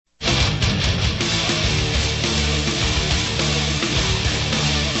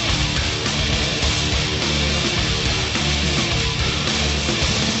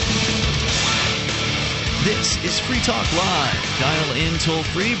is Free Talk Live. Dial in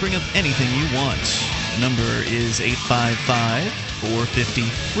toll-free. Bring up anything you want. The number is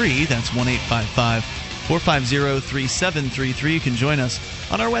 855-450-FREE. That's 1-855-450-3733. You can join us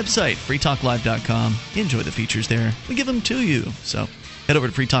on our website, freetalklive.com. Enjoy the features there. We give them to you. So head over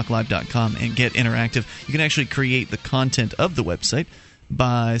to freetalklive.com and get interactive. You can actually create the content of the website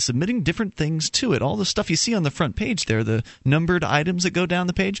by submitting different things to it. All the stuff you see on the front page there, the numbered items that go down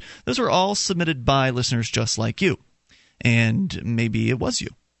the page, those are all submitted by listeners just like you. And maybe it was you.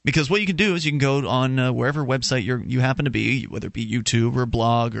 Because what you can do is you can go on wherever website you happen to be, whether it be YouTube or a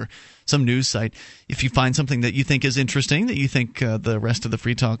blog or some news site. If you find something that you think is interesting, that you think the rest of the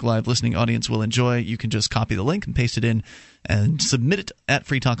Free Talk Live listening audience will enjoy, you can just copy the link and paste it in and submit it at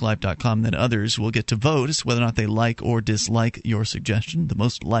freetalklive.com. Then others will get to vote as to whether or not they like or dislike your suggestion. The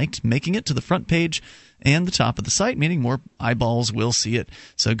most liked making it to the front page and the top of the site, meaning more eyeballs will see it.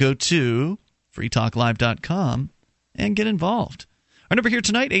 So go to freetalklive.com and get involved. Our number here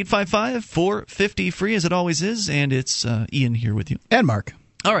tonight, 855-450-FREE, as it always is, and it's Ian here with you. And Mark.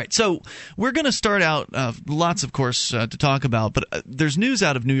 All right, so we're going to start out, lots, of course, to talk about, but there's news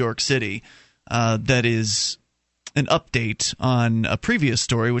out of New York City that is an update on a previous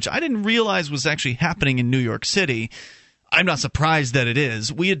story, which I didn't realize was actually happening in New York City. I'm not surprised that it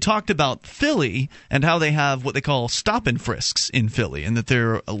is. We had talked about Philly and how they have what they call stop and frisks in Philly, and that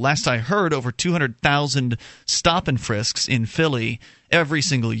there, last I heard, over 200,000 stop and frisks in Philly every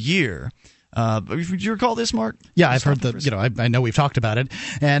single year. Do you recall this, Mark? Yeah, I've heard I know we've talked about it,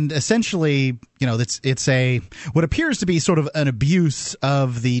 and essentially, it's a what appears to be sort of an abuse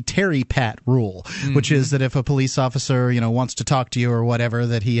of the Terry Pat rule, which is that if a police officer, wants to talk to you or whatever,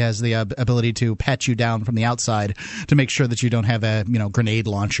 that he has the ability to pat you down from the outside to make sure that you don't have a grenade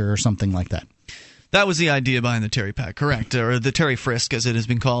launcher or something like that. That was the idea behind the Terry Pat, correct, or the Terry Frisk, as it has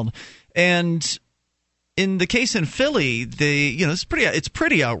been called, and in the case in Philly, it's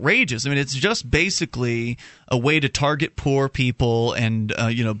pretty outrageous. I mean, it's just basically a way to target poor people and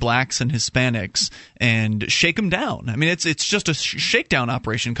blacks and Hispanics and shake them down. I mean, it's just a shakedown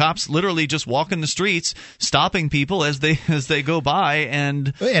operation. Cops literally just walk in the streets, stopping people as they go by.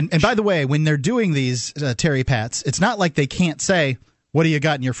 And by the way, when they're doing these Terry Pats, it's not like they can't say, "What do you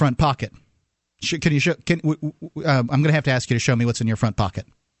got in your front pocket?" I'm going to have to ask you to show me what's in your front pocket.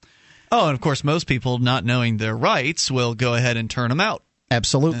 Oh, and of course, most people, not knowing their rights, will go ahead and turn them out.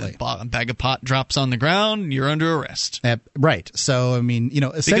 Absolutely. A bag of pot drops on the ground, you're under arrest. Right. So, I mean,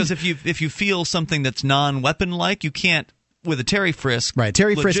 because if you feel something that's non-weapon-like, you can't, with a Terry Frisk. Right.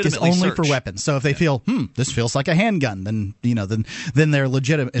 Terry Frisk is only search for weapons. So if they feel, this feels like a handgun, then they're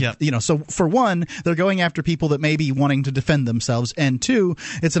legitimate. Yep. So for one, they're going after people that may be wanting to defend themselves, and two,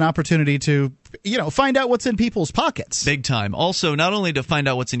 it's an opportunity to find out what's in people's pockets. Big time. Also, not only to find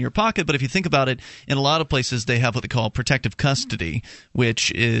out what's in your pocket, but if you think about it, in a lot of places they have what they call protective custody,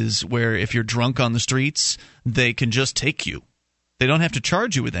 which is where if you're drunk on the streets, they can just take you. They don't have to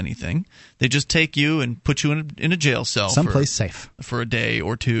charge you with anything. They just take you and put you in a jail cell. Someplace safe. For a day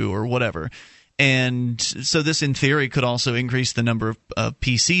or two or whatever. And so this, in theory, could also increase the number of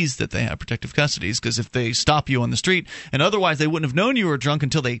PCs that they have, protective custodies, because if they stop you on the street, and otherwise they wouldn't have known you were drunk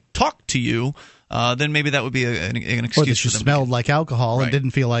until they talked to you, then maybe that would be an excuse for them. Or that you smelled like alcohol and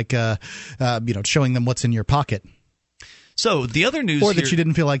didn't feel like showing them what's in your pocket. So the other news or that you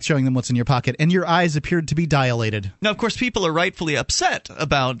didn't feel like showing them what's in your pocket, and your eyes appeared to be dilated. Now, of course, people are rightfully upset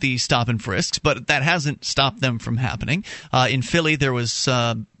about the stop and frisks, but that hasn't stopped them from happening. In Philly, there was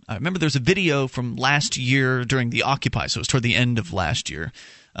I remember there was a video from last year during the Occupy, so it was toward the end of last year.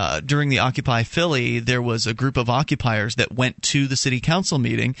 During the Occupy Philly, there was a group of occupiers that went to the city council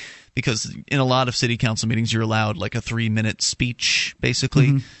meeting, because in a lot of city council meetings you're allowed like a 3-minute speech,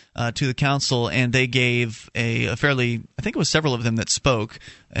 basically, to the council, and they gave a fairly, I think it was several of them that spoke,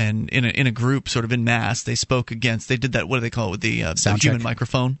 and in a group, sort of in mass, they spoke against, they did that, what do they call it, with the human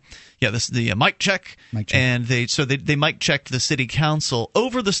microphone? Yeah, the mic check. And they mic checked the city council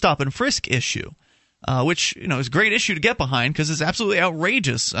over the stop and frisk issue. Which is a great issue to get behind, because it's absolutely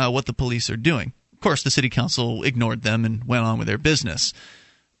outrageous what the police are doing. Of course, the city council ignored them and went on with their business.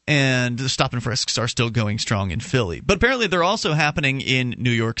 And the stop and frisks are still going strong in Philly. But apparently they're also happening in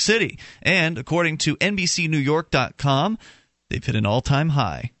New York City. And according to NBCNewYork.com, they've hit an all-time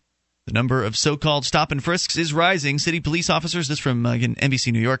high. The number of so-called stop and frisks is rising. City police officers, this from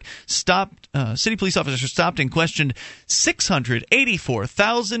NBC New York, city police officers stopped and questioned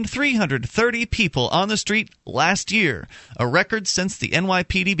 684,330 people on the street last year, a record since the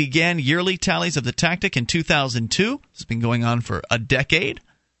NYPD began yearly tallies of the tactic in 2002. This has been going on for a decade.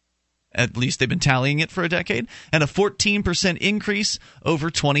 At least they've been tallying it for a decade, and a 14% increase over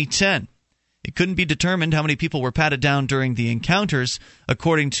 2010. It couldn't be determined how many people were patted down during the encounters,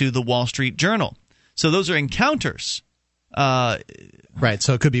 according to the Wall Street Journal. So those are encounters. Right,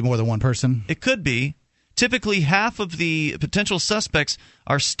 so it could be more than one person? It could be. Typically, half of the potential suspects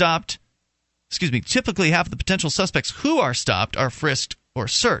are stopped. Typically half of the potential suspects who are stopped are frisked or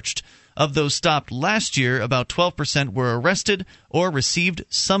searched. Of those stopped last year, about 12% were arrested or received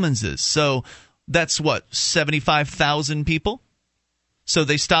summonses. So that's 75,000 people? So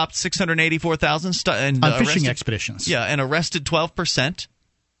they stopped 684,000 on fishing expeditions. Yeah, and arrested 12%.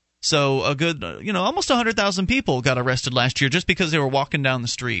 So a good, almost 100,000 people got arrested last year just because they were walking down the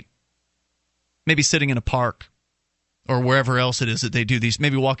street. Maybe sitting in a park or wherever else it is that they do these,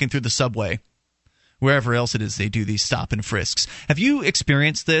 maybe walking through the subway. Wherever else it is they do these stop and frisks. Have you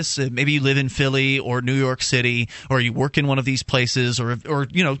experienced this? Maybe you live in Philly or New York City, or you work in one of these places, or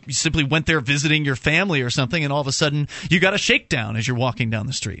you simply went there visiting your family or something, and all of a sudden you got a shakedown as you're walking down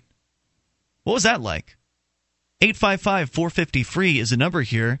the street. What was that like? 855-450-FREE is a number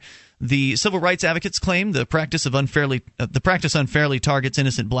here. The civil rights advocates claim the practice unfairly targets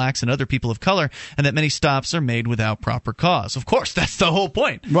innocent blacks and other people of color, and that many stops are made without proper cause. Of course, that's the whole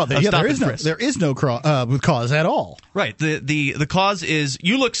point. Well, there is no cause at all. Right. The cause is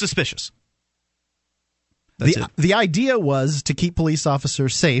you look suspicious. The idea was to keep police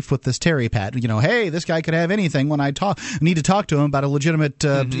officers safe with this Terry Pat. Hey, this guy could have anything when I need to talk to him about a legitimate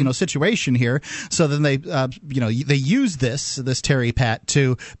situation here. So then they use this Terry Pat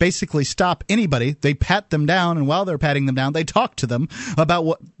to basically stop anybody. They pat them down, and while they're patting them down, they talk to them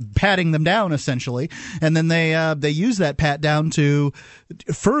about patting them down essentially, and then they use that pat down to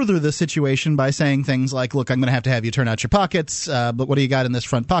further the situation by saying things like, "Look, I'm going to have you turn out your pockets. But what do you got in this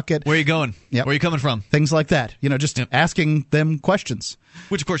front pocket? Where are you going? Yep. Where are you coming from?" Things like that, asking them questions.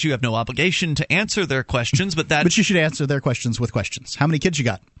 Which, of course, you have no obligation to answer their questions, but you should answer their questions with questions. How many kids you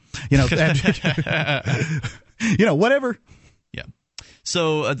got? Whatever. Yeah.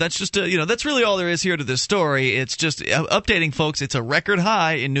 So that's just that's really all there is here to this story. It's just updating folks. It's a record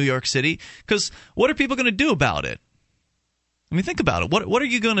high in New York City because what are people going to do about it? I mean, think about it. What are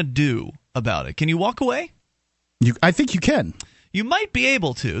you going to do about it? Can you walk away? I think you can. You might be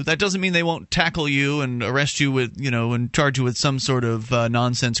able to. That doesn't mean they won't tackle you and arrest you with, and charge you with some sort of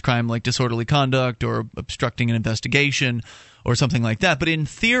nonsense crime like disorderly conduct or obstructing an investigation or something like that. But in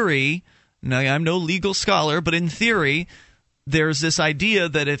theory, now I'm no legal scholar, but in theory, there's this idea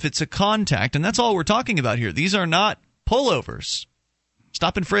that if it's a contact, and that's all we're talking about here. These are not pullovers.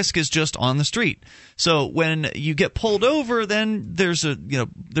 Stop and frisk is just on the street. So when you get pulled over, then there's a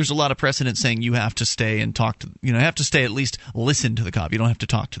lot of precedent saying you have to stay and talk to, have to stay, at least listen to the cop. You don't have to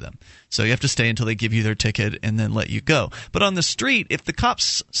talk to them. So you have to stay until they give you their ticket and then let you go. But on the street, if the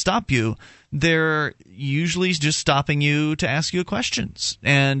cops stop you, they're usually just stopping you to ask you questions.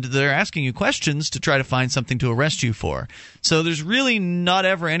 And they're asking you questions to try to find something to arrest you for. So there's really not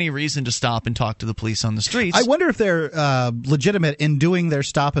ever any reason to stop and talk to the police on the streets. I wonder if they're legitimate in doing their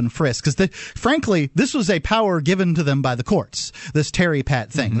stop and frisk, because frankly, this was a power given to them by the courts, this Terry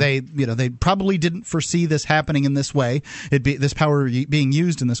Pat thing. Mm-hmm. They probably didn't foresee this happening in this way, this power being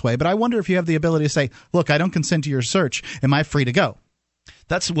used in this way. But I wonder if you have the ability to say, look, I don't consent to your search. Am I free to go?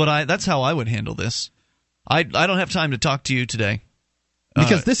 That's how I would handle this. I don't have time to talk to you today.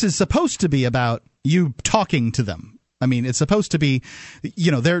 Because this is supposed to be about you talking to them. I mean, it's supposed to be,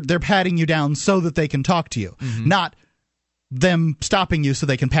 they're patting you down so that they can talk to you, mm-hmm. not them stopping you so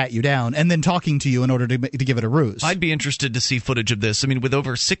they can pat you down and then talking to you in order to give it a ruse. I'd be interested to see footage of this. I mean, with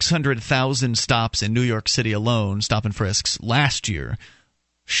over 600,000 stops in New York City alone, stop and frisks, last year,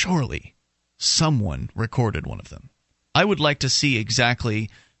 surely someone recorded one of them. I would like to see exactly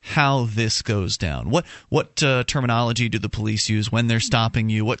how this goes down. What terminology do the police use when they're stopping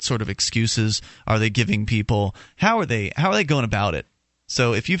you? What sort of excuses are they giving people? How are they going about it?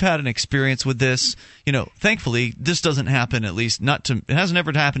 So if you've had an experience with this, thankfully this doesn't happen, at least it hasn't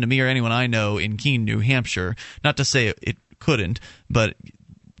ever happened to me or anyone I know in Keene, New Hampshire. Not to say it couldn't, but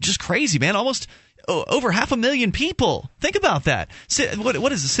just crazy, man. Almost over 500,000 people. Think about that.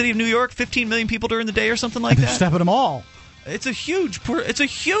 What is the city of New York? 15 million people during the day or something like that? They're stopping them all. It's a huge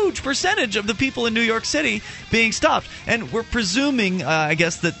percentage of the people in New York City being stopped, and we're presuming, I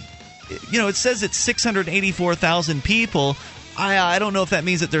guess, that it says it's 684,000 people. I don't know if that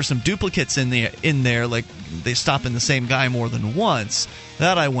means that there's some duplicates in there, like they stopping the same guy more than once.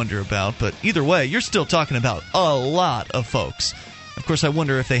 That I wonder about. But either way, you're still talking about a lot of folks. Of course, I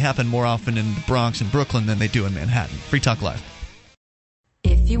wonder if they happen more often in the Bronx and Brooklyn than they do in Manhattan. Free Talk Live.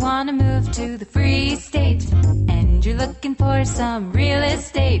 If you want to move to the Free State and you're looking for some real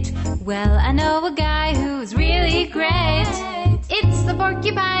estate, well, I know a guy who's really great. It's It's the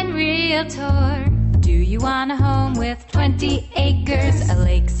Porcupine Realtor. Do you want a home with 20 acres, a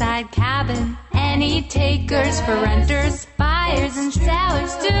lakeside cabin? Any takers for renters, buyers, and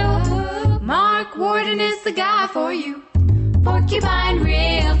sellers too? Mark Warden is the guy for you.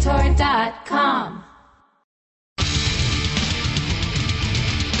 PorcupineRealtor.com.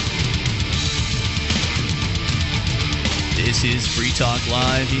 This is Free Talk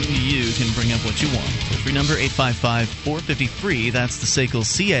Live. You can bring up what you want. Toll-free number 855-450-FREE. That's the SACL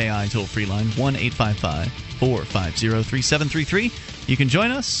CAI toll-free line, 1-855-450-3733. You can join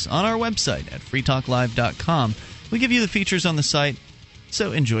us on our website at freetalklive.com. We give you the features on the site,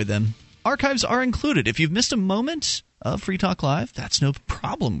 so enjoy them. Archives are included. If you've missed a moment of Free Talk Live, that's no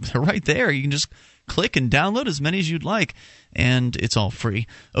problem. They're right there. You can just click and download as many as you'd like, and it's all free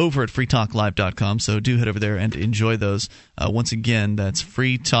over at freetalklive.com, so do head over there and enjoy those. Once again, that's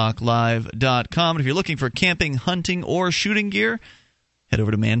freetalklive.com. And if you're looking for camping, hunting, or shooting gear, head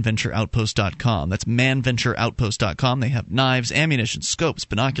over to manventureoutpost.com. That's manventureoutpost.com. They have knives, ammunition, scopes,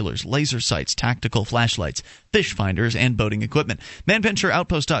 binoculars, laser sights, tactical flashlights, fish finders, and boating equipment.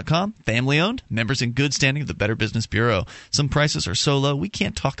 manventureoutpost.com, family-owned, members in good standing of the Better Business Bureau. Some prices are so low, we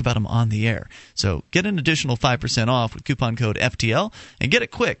can't talk about them on the air. So get an additional 5% off with coupon code FTL, and get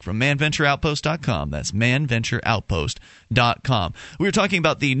it quick from manventureoutpost.com. That's manventureoutpost.com. We were talking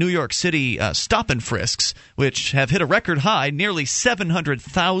about the New York City stop and frisks, which have hit a record high. Nearly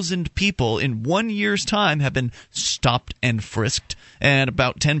 700,000 people in 1 year's time have been stopped and frisked, and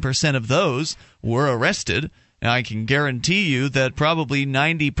about 10% of those were arrested. Now, I can guarantee you that probably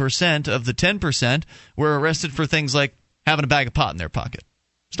 90% of the 10% were arrested for things like having a bag of pot in their pocket,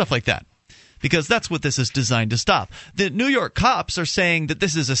 stuff like that, because that's what this is designed to stop. The New York cops are saying that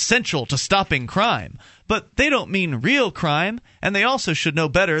this is essential to stopping crime, but they don't mean real crime, and they also should know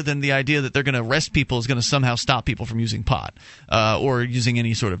better than the idea that they're going to arrest people is going to somehow stop people from using pot or using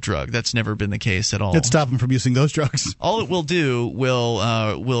any sort of drug. That's never been the case at all. It'd stop them from using those drugs. All it will do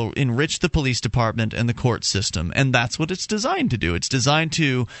will enrich the police department and the court system, and that's what it's designed to do. It's designed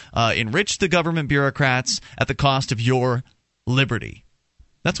to enrich the government bureaucrats at the cost of your liberty.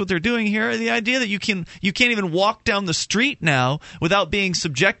 That's what they're doing here. The idea that you can't even walk down the street now without being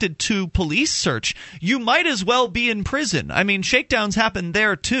subjected to police search. You might as well be in prison. I mean, shakedowns happen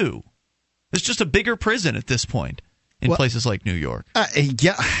there too. It's just a bigger prison at this point in places like New York.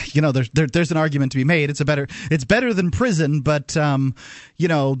 Yeah, there's an argument to be made. It's better than prison, but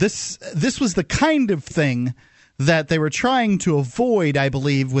this was the kind of thing that they were trying to avoid, I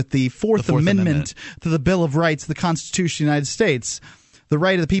believe, with the Fourth Amendment to the Bill of Rights of the Constitution of the United States. The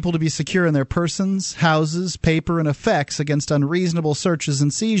right of the people to be secure in their persons, houses, paper, and effects against unreasonable searches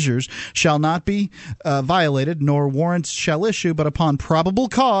and seizures shall not be violated, nor warrants shall issue, but upon probable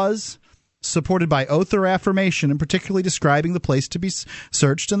cause, supported by oath or affirmation, and particularly describing the place to be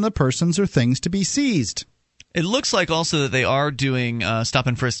searched and the persons or things to be seized. It looks like also that they are doing stop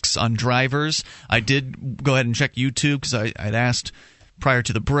and frisks on drivers. I did go ahead and check YouTube because I'd asked prior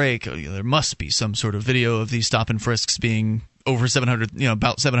to the break, there must be some sort of video of these stop and frisks being over 700,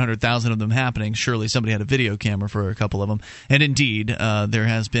 about 700,000 of them happening. Surely somebody had a video camera for a couple of them. And indeed, there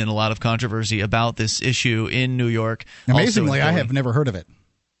has been a lot of controversy about this issue in New York. Amazingly, I have never heard of it.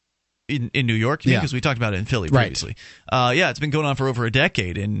 In New York, because we talked about it in Philly previously. Right. It's been going on for over a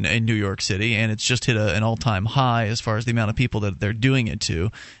decade in New York City, and it's just hit an all-time high as far as the amount of people that they're doing it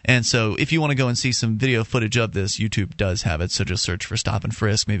to. And so if you want to go and see some video footage of this, YouTube does have it, so just search for Stop and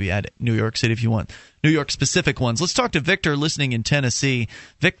Frisk, maybe add New York City if you want New York-specific ones. Let's talk to Victor listening in Tennessee.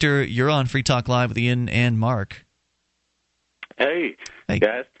 Victor, you're on Free Talk Live with Ian and Mark. Hey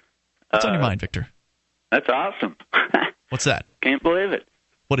guys. What's on your mind, Victor? That's awesome. What's that? Can't believe it.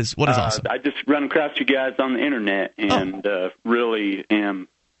 What is awesome? I just run across you guys on the internet and really am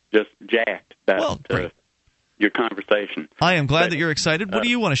just jacked about your conversation. I am glad that you're excited. What do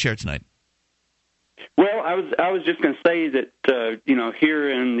you want to share tonight? Well, I was just going to say that here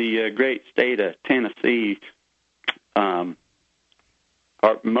in the great state of Tennessee, most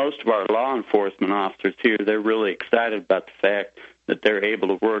of our law enforcement officers here, they're really excited about the fact that they're able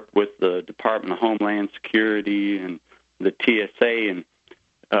to work with the Department of Homeland Security and the TSA, and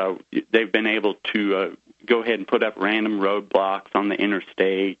they've been able to go ahead and put up random roadblocks on the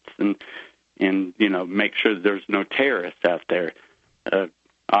interstates and make sure that there's no terrorists out there.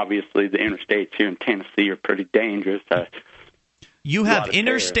 Obviously, the interstates here in Tennessee are pretty dangerous. You have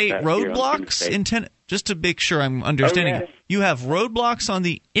interstate roadblocks in Tennessee? Just to make sure I'm understanding, yes. You have roadblocks on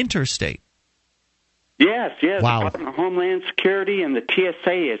the interstate? Yes. Wow. The Department of Homeland Security and the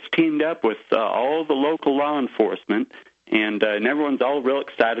TSA has teamed up with all the local law enforcement, and everyone's all real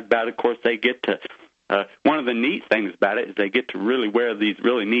excited about it. Of course, they get to one of the neat things about it is they get to really wear these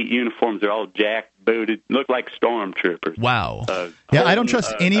really neat uniforms. They're all jacked, booted, look like stormtroopers. Wow. Yeah, I don't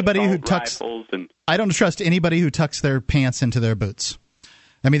trust anybody who tucks. I don't trust anybody who tucks their pants into their boots.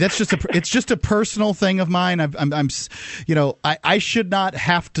 I mean, that's just it's just a personal thing of mine. I should not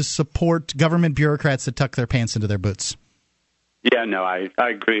have to support government bureaucrats that tuck their pants into their boots. Yeah, no, I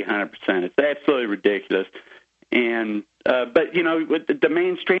agree 100%. It's absolutely ridiculous. And but with the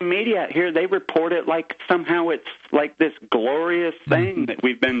mainstream media out here, they report it like somehow it's like this glorious thing that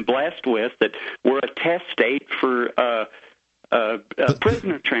we've been blessed with, that we're a test state for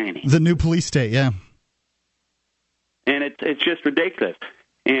prisoner training. The new police state, yeah. And it's just ridiculous.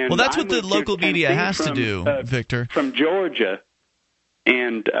 And well, that's what the local media has to do, Victor. From Georgia,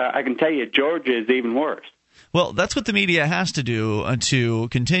 and I can tell you, Georgia is even worse. Well, that's what the media has to do to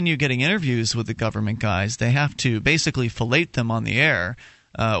continue getting interviews with the government guys. They have to basically fillet them on the air,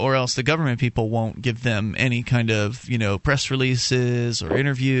 or else the government people won't give them any kind of, press releases or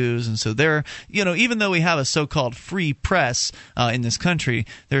interviews. And so they're, even though we have a so-called free press in this country,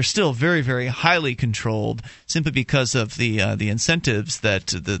 they're still very, very highly controlled simply because of the incentives that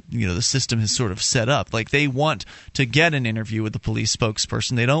the system has sort of set up. Like, they want to get an interview with the police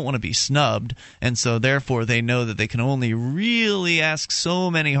spokesperson. They don't want to be snubbed, and so therefore they know that they can only really ask so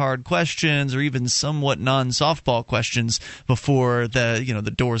many hard questions or even somewhat non-softball questions before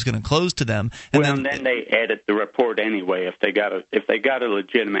the door's going to close to them. And then they edit the report anyway. If they got a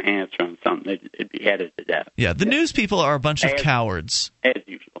legitimate answer on something, it'd be edited out. Yeah, the news people are a bunch of cowards, as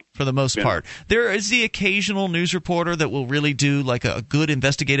usual, for the most part. There is the occasional news reporter that will really do like a good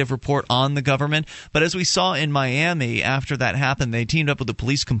investigative report on the government. But as we saw in Miami, after that happened, they teamed up with the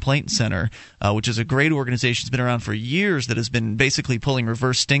Police Complaint Center, which is a great organization. It's been around for years, that has been basically pulling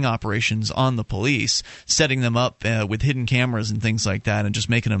reverse sting operations on the police, setting them up with hidden cameras and things like that, and just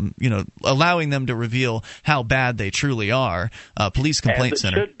making them, allowing them to reveal how bad they truly are. Police Complaint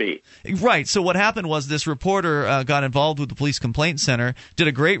Center. Should be. Right. So what happened was this reporter got involved with the Police Complaint Center, did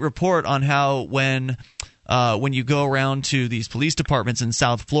a great report on how when you go around to these police departments in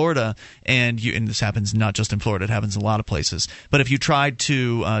South Florida, and this happens not just in Florida, it happens in a lot of places. But if you tried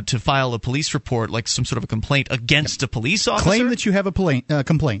to file a police report, like some sort of a complaint against a police officer, claim that you have a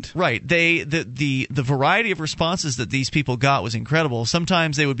complaint. Right. The variety of responses that these people got was incredible.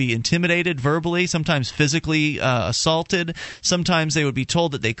 Sometimes they would be intimidated verbally, sometimes physically assaulted. Sometimes they would be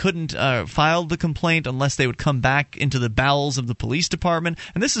told that they couldn't file the complaint unless they would come back into the bowels of the police department.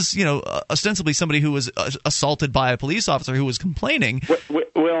 And this is, ostensibly somebody who was assaulted by a police officer who was complaining.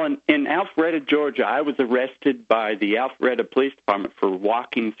 Well, in Alpharetta, Georgia, I was arrested by the Alpharetta Police Department for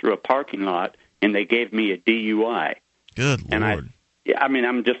walking through a parking lot, and they gave me a DUI. Good Lord. And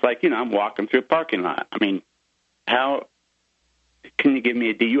I'm just like, I'm walking through a parking lot. I mean, how can you give me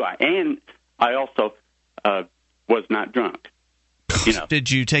a DUI? And I also was not drunk. Did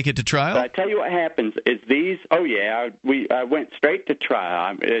you take it to trial? But I tell you what happens is these. Oh yeah, I went straight to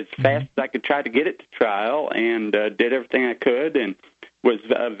trial as fast as I could try to get it to trial, and did everything I could, and was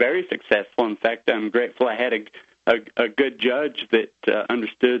very successful. In fact, I'm grateful I had a good judge that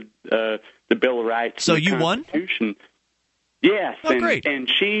understood the Bill of Rights. So and the you Constitution. won? Yes, oh, great. And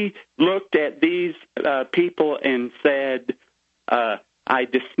she looked at these people and said, "I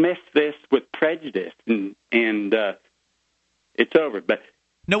dismiss this with prejudice," and it's over. But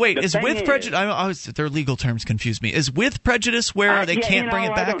no, wait. Is with prejudice? Their legal terms confuse me. Is with prejudice where they can't bring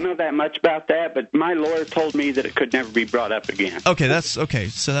it back? I don't know that much about that, but my lawyer told me that it could never be brought up again. Okay, that's okay.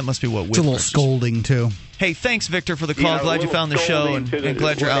 So that must be what. It's a little scolding too. Hey, thanks, Victor, for the call. Glad you found the show, and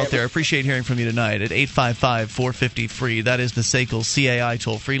glad you're out there. Appreciate hearing from you tonight at 855-450-FREE. That is the SACL CAI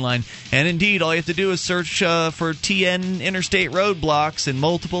toll-free line. And indeed, all you have to do is search for TN interstate roadblocks, and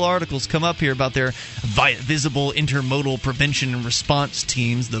multiple articles come up here about their visible intermodal prevention and response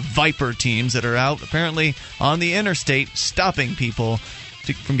teams, the VIPER teams that are out apparently on the interstate stopping people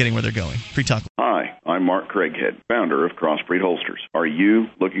from getting where they're going. Free Talk. Hi, I'm Mark Craighead, founder of Crossbreed Holsters. Are you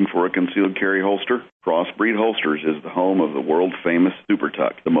looking for a concealed carry holster? Crossbreed Holsters is the home of the world-famous Super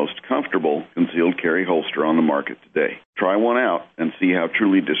Tuck, the most comfortable concealed carry holster on the market today. Try one out and see how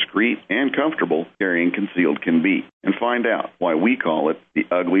truly discreet and comfortable carrying concealed can be, and find out why we call it the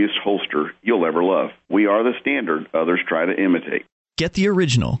ugliest holster you'll ever love. We are the standard others try to imitate. Get the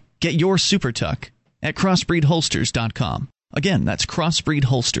original. Get your Super Tuck at crossbreedholsters.com. Again, that's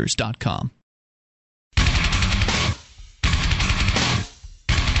crossbreedholsters.com.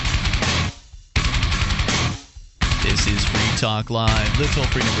 This is Free Talk Live. The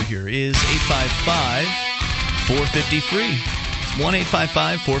toll-free number here is 855-450-FREE. It's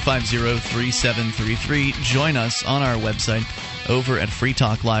 1-855-450-3733. Join us on our website over at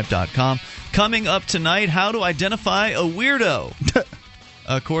freetalklive.com. Coming up tonight, how to identify a weirdo.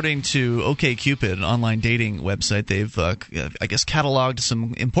 According to OkCupid, an online dating website, they've, I guess, cataloged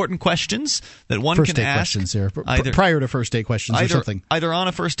some important questions that one first can date ask. Questions here. Prior to first date questions or something. Either on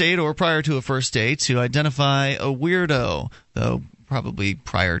a first date or prior to a first date to identify a weirdo, though probably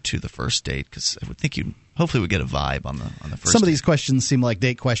prior to the first date, because I would think you hopefully would get a vibe on the first date. Some of these questions seem like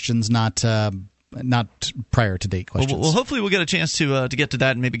date questions, not prior to date questions. Well, hopefully we'll get a chance to get to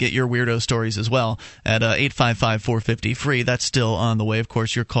that and maybe get your weirdo stories as well at 855-450-FREE. That's still on the way. Of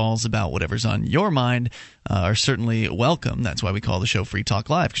course, your calls about whatever's on your mind are certainly welcome. That's why we call the show Free Talk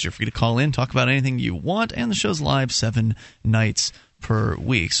Live, because you're free to call in, talk about anything you want, and the show's live 7 nights per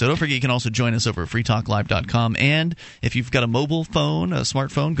week. So don't forget, you can also join us over at freetalklive.com. And if you've got a mobile phone, a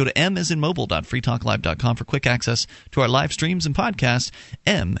smartphone, go to m.freetalklive.com for quick access to our live streams and podcasts.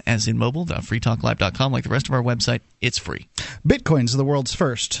 m.freetalklive.com. Like the rest of our website, it's free. Bitcoins are the world's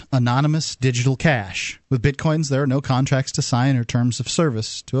first anonymous digital cash. With Bitcoins, there are no contracts to sign or terms of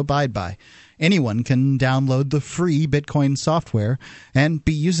service to abide by. Anyone can download the free Bitcoin software and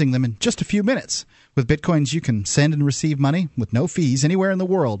be using them in just a few minutes. With Bitcoins, you can send and receive money with no fees anywhere in the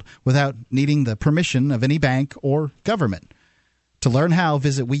world without needing the permission of any bank or government. To learn how,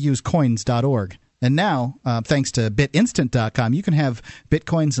 visit weusecoins.org. And now, thanks to bitinstant.com, you can have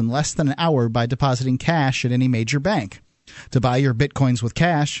Bitcoins in less than an hour by depositing cash at any major bank. To buy your Bitcoins with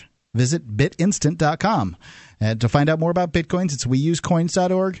cash, visit bitinstant.com. And to find out more about Bitcoins, it's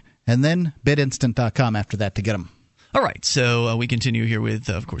weusecoins.org and then bitinstant.com after that to get them. All right, so we continue here with,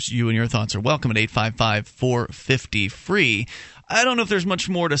 of course, you and your thoughts are welcome at 855-450-FREE. I don't know if there's much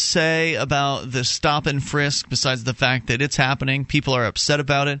more to say about the stop and frisk besides the fact that it's happening. People are upset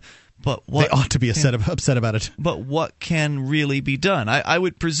about it. But they ought to be upset about it. But what can really be done? I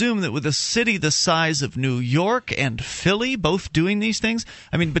would presume that with a city the size of New York and Philly both doing these things,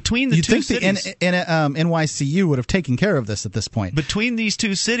 I mean, between the two cities... You'd think the NYCU would have taken care of this at this point. Between these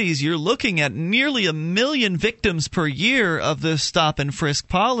two cities, you're looking at nearly 1 million victims per year of the stop and frisk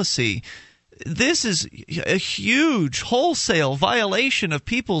policy. This is a huge wholesale violation of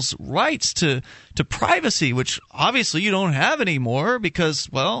people's rights to privacy, which obviously you don't have anymore because,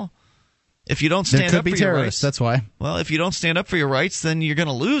 well... If you don't stand up for your rights, that's why. Well, if you don't stand up for your rights, then you're going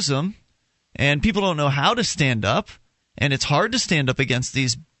to lose them. And people don't know how to stand up. And it's hard to stand up against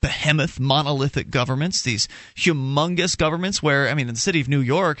these behemoth, monolithic governments, these humongous governments where, I mean, in the city of New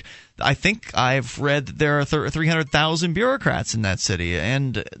York, I think I've read that there are 300,000 bureaucrats in that city.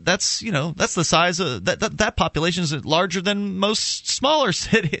 And that's, that's the size of that population is larger than most smaller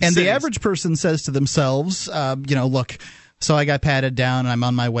cities. And the average person says to themselves, look, so I got patted down and I'm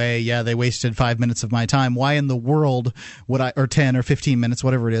on my way. Yeah, they wasted 5 minutes of my time. Why in the world would I, or 10 or 15 minutes,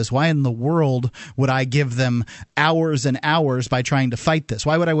 whatever it is, why in the world would I give them hours and hours by trying to fight this?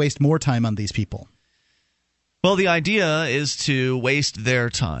 Why would I waste more time on these people? Well, the idea is to waste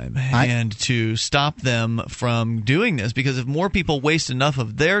their time and to stop them from doing this, because if more people waste enough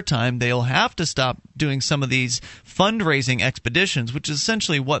of their time, they'll have to stop doing some of these fundraising expeditions, which is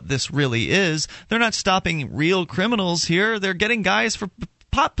essentially what this really is. They're not stopping real criminals here. They're getting guys for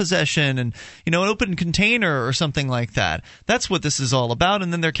pot possession and, an open container or something like that. That's what this is all about.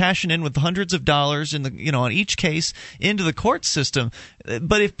 And then they're cashing in with hundreds of dollars in the, on each case into the court system.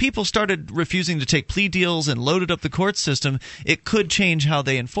 But if people started refusing to take plea deals and loaded up the court system, it could change how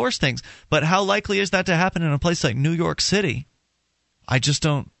they enforce things. But how likely is that to happen in a place like New York City? I just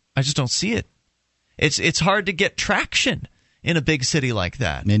don't see it. It's hard to get traction in a big city like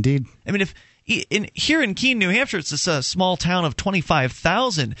that. Indeed. I mean, here in Keene, New Hampshire, it's a small town of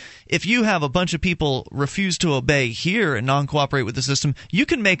 25,000. If you have a bunch of people refuse to obey here and non-cooperate with the system, you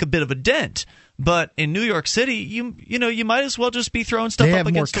can make a bit of a dent. But in New York City, you might as well just be throwing stuff up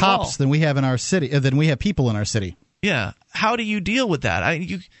against the wall. They have more cops than we have in our city, than we have people in our city. Yeah. How do you deal with that?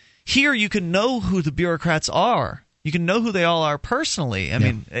 Here you can know who the bureaucrats are. You can know who they all are personally. I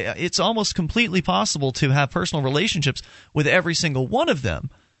mean, it's almost completely possible to have personal relationships with every single one of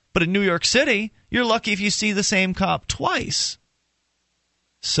them. But in New York City, you're lucky if you see the same cop twice.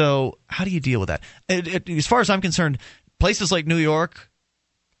 So how do you deal with that? As far as I'm concerned, places like New York,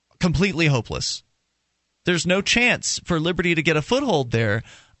 completely hopeless. There's no chance for liberty to get a foothold there.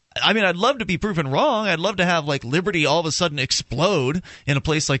 I mean, I'd love to be proven wrong. I'd love to have, liberty all of a sudden explode in a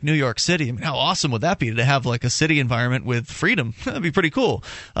place like New York City. I mean, how awesome would that be to have, a city environment with freedom? That'd be pretty cool.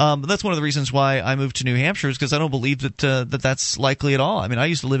 But that's one of the reasons why I moved to New Hampshire, is because I don't believe that that's likely at all. I mean, I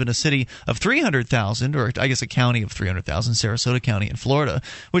used to live in a city of 300,000, or I guess a county of 300,000, Sarasota County in Florida,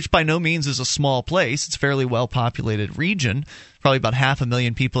 which by no means is a small place. It's a fairly well-populated region, probably about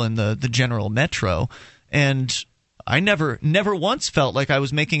 500,000 people in the general metro. And I never once felt like I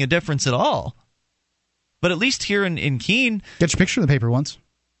was making a difference at all. But at least here in Keene... Get your picture in the paper once.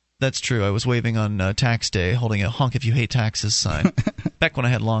 That's true. I was waving on tax day, holding a honk if you hate taxes sign, back when I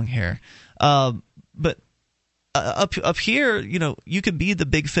had long hair. But up here, you could be the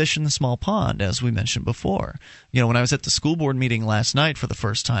big fish in the small pond, as we mentioned before. When I was at the school board meeting last night for the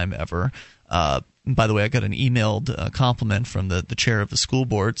first time ever, by the way, I got an emailed compliment from the chair of the school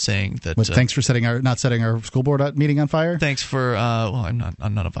board saying that thanks for not setting our school board meeting on fire. Thanks for I'm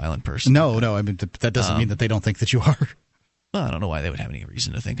not a violent person. No, I mean that doesn't mean that they don't think that you are. Well, I don't know why they would have any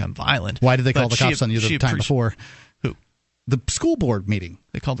reason to think I'm violent. Why did they call the cops on you the time before? Who? The school board meeting.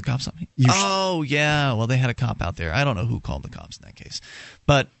 They called the cops on me? Oh, yeah. Well, they had a cop out there. I don't know who called the cops in that case.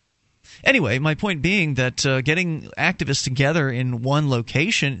 But anyway, my point being that getting activists together in one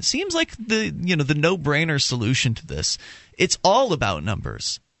location seems like the no-brainer solution to this. It's all about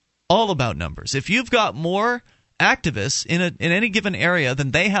numbers. All about numbers. If you've got more activists in any given area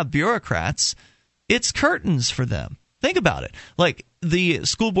than they have bureaucrats, it's curtains for them. Think about it. Like the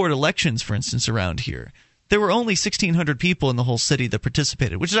school board elections, for instance, around here. There were only 1,600 people in the whole city that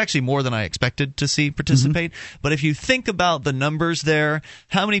participated, which is actually more than I expected to see participate. Mm-hmm. But if you think about the numbers there,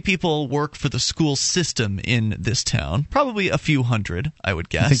 how many people work for the school system in this town? Probably a few hundred, I would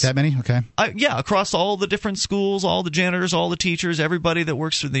guess. You think that many? Okay. Yeah, across all the different schools, all the janitors, all the teachers, everybody that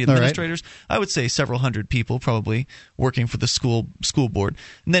works for the administrators. Right. I would say several hundred people probably working for the school board.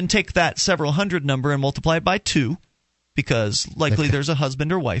 And then take that several hundred number and multiply it by 2. Because likely there's a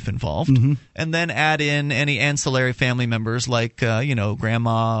husband or wife involved, mm-hmm. and then add in any ancillary family members like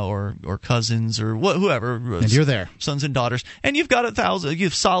grandma or cousins or whoever. And you're there, sons and daughters, and you've got 1,000.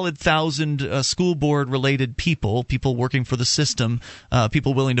 You've solid 1,000 school board related people working for the system,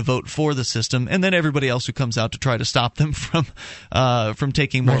 people willing to vote for the system, and then everybody else who comes out to try to stop them from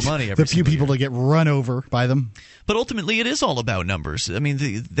taking more money. The few people that get run over by them. But ultimately, it is all about numbers. I mean,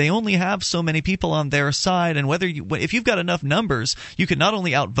 they only have so many people on their side, and if you've got enough numbers, you can not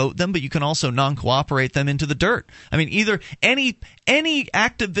only outvote them, but you can also non-cooperate them into the dirt. I mean, either any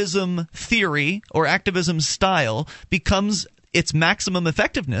activism theory or activism style becomes its maximum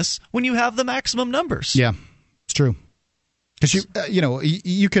effectiveness when you have the maximum numbers. Yeah, it's true. Because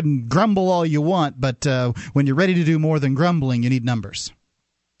you can grumble all you want, but when you're ready to do more than grumbling, you need numbers.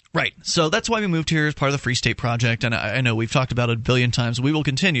 Right. So that's why we moved here as part of the Free State Project. And I know we've talked about it a billion times. We will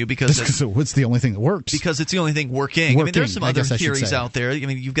continue because it's the only thing that works. Because it's the only thing working. I mean, there's some other theories out there. I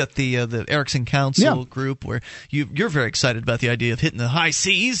mean, you've got the Erickson Council group where you're very excited about the idea of hitting the high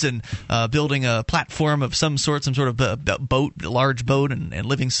seas and building a platform of some sort of boat, large boat, and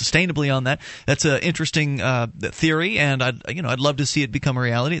living sustainably on that. That's an interesting theory, and I'd love to see it become a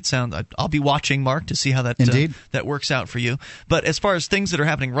reality. I'll be watching, Mark, to see how that works out for you. But as far as things that are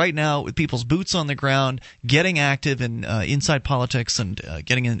happening right now with people's boots on the ground, getting active in inside politics and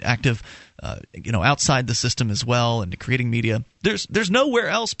getting active outside the system as well, and creating media. There's nowhere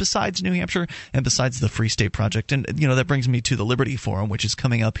else besides New Hampshire and besides the Free State Project. And that brings me to the Liberty Forum, which is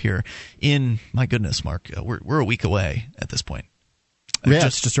coming up here in, my goodness, Mark, we're a week away at this point. Yeah,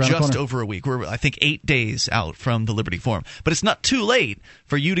 just around the corner. Over a week. We're, I think, 8 days out from the Liberty Forum. But it's not too late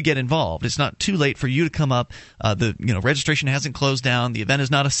for you to get involved. It's not too late for you to come up. Registration hasn't closed down. The event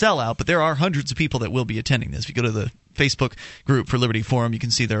is not a sellout, but there are hundreds of people that will be attending this. If you go to the Facebook group for Liberty Forum, you can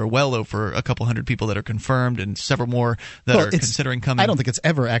see there are well over a couple hundred people that are confirmed and several more that are considering coming. I don't think it's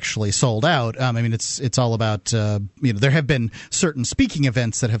ever actually sold out. I mean, it's all about there have been certain speaking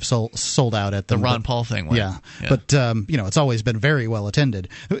events that have sold out at the Ron Paul thing. Yeah, but it's always been very well attended.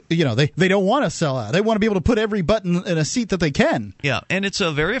 They don't want to sell out. They want to be able to put every button in a seat that they can. Yeah, and it's a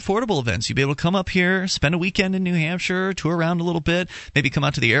very affordable event. So you'll be able to come up here, spend a weekend in New Hampshire, tour around a little bit, maybe come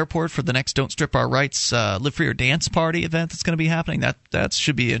out to the airport for the next Don't Strip Our Rights Live Free or Dance Party event that's going to be happening. That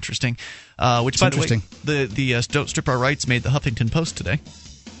should be interesting. Which, by the way, the Don't Strip Our Rights made the Huffington Post today,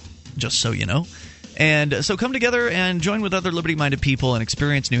 just so you know. And so come together and join with other liberty-minded people and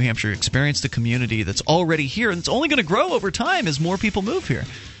experience New Hampshire, experience the community that's already here, and it's only going to grow over time as more people move here.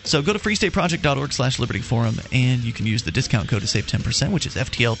 So go to freestateproject.org/libertyforum, and you can use the discount code to save 10%, which is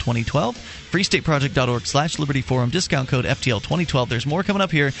FTL2012. freestateproject.org/libertyforum, discount code FTL2012. There's more coming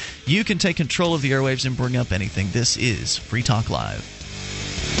up here. You can take control of the airwaves and bring up anything. This is Free Talk Live.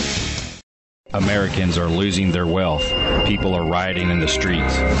 Americans are losing their wealth. People are rioting in the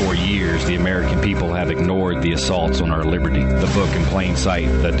streets. For years, the American people have ignored the assaults on our liberty. The book In Plain Sight,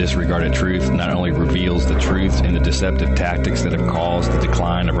 The Disregarded Truth, not only reveals the truth and the deceptive tactics that have caused the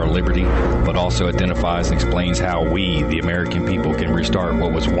decline of our liberty, but also identifies and explains how we, the American people, can restart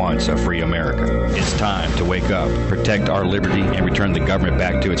what was once a free America. It's time to wake up, protect our liberty, and return the government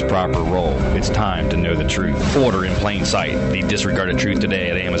back to its proper role. It's time to know the truth. Order In Plain Sight, The Disregarded Truth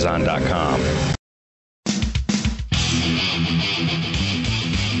today at Amazon.com.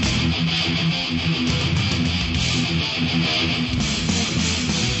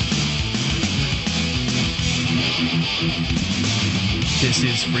 This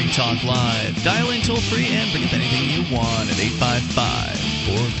is Free Talk Live. Dial in toll free and bring up anything you want at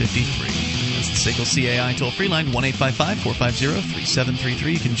 855-450-FREE. That's the SACL CAI toll free line,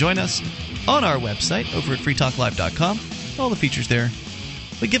 1-855-450-3733. You can join us on our website over at freetalklive.com. All the features there,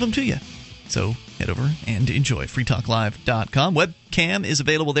 we give them to you. So head over and enjoy freetalklive.com. Webcam is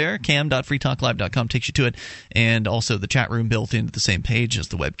available there. cam.freetalklive.com takes you to it. And also the chat room built into the same page as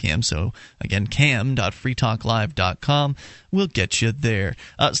the webcam. So again, cam.freetalklive.com will get you there.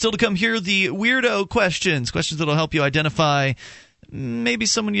 Still to come here, the weirdo questions that will help you identify maybe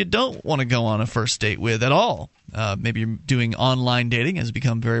someone you don't want to go on a first date with at all. Maybe you're doing online dating, has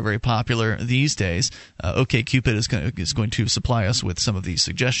become very, very popular these days. OkCupid is going to supply us with some of these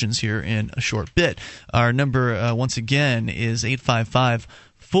suggestions here in a short bit. Our number, once again, is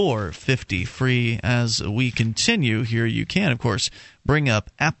 855-450-FREE. As we continue here, you can, of course, bring up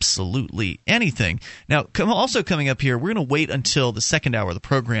absolutely anything. Now, also coming up here, we're going to wait until the second hour of the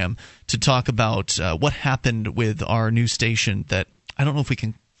program to talk about what happened with our new station that I don't know if we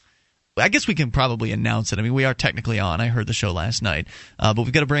can. I guess we can probably announce it. I mean, we are technically on. I heard the show last night. But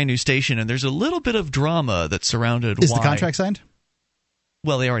we've got a brand new station, and there's a little bit of drama that surrounded Is the contract signed?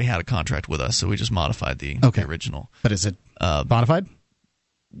 Well, they already had a contract with us, so we just modified the original. But is it modified?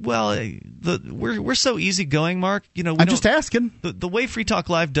 Well, we're so easygoing, Mark. You know, I'm just asking. The way Free Talk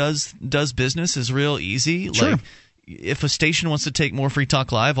Live does business is real easy. Sure. Like, if a station wants to take more Free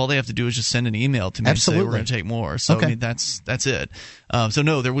Talk Live, all they have to do is just send an email to me and say we're going to take more. So I mean, that's it. So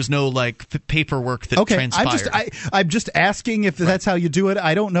no, there was no like paperwork that transpired. I'm just asking if that's how you do it.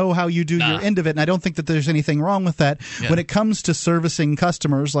 I don't know how you do your end of it, and I don't think that there's anything wrong with that. Yeah. When it comes to servicing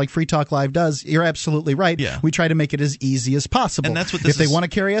customers like Free Talk Live does, you're absolutely right. Yeah. We try to make it as easy as possible. And that's what this if they want to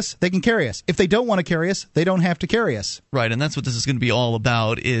carry us, they can carry us. If they don't want to carry us, they don't have to carry us. Right, and that's what this is going to be all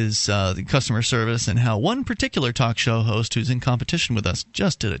about, is the customer service and how one particular talk show host who's in competition with us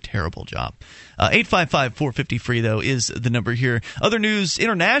just did a terrible job. 855-450-FREE, though, is the number here. Other news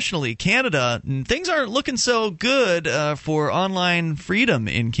internationally, Canada, things aren't looking so good for online freedom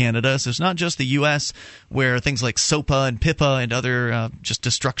in Canada. So it's not just the U.S. where things like SOPA and PIPA and other just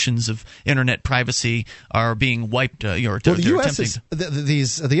destructions of internet privacy are being wiped. The U.S. is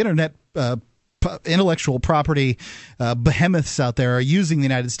the internet intellectual property behemoths out there are using the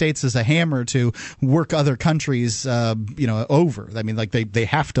United States as a hammer to work other countries over. I mean, like they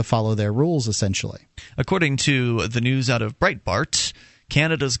have to follow their rules, essentially. According to the news out of Breitbart,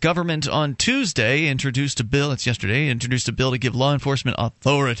 Canada's government on Tuesday introduced a bill to give law enforcement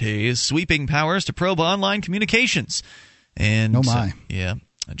authorities sweeping powers to probe online communications. And oh my.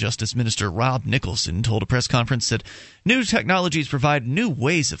 Justice Minister Rob Nicholson told a press conference that new technologies provide new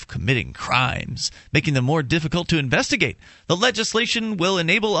ways of committing crimes, making them more difficult to investigate. The legislation will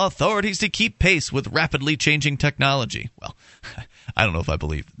enable authorities to keep pace with rapidly changing technology. Well, I don't know if I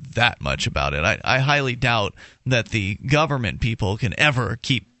believe that much about it. I highly doubt that the government people can ever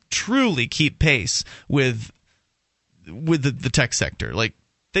truly keep pace with the tech sector. Like,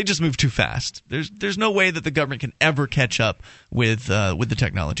 they just move too fast. There's no way that the government can ever catch up with the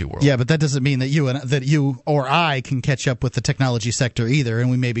technology world. Yeah, but that doesn't mean that you or I can catch up with the technology sector either, and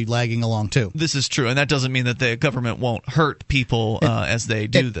we may be lagging along too. This is true, and that doesn't mean that the government won't hurt people as they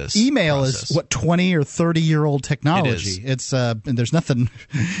do this. Email process. is 20 or 30-year-old technology. It's and there's nothing,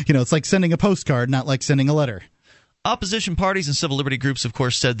 it's like sending a postcard, not like sending a letter. Opposition parties and civil liberty groups, of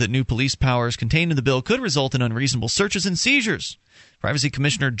course, said that new police powers contained in the bill could result in unreasonable searches and seizures. Privacy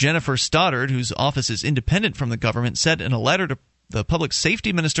Commissioner Jennifer Stoddard, whose office is independent from the government, said in a letter to the Public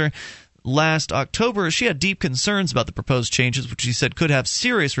Safety Minister last October she had deep concerns about the proposed changes, which she said could have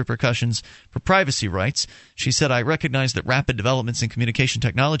serious repercussions for privacy rights. She said, "I recognize that rapid developments in communication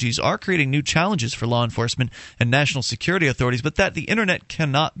technologies are creating new challenges for law enforcement and national security authorities, but that the Internet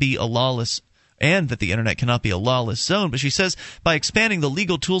cannot be a lawless and that the internet cannot be a lawless zone. But she says by expanding the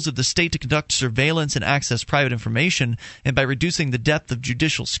legal tools of the state to conduct surveillance and access private information, and by reducing the depth of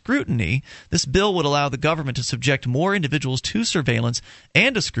judicial scrutiny, this bill would allow the government to subject more individuals to surveillance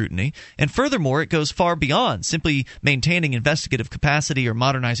and to scrutiny. And furthermore, it goes far beyond simply maintaining investigative capacity or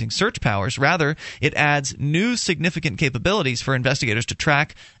modernizing search powers. Rather, it adds new significant capabilities for investigators to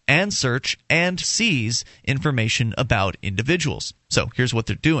track and search and seize information about individuals. So here's what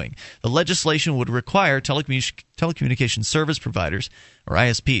they're doing. The legislation would require telecommunications service providers, or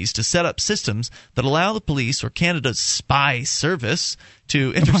ISPs, to set up systems that allow the police or Canada's spy service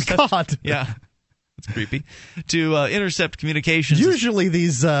to intercept. Oh my God. Yeah. It's creepy. To intercept communications. Usually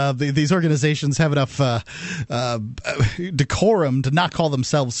these organizations have enough decorum to not call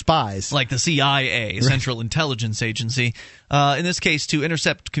themselves spies. Like the CIA, Central Intelligence Agency. In this case, to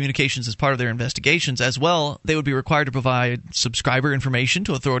intercept communications as part of their investigations. As well, they would be required to provide subscriber information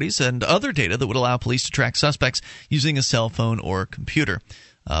to authorities and other data that would allow police to track suspects using a cell phone or computer.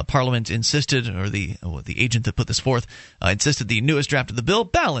 Parliament insisted, or the agent that put this forth, insisted the newest draft of the bill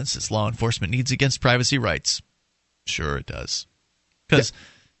balances law enforcement needs against privacy rights. Sure it does. Because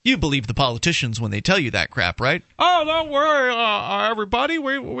you believe the politicians when they tell you that crap, right? Oh, don't worry, everybody.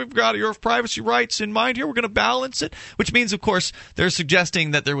 We've got your privacy rights in mind here. We're going to balance it. Which means, of course, they're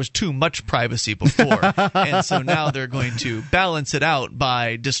suggesting that there was too much privacy before. And so now they're going to balance it out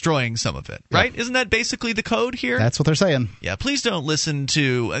by destroying some of it, right? Yeah. Isn't that basically the code here? That's what they're saying. Yeah, please don't listen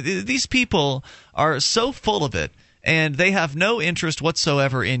to these people are so full of it. And they have no interest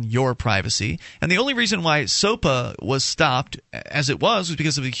whatsoever in your privacy. And the only reason why SOPA was stopped as it was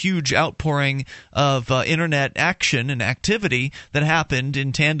because of a huge outpouring of internet action and activity that happened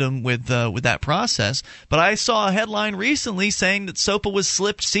in tandem with that process. But I saw a headline recently saying that SOPA was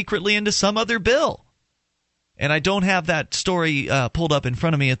slipped secretly into some other bill. And I don't have that story pulled up in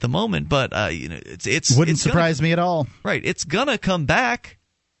front of me at the moment, but it's wouldn't surprise me at all. Right, it's gonna come back.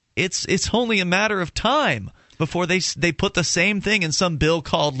 It's only a matter of time before they put the same thing in some bill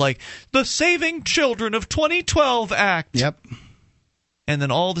called, like, the Saving Children of 2012 Act. Yep. And then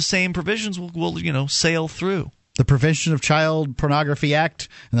all the same provisions will sail through. The Prevention of Child Pornography Act,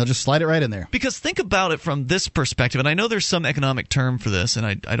 and they'll just slide it right in there. Because think about it from this perspective, and I know there's some economic term for this, and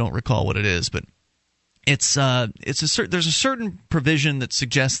I don't recall what it is, but there's a certain provision that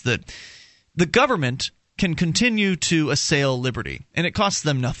suggests that the government can continue to assail liberty, and it costs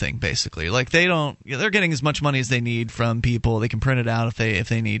them nothing, basically. Like, they're getting as much money as they need from people. They can print it out if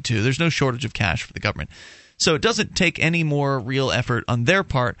they need to. There's no shortage of cash for the government. So it doesn't take any more real effort on their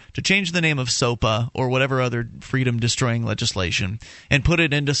part to change the name of SOPA or whatever other freedom-destroying legislation and put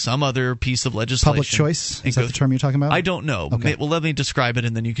it into some other piece of legislation. Public choice? Is that the term you're talking about? I don't know. Okay. Well, let me describe it,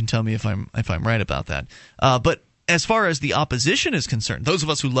 and then you can tell me if I'm right about that. But as far as the opposition is concerned, those of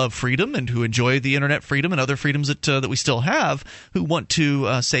us who love freedom and who enjoy the internet freedom and other freedoms that we still have, who want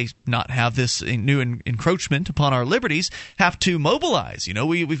to say not have this new encroachment upon our liberties, have to mobilize.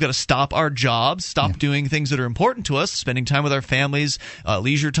 We've got to stop our jobs, stop doing things that are important to us, spending time with our families,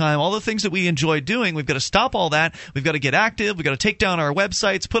 leisure time, all the things that we enjoy doing. We've got to stop all that. We've got to get active. We've got to take down our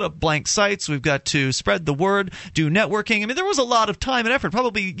websites, put up blank sites. We've got to spread the word, do networking. I mean, there was a lot of time and effort.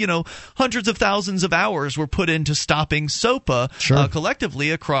 Probably, hundreds of thousands of hours were put into stopping SOPA collectively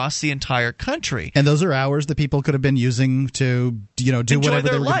across the entire country. And those are hours that people could have been using to do enjoy whatever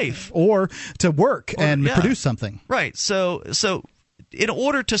their they were life, or to work and produce something. Right. So in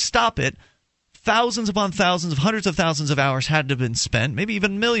order to stop it, thousands upon thousands of hundreds of thousands of hours had to have been spent, maybe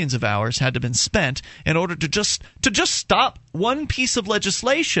even millions of hours had to have been spent in order to just stop one piece of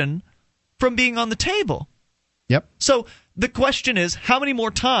legislation from being on the table. Yep. So the question is, how many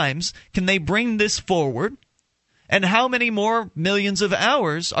more times can they bring this forward? And how many more millions of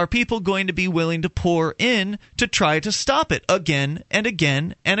hours are people going to be willing to pour in to try to stop it again and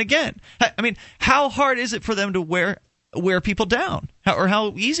again and again? I mean, how hard is it for them to wear people down?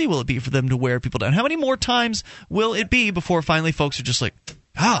 How easy will it be for them to wear people down? How many more times will it be before finally folks are just like,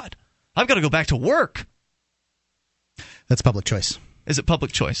 God, I've got to go back to work? That's public choice. Is it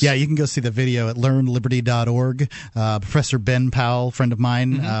public choice? Yeah, you can go see the video at learnliberty.org. Professor Ben Powell, friend of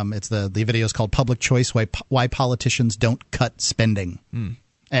mine, it's the video is called Public Choice, Why Politicians Don't Cut Spending.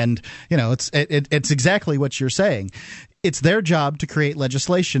 And, it's exactly what you're saying. It's their job to create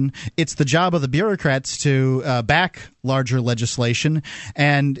legislation. It's the job of the bureaucrats to back larger legislation,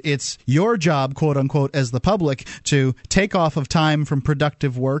 and it's your job, quote unquote, as the public to take off of time from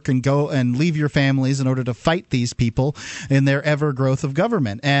productive work and go and leave your families in order to fight these people in their ever growth of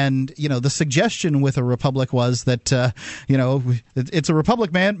government. And, the suggestion with a republic was that, it's a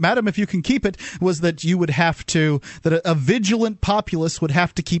republic, madam, if you can keep it, was that you would have to, that a vigilant populace would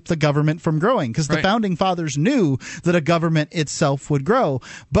have to keep the government from growing, because the founding fathers knew that a government itself would grow.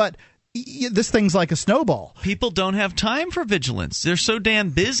 But this thing's like a snowball. People don't have time for vigilance. They're so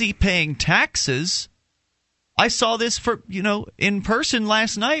damn busy paying taxes. I saw this in person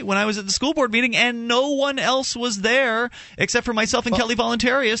last night when I was at the school board meeting, and no one else was there except for myself and Kelly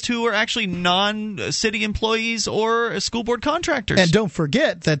Voluntarist, who are actually non-city employees or school board contractors. And don't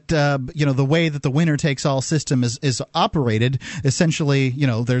forget that the way that the winner-takes-all system is operated, essentially,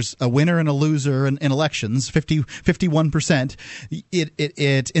 there's a winner and a loser in elections, 51%.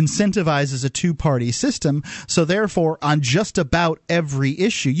 It incentivizes a two-party system, so therefore, on just about every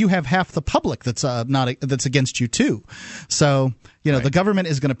issue, you have half the public that's against you too. So the government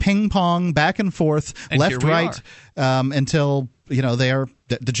is going to ping pong back and forth, and left, right, until they're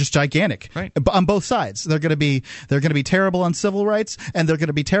just gigantic on both sides. They're going to be terrible on civil rights, and they're going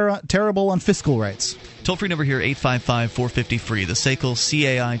to be terrible on fiscal rights. Toll free number here, 855-450-FREE, the SACL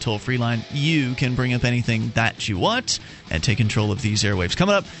CAI toll free line. You can bring up anything that you want and take control of these airwaves.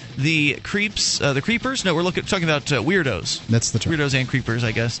 Coming up, the creepers. No, we're talking about weirdos. That's the term. Weirdos and creepers,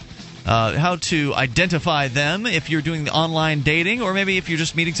 I guess. How to identify them if you're doing the online dating, or maybe if you're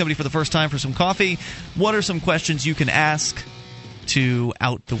just meeting somebody for the first time for some coffee. What are some questions you can ask to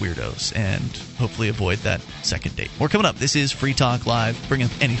out the weirdos and hopefully avoid that second date? More coming up. This is Free Talk Live. Bring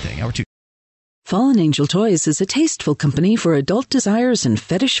up anything. Hour 2. Fallen Angel Toys is a tasteful company for adult desires and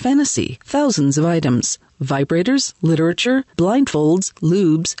fetish fantasy. Thousands of items. Vibrators, literature, blindfolds,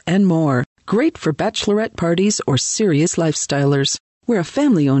 lubes, and more. Great for bachelorette parties or serious lifestylers. We're a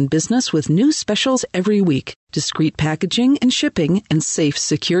family-owned business with new specials every week, discreet packaging and shipping, and safe,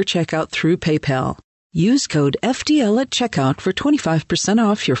 secure checkout through PayPal. Use code FTL at checkout for 25%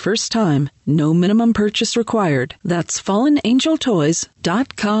 off your first time. No minimum purchase required. That's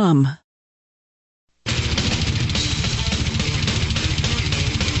FallenAngelToys.com.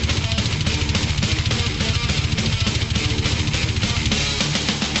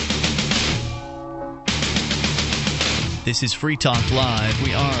 This is Free Talk Live.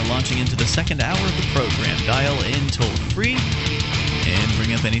 We are launching into the second hour of the program. Dial in toll-free and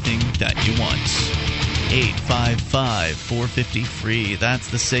bring up anything that you want. 855-450-FREE. That's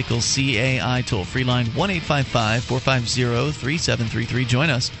the SACL CAI toll-free line, 1-855-450-3733. Join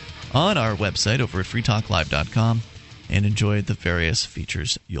us on our website over at freetalklive.com and enjoy the various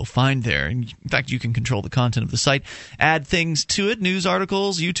features you'll find there. In fact, you can control the content of the site, add things to it, news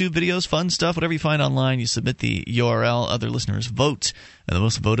articles, YouTube videos, fun stuff, whatever you find online. You submit the URL, other listeners vote, and the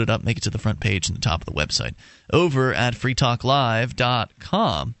most voted up make it to the front page and the top of the website over at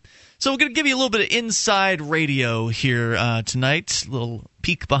freetalklive.com. So we're going to give you a little bit of inside radio here tonight, a little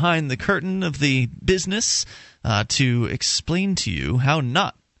peek behind the curtain of the business to explain to you how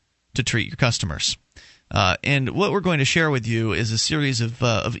not to treat your customers. And what we're going to share with you is a series of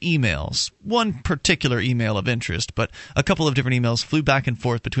emails, one particular email of interest, but a couple of different emails flew back and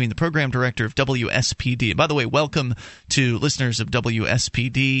forth between the program director of WSPD. And by the way, welcome to listeners of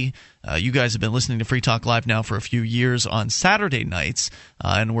WSPD. You guys have been listening to Free Talk Live now for a few years on Saturday nights,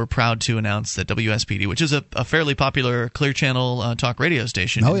 and we're proud to announce that WSPD, which is a fairly popular Clear Channel talk radio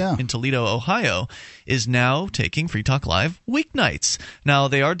station in Toledo, Ohio, is now taking Free Talk Live weeknights. Now,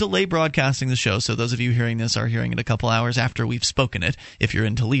 they are delay broadcasting the show, so those of you hearing this are hearing it a couple hours after we've spoken it, if you're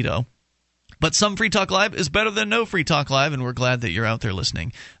in Toledo. But some Free Talk Live is better than no Free Talk Live, and we're glad that you're out there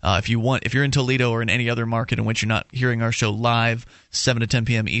listening. If you're in Toledo or in any other market in which you're not hearing our show live, 7 to 10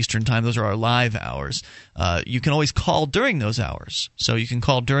 p.m. Eastern Time, those are our live hours. You can always call during those hours. So you can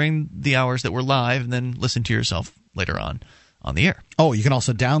call during the hours that we're live and then listen to yourself later on the air. Oh, you can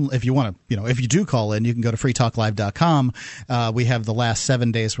also if you want to, if you do call in, you can go to freetalklive.com. We have the last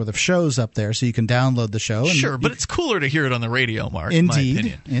 7 days worth of shows up there, so you can download the show. Sure, but it's cooler to hear it on the radio, Mark, in my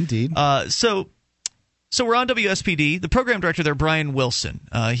opinion. Indeed. So we're on WSPD. The program director there, Brian Wilson,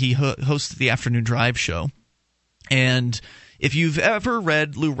 he hosts the Afternoon Drive show. And if you've ever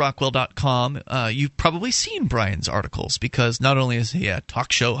read LouRockwell.com, you've probably seen Brian's articles, because not only is he a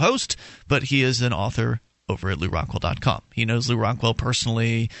talk show host, but he is an author over at LouRockwell.com. He knows Lou Rockwell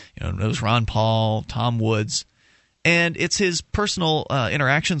personally, knows Ron Paul, Tom Woods, and it's his personal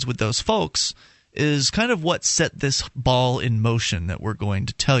interactions with those folks is kind of what set this ball in motion that we're going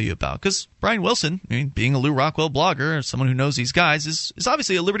to tell you about. Because Brian Wilson, being a Lou Rockwell blogger, someone who knows these guys, is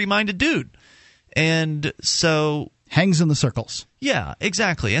obviously a liberty-minded dude. And so hangs in the circles. Yeah,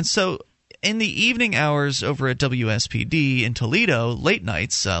 exactly. And so in the evening hours over at WSPD in Toledo, late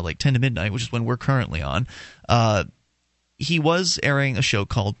nights, like 10 to midnight, which is when we're currently on, he was airing a show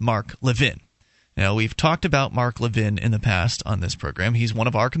called Mark Levin. Now, we've talked about Mark Levin in the past on this program. He's one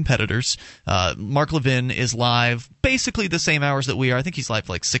of our competitors. Mark Levin is live basically the same hours that we are. I think he's live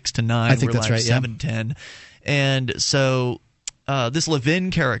like 6 to 9. I think we're that's live right, 7 to 10. And so this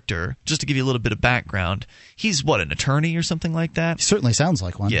Levin character, just to give you a little bit of background, he's what, an attorney or something like that? He certainly sounds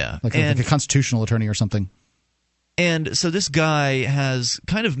like one. Yeah. Like a constitutional attorney or something. And so this guy has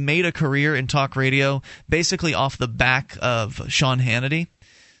kind of made a career in talk radio basically off the back of Sean Hannity.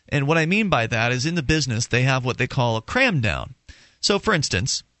 And what I mean by that is in the business, they have what they call a cram down. So, for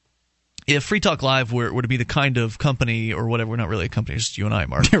instance, if Free Talk Live were to be the kind of company or whatever, we're not really a company, just you and I,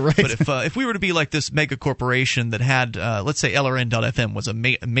 Mark. Right. But if we were to be like this mega corporation that had, let's say LRN.FM was a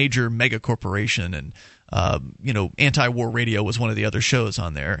major mega corporation, and anti-war radio was one of the other shows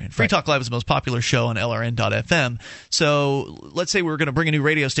on there. And Free Talk Live is the most popular show on LRN.FM. So let's say we were going to bring a new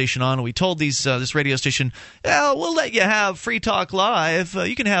radio station on, and we told this radio station, we'll let you have Free Talk Live.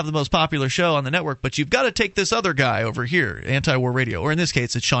 You can have the most popular show on the network, but you've got to take this other guy over here, Anti-War Radio. Or in this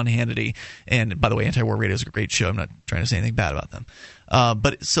case, it's Sean Hannity. And by the way, Anti-War Radio is a great show. I'm not trying to say anything bad about them.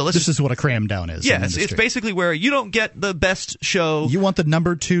 This is what a cram down is. Yes, it's basically where you don't get the best show. You want the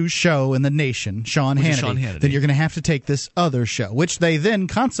number 2 show in the nation, Sean Hannity. Then you're going to have to take this other show, which they then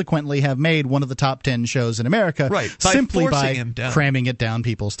consequently have made one of the top 10 shows in America, right? Simply by cramming it down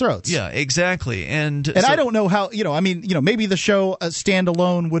people's throats. Yeah, exactly. And I don't know how. Maybe the show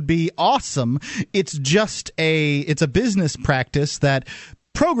standalone would be awesome. It's just it's a business practice that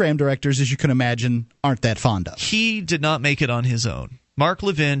program directors, as you can imagine, aren't that fond of. He did not make it on his own. Mark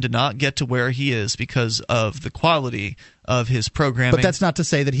Levin did not get to where he is because of the quality of his programming. But that's not to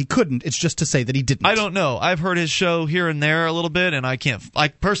say that he couldn't. It's just to say that he didn't. I don't know. I've heard his show here and there a little bit, and I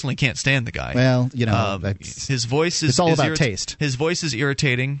personally can't stand the guy. Well, his voice is. It's all about taste. His voice is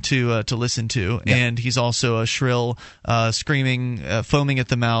irritating to listen to, and he's also a shrill, screaming, foaming at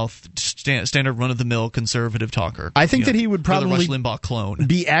the mouth, standard run-of-the-mill conservative talker. I think that he would probably Rush Limbaugh clone.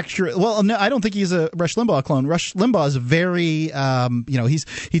 Be accurate. Well, no, I don't think he's a Rush Limbaugh clone. Rush Limbaugh is very,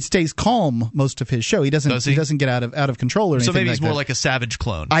 he stays calm most of his show. He doesn't get out of control or anything. So maybe he's like more that. like a Savage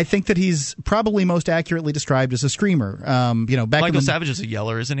clone. I think that he's probably most accurately described as a screamer. Michael Savage is a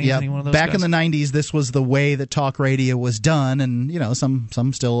yeller, isn't he? Yeah, isn't he one of those back guys? in the 90s, this was the way that talk radio was done, and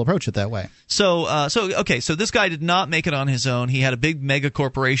some still approach it that way. So this guy did not make it on his own. He had a big mega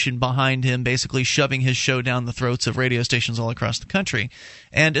corporation behind him, basically shoving his show down the throats of radio stations all across the country.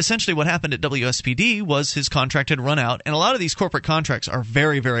 And essentially what happened at WSPD was his contract had run out, and a lot of these corporate contracts are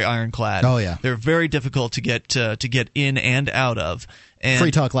very, very ironclad. Oh, yeah. They're very difficult to get in and out of. And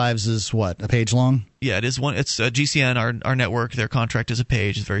Free Talk Live's is what, a page long? Yeah, it is one. It's GCN, our network. Their contract is a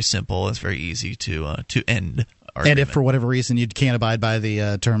page. It's very simple. It's very easy to end. And if for whatever reason you can't abide by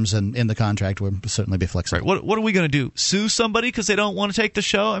the terms in the contract, we'll certainly be flexible. Right. What are we going to do? Sue somebody because they don't want to take the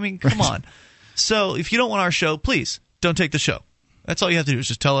show? I mean, come on. So if you don't want our show, please don't take the show. That's all you have to do is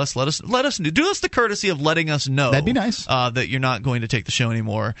just tell us, do us the courtesy of letting us know. That'd be nice. That you're not going to take the show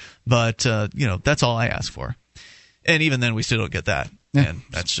anymore. But that's all I ask for. And even then, we still don't get that. Yeah. And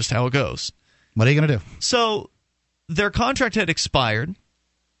that's just how it goes. What are you going to do? So their contract had expired,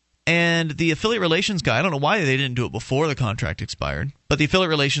 and the affiliate relations guy, I don't know why they didn't do it before the contract expired, but the affiliate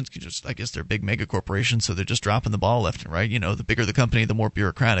relations, I guess they're big mega corporations, so they're just dropping the ball left and right. The bigger the company, the more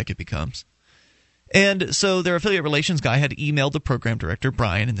bureaucratic it becomes. And so their affiliate relations guy had emailed the program director,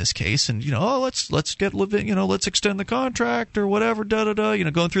 Brian in this case, and let's get let's extend the contract or whatever,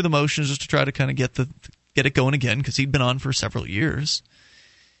 going through the motions just to try to kind of get it going again because he'd been on for several years.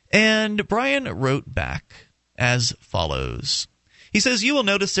 And Brian wrote back as follows. He says, "You will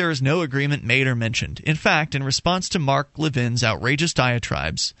notice there is no agreement made or mentioned. In fact, in response to Mark Levin's outrageous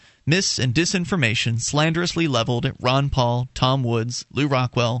diatribes, mis- and disinformation slanderously leveled at Ron Paul, Tom Woods, Lou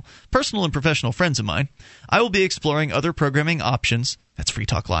Rockwell, personal and professional friends of mine, I will be exploring other programming options," that's Free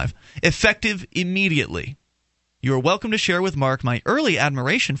Talk Live, "effective immediately. You are welcome to share with Mark my early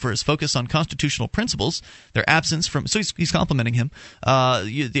admiration for his focus on constitutional principles, their absence from," so he's complimenting him,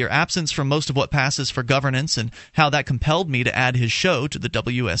 "their absence from most of what passes for governance and how that compelled me to add his show to the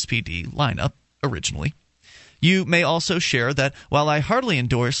WSPD lineup originally. You may also share that while I hardly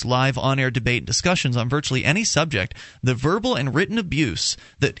endorse live on-air debate and discussions on virtually any subject, the verbal and written abuse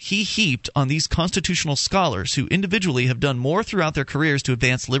that he heaped on these constitutional scholars who individually have done more throughout their careers to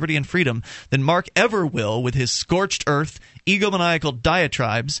advance liberty and freedom than Mark ever will with his scorched earth, egomaniacal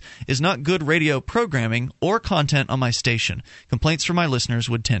diatribes is not good radio programming or content on my station. Complaints from my listeners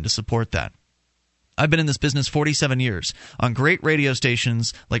would tend to support that." I've been in this business 47 years on great radio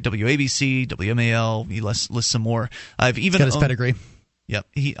stations like WABC, WMAL. He lists some more. I've even got his pedigree. Yep.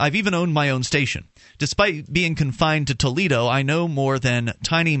 I've even owned my own station. Despite being confined to Toledo, I know more than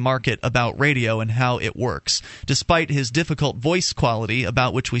Tiny Market about radio and how it works. Despite his difficult voice quality,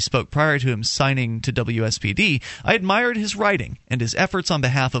 about which we spoke prior to him signing to WSPD, I admired his writing and his efforts on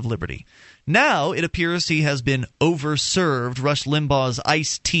behalf of liberty. Now it appears he has been overserved Rush Limbaugh's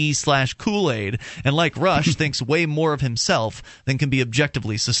iced tea/Kool-Aid, and like Rush, thinks way more of himself than can be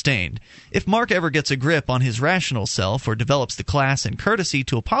objectively sustained. If Mark ever gets a grip on his rational self or develops the class and courtesy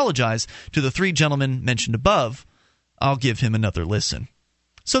to apologize to the three gentlemen mentioned above, I'll give him another listen.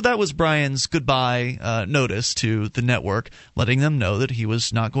 So that was Brian's goodbye notice to the network, letting them know that he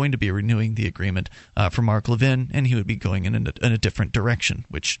was not going to be renewing the agreement for Mark Levin, and he would be going in a different direction,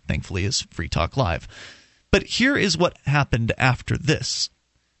 which thankfully is Free Talk Live. But here is what happened after this,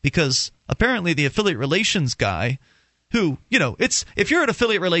 because apparently the affiliate relations guy, who, if you're an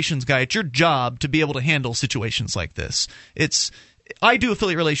affiliate relations guy, it's your job to be able to handle situations like this. I do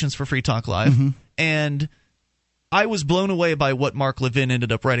affiliate relations for Free Talk Live, and I was blown away by what Mark Levin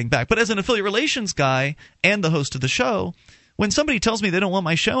ended up writing back. But as an affiliate relations guy and the host of the show, when somebody tells me they don't want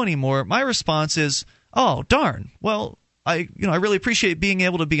my show anymore, my response is, oh, darn. Well, I really appreciate being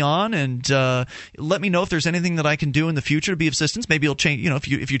able to be on, and let me know if there's anything that I can do in the future to be of assistance. Maybe you'll change,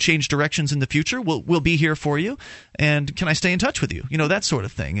 if you change directions in the future, we'll be here for you. And can I stay in touch with you? That sort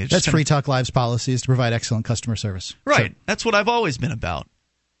of thing. That's Free Talk Live's policy, is to provide excellent customer service. Right. So that's what I've always been about.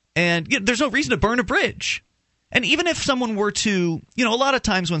 And there's no reason to burn a bridge. And even if someone were to, a lot of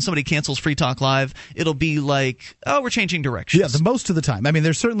times when somebody cancels Free Talk Live, it'll be like, oh, we're changing directions. Yeah, most of the time. I mean,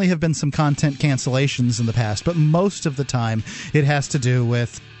 there certainly have been some content cancellations in the past, but most of the time it has to do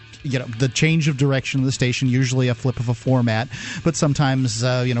with the change of direction of the station, usually a flip of a format, but sometimes,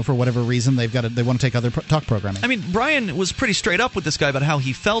 for whatever reason, they want to take other talk programming. I mean, Brian was pretty straight up with this guy about how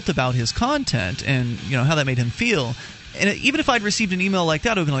he felt about his content and, how that made him feel. And even if I'd received an email like that,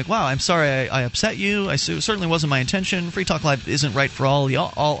 I would have been like, wow, I'm sorry I upset you. It certainly wasn't my intention. Free Talk Live isn't right for all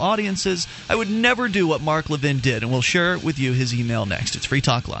audiences. I would never do what Mark Levin did, and we'll share with you his email next. It's Free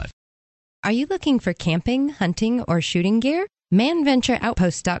Talk Live. Are you looking for camping, hunting, or shooting gear?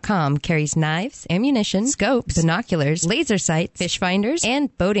 ManVentureOutpost.com carries knives, ammunition, scopes, binoculars, laser sights, fish finders,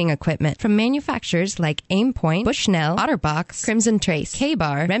 and boating equipment from manufacturers like Aimpoint, Bushnell, Otterbox, Crimson Trace,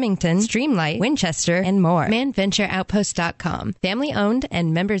 K-Bar, Remington, Streamlight, Winchester, and more. ManVentureOutpost.com. Family owned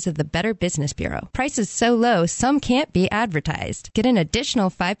and members of the Better Business Bureau. Prices so low, some can't be advertised. Get an additional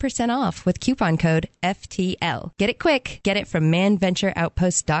 5% off with coupon code FTL. Get it quick. Get it from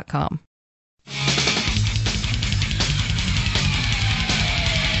ManVentureOutpost.com.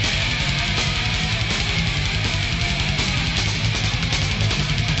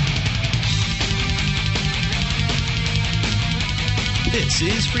 This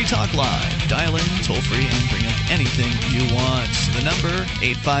is Free Talk Live. Dial in, toll free, and bring up anything you want. The number,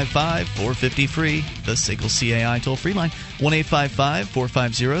 855-450-FREE. The SACL CAI toll-free line,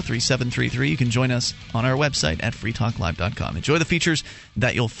 1-855-450-3733. You can join us on our website at freetalklive.com. Enjoy the features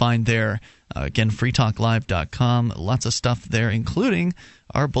that you'll find there. Again, freetalklive.com. Lots of stuff there, including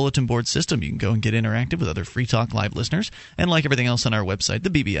our bulletin board system. You can go and get interactive with other Free Talk Live listeners. And like everything else on our website, the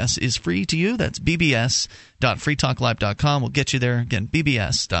BBS is free to you. That's bbs.freetalklive.com. We'll get you there. Again,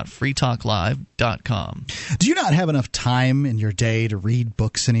 bbs.freetalklive.com. Do you not have enough time in your day to read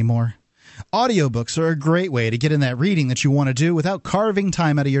books anymore? Audiobooks are a great way to get in that reading that you want to do without carving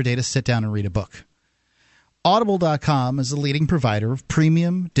time out of your day to sit down and read a book. Audible.com is the leading provider of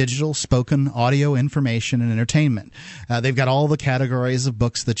premium digital spoken audio information and entertainment. They've got all the categories of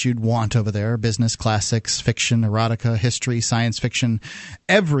books that you'd want over there: business, classics, fiction, erotica, history, science fiction,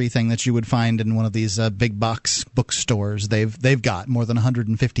 everything that you would find in one of these big box bookstores. They've got more than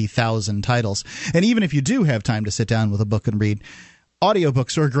 150,000 titles. And even if you do have time to sit down with a book and read,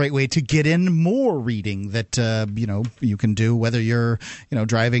 audiobooks are a great way to get in more reading that you can do, whether you're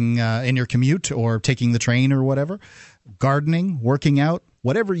driving in your commute or taking the train or whatever, gardening, working out,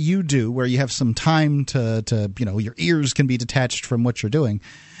 whatever you do where you have some time to your ears can be detached from what you're doing.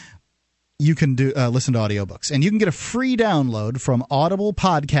 You can listen to audiobooks, and you can get a free download from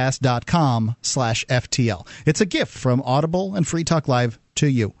audiblepodcast.com/FTL. It's a gift from Audible and Free Talk Live to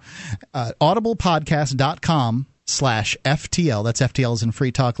you. Audiblepodcast.com/FTL. That's FTL as in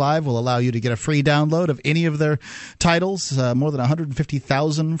Free Talk Live, will allow you to get a free download of any of their titles, more than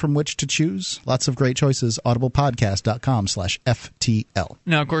 150,000 from which to choose. Lots of great choices. Audiblepodcast.com/FTL.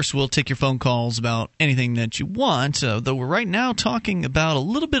 Now, of course, we'll take your phone calls about anything that you want, though we're right now talking about a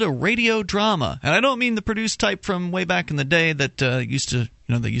little bit of radio drama. And I don't mean the produced type from way back in the day that used to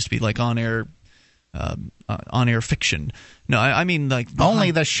be like on air on-air fiction. No, I mean like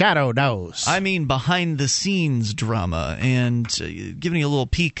only the shadow knows. I mean behind-the-scenes drama, and giving you a little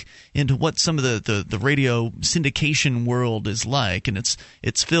peek into what some of the radio syndication world is like, and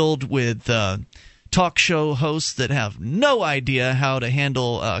it's filled with talk show hosts that have no idea how to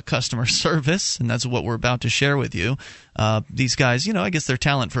handle customer service, and that's what we're about to share with you. These guys, I guess they're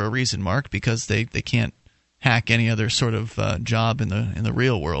talent for a reason, Mark, because they can't hack any other sort of job in the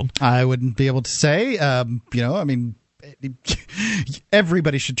real world. I wouldn't be able to say.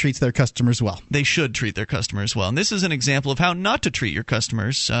 Everybody should treat their customers well. They should treat their customers well. And this is an example of how not to treat your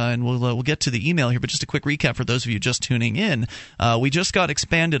customers. And we'll get to the email here, but just a quick recap for those of you just tuning in. We just got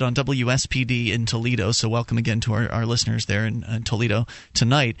expanded on WSPD in Toledo, so welcome again to our listeners there in Toledo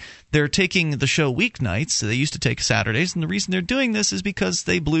tonight. They're taking the show weeknights. They used to take Saturdays, and the reason they're doing this is because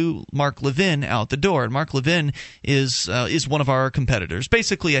they blew Mark Levin out the door. And Mark Levin is one of our competitors,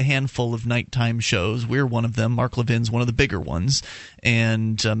 basically a handful of nighttime shows. We're one of them. Mark Levin's one of the bigger ones,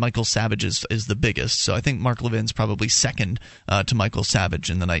 and Michael Savage is the biggest. So I think Mark Levin's probably second to Michael Savage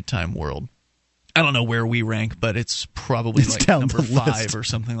in the nighttime world. I don't know where we rank, but it's probably like number 5 or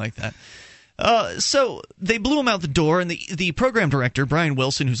something like that. So they blew him out the door, and the program director, Brian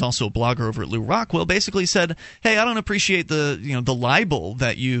Wilson, who's also a blogger over at Lou Rockwell, basically said, "Hey, I don't appreciate the libel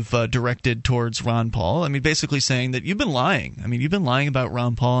that you've directed towards Ron Paul." I mean, basically saying that you've been lying. I mean, you've been lying about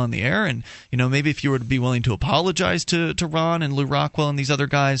Ron Paul on the air, and maybe if you were to be willing to apologize to Ron and Lou Rockwell and these other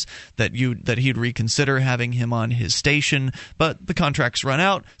guys, that he'd reconsider having him on his station. But the contract's run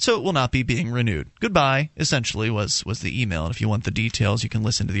out, so it will not be being renewed. Goodbye. Essentially was the email, and if you want the details, you can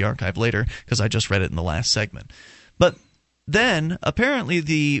listen to the archive later, because I just read it in the last segment. But then apparently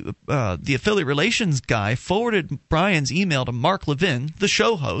the affiliate relations guy forwarded Brian's email to Mark Levin, the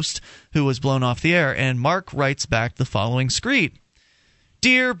show host, who was blown off the air, and Mark writes back the following screed.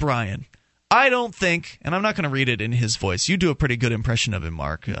 "Dear Brian, I don't think," and I'm not going to read it in his voice. You do a pretty good impression of him,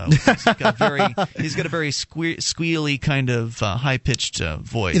 Mark. He's got a very squealy kind of high-pitched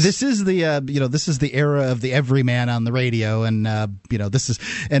voice. This is the era of the everyman on the radio, and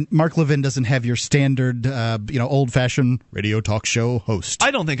and Mark Levin doesn't have your standard old-fashioned radio talk show host.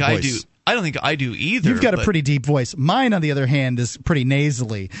 I don't think voice. I do. I don't think I do either. You've got a pretty deep voice. Mine, on the other hand, is pretty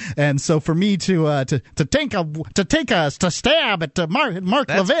nasally, and so for me to take a stab at Mark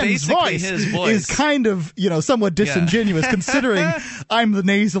Levin's voice is kind of somewhat disingenuous, considering I'm the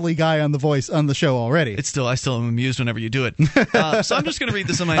nasally guy on the show already. I still am amused whenever you do it. So I'm just going to read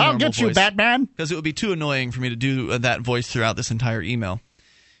this in my I'll normal get you, voice, Batman, because it would be too annoying for me to do that voice throughout this entire email.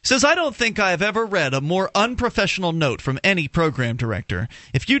 Says, "I don't think I have ever read a more unprofessional note from any program director.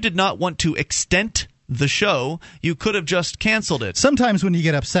 If you did not want to extend the show, you could have just canceled it." Sometimes when you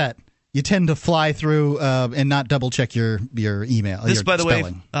get upset, you tend to fly through and not double-check your email. This, by the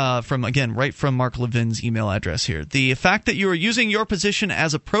spelling. way, right from Mark Levin's email address here. "The fact that you are using your position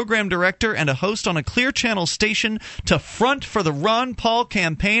as a program director and a host on a Clear Channel station to front for the Ron Paul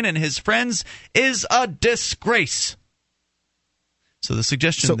campaign and his friends is a disgrace." So the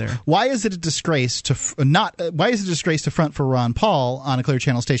suggestion there. Why is it a disgrace to front for Ron Paul on a Clear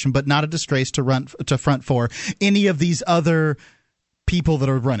Channel station, but not a disgrace to front for any of these other people that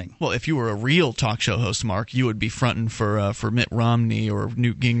are running? Well, if you were a real talk show host, Mark, you would be fronting for Mitt Romney or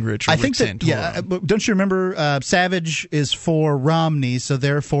Newt Gingrich or Rick Santorum. Yeah, but don't you remember Savage is for Romney, so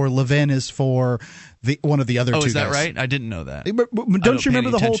therefore Levin is for one of the other two guys. Oh, is that right? I didn't know that. Don't you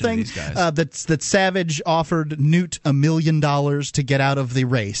remember the whole thing that Savage offered Newt $1 million to get out of the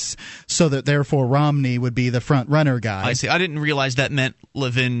race, so that therefore Romney would be the front runner guy? I see. I didn't realize that meant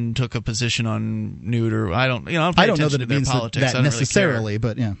Levin took a position on Newt, or I don't know that it means that necessarily,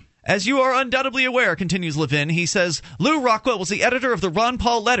 but yeah. As you are undoubtedly aware, continues Levin, he says, Lou Rockwell was the editor of the Ron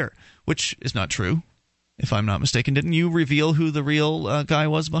Paul letter, which is not true. If I'm not mistaken, didn't you reveal who the real guy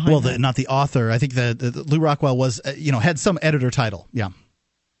was behind that? Not the author. I think the Lou Rockwell was, had some editor title. Yeah.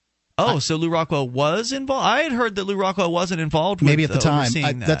 Oh, so Lou Rockwell was involved? I had heard that Lou Rockwell wasn't involved. Maybe at the time.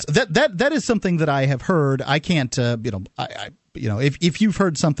 That. That is something that I have heard. I can't. If you've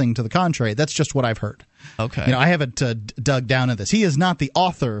heard something to the contrary, that's just what I've heard. Okay. I haven't dug down into this. He is not the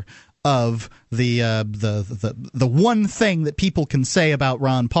author of the one thing that people can say about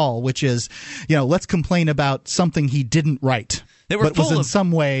Ron Paul, which is, let's complain about something he didn't write, but was in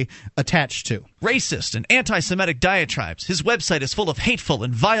some way attached to. Racist and anti-Semitic diatribes. His website is full of hateful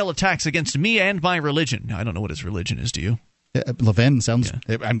and vile attacks against me and my religion. Now, I don't know what his religion is, do you? Levin sounds.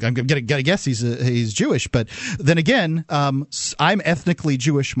 Yeah. I'm gonna guess he's Jewish, but then again, I'm ethnically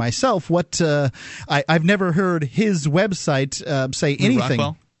Jewish myself. I've never heard his website say anything.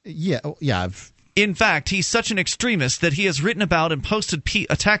 Rockwell? Yeah. In fact, he's such an extremist that he has written about and posted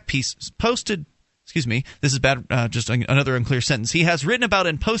Excuse me, this is bad, just another unclear sentence. He has written about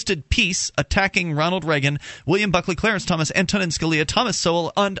and posted piece attacking Ronald Reagan, William Buckley, Clarence Thomas, Antonin Scalia, Thomas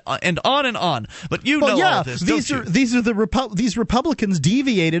Sowell, and on and on. But you know all of this, these Republicans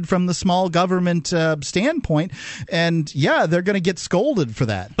deviated from the small government standpoint, and they're going to get scolded for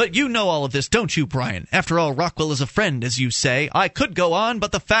that. But you know all of this, don't you, Brian? After all, Rockwell is a friend, as you say. I could go on,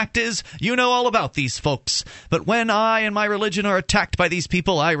 but the fact is, you know all about these folks. But when I and my religion are attacked by these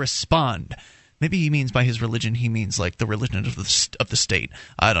people, I respond. Maybe he means by his religion, he means like the religion of the state.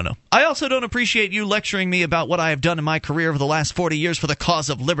 I don't know. I also don't appreciate you lecturing me about what I have done in my career over the last 40 years for the cause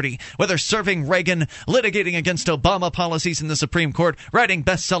of liberty, whether serving Reagan, litigating against Obama policies in the Supreme Court, writing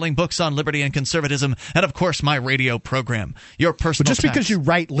best-selling books on liberty and conservatism, and of course my radio program. Your personal But just because you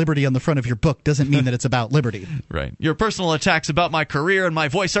write liberty on the front of your book doesn't mean that it's about liberty. Right. Your personal attacks about my career and my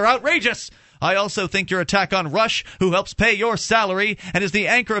voice are outrageous. I also think your attack on Rush, who helps pay your salary and is the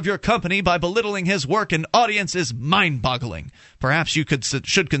anchor of your company by belittling his work and audience, is mind-boggling. Perhaps you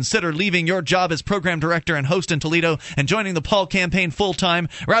should consider leaving your job as program director and host in Toledo and joining the Paul campaign full-time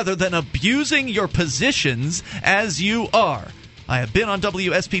rather than abusing your positions as you are. I have been on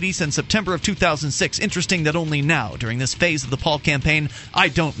WSPD since September of 2006. Interesting that only now, during this phase of the Paul campaign, I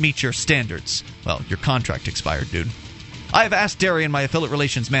don't meet your standards. Well, your contract expired, dude. I have asked Darian, my affiliate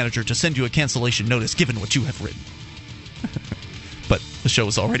relations manager, to send you a cancellation notice given what you have written. But the show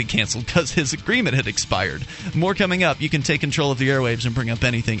was already canceled because his agreement had expired. More coming up. You can take control of the airwaves and bring up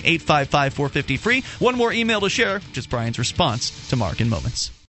anything. 855-450-FREE. One more email to share, which is Brian's response to Mark in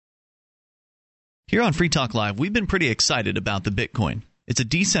moments. Here on Free Talk Live, we've been pretty excited about the Bitcoin. It's a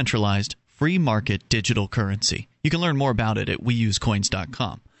decentralized, free market digital currency. You can learn more about it at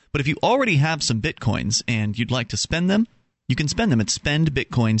weusecoins.com. But if you already have some Bitcoins and you'd like to spend them, you can spend them at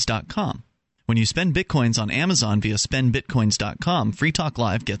spendbitcoins.com. When you spend Bitcoins on Amazon via spendbitcoins.com, Free Talk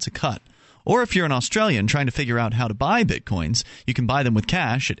Live gets a cut. Or if you're an Australian trying to figure out how to buy Bitcoins, you can buy them with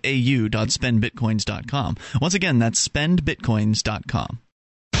cash at au.spendbitcoins.com. Once again, that's spendbitcoins.com.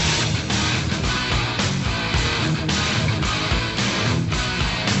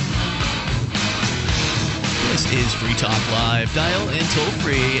 This is Free Talk Live. Dial in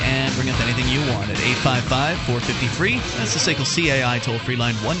toll-free and bring up anything you want at 855-450-FREE. That's the SACL CAI toll-free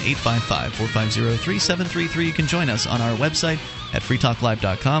line, 1-855-450-3733. You can join us on our website at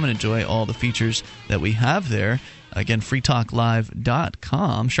freetalklive.com and enjoy all the features that we have there. Again,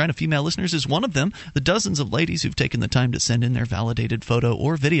 freetalklive.com. Shrine of Female Listeners is one of them. The dozens of ladies who've taken the time to send in their validated photo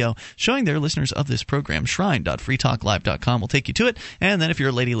or video showing they're listeners of this program. Shrine.freetalklive.com will take you to it. And then if you're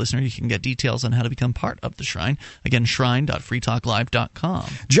a lady listener, you can get details on how to become part of the Shrine. Again, shrine.freetalklive.com.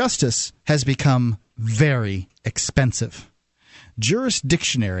 Justice has become very expensive.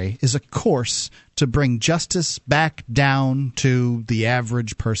 Jurisdictionary is a course to bring justice back down to the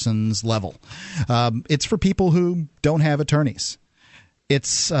average person's level. It's for people who don't have attorneys.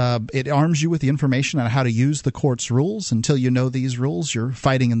 It arms you with the information on how to use the court's rules. Until you know these rules, you're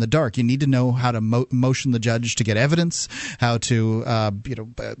fighting in the dark. You need to know how to motion the judge to get evidence, how to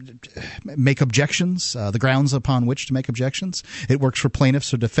make objections, the grounds upon which to make objections. It works for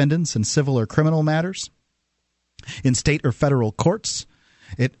plaintiffs or defendants in civil or criminal matters. In state or federal courts,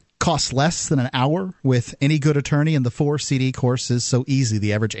 it costs less than an hour with any good attorney, and the 4-CD course is so easy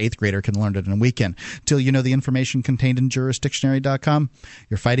the average 8th grader can learn it in a weekend. Till you know the information contained in jurisdictionary.com,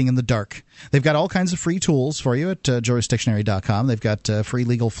 you're fighting in the dark. They've got all kinds of free tools for you at jurisdictionary.com. They've got free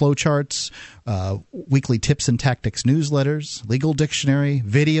legal flowcharts, weekly tips and tactics newsletters, legal dictionary,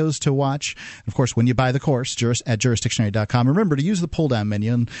 videos to watch. And of course, when you buy the course at jurisdictionary.com, remember to use the pull-down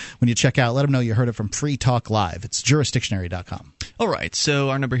menu, and when you check out, let them know you heard it from Free Talk Live. It's jurisdictionary.com. All right,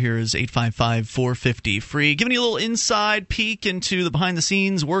 so our number here is 855-450-FREE. Giving you a little inside peek into the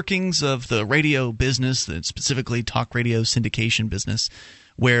behind-the-scenes workings of the radio business, specifically talk radio syndication business,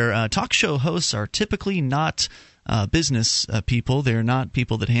 where talk show hosts are typically not business people. They're not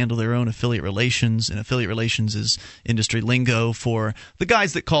people that handle their own affiliate relations, and affiliate relations is industry lingo for the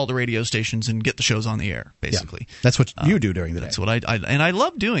guys that call the radio stations and get the shows on the air, basically. Yeah, that's what you do during the day. That's what I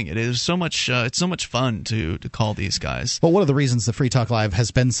love doing it. It is so much it's so much fun to call these guys. Well, one of the reasons the Free Talk Live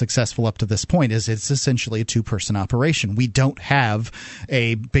has been successful up to this point is it's essentially a two-person operation. We don't have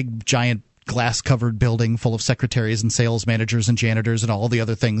a big giant glass-covered building full of secretaries and sales managers and janitors and all the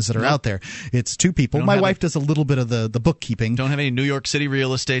other things that are out there. It's two people. My wife does a little bit of the bookkeeping. Don't have any New York City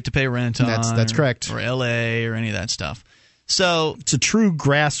real estate to pay rent on. That's correct. Or L.A. or any of that stuff. So it's a true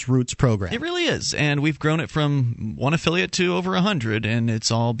grassroots program. It really is, and we've grown it from one affiliate to over 100, and it's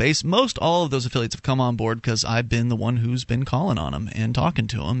all based. All of those affiliates have come on board because I've been the one who's been calling on them and talking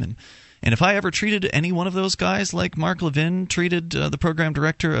to them And if I ever treated any one of those guys like Mark Levin treated the program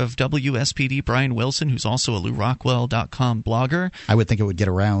director of WSPD, Brian Wilson, who's also a LouRockwell.com blogger, I would think it would get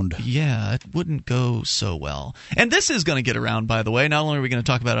around. Yeah, it wouldn't go so well. And this is going to get around, by the way. Not only are we going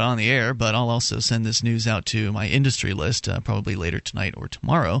to talk about it on the air, but I'll also send this news out to my industry list probably later tonight or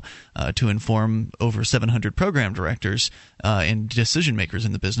tomorrow to inform over 700 program directors and decision makers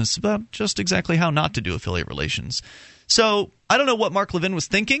in the business about just exactly how not to do affiliate relations. So I don't know what Mark Levin was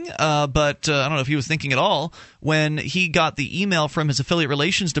thinking, but I don't know if he was thinking at all when he got the email from his affiliate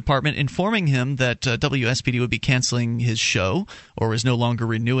relations department informing him that WSPD would be canceling his show or was no longer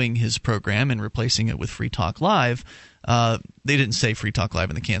renewing his program and replacing it with Free Talk Live. They didn't say Free Talk Live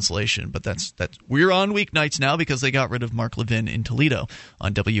in the cancellation, but that's we're on weeknights now because they got rid of Mark Levin in Toledo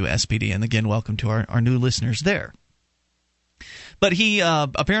on WSPD. And again, welcome to our new listeners there. But he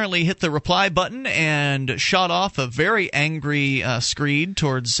apparently hit the reply button and shot off a very angry screed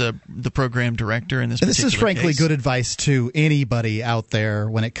towards the program director in this particular case. This is frankly good advice to anybody out there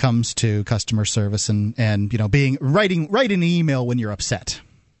when it comes to customer service and write an email when you're upset.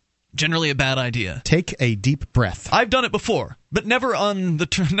 Generally a bad idea. Take a deep breath. I've done it before, but never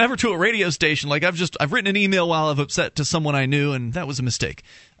never to a radio station. Like I've written an email while I'm upset to someone I knew, and that was a mistake.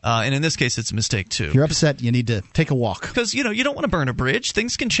 And in this case, it's a mistake, too. If you're upset, you need to take a walk. Because, you don't want to burn a bridge.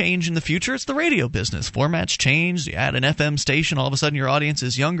 Things can change in the future. It's the radio business. Formats change. You add an FM station, all of a sudden your audience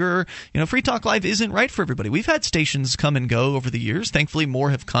is younger. Free Talk Live isn't right for everybody. We've had stations come and go over the years. Thankfully,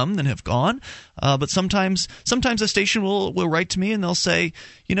 more have come than have gone. But sometimes a station will write to me and they'll say,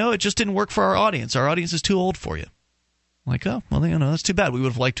 it just didn't work for our audience. Our audience is too old for you. Like, oh, well, that's too bad. We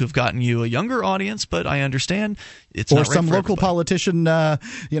would have liked to have gotten you a younger audience, but I understand it's not right for everybody. Or some local politician,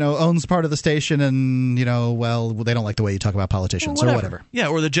 owns part of the station and, they don't like the way you talk about politicians or whatever. Yeah,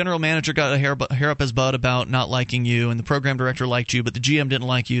 or the general manager got a hair up his butt about not liking you, and the program director liked you, but the GM didn't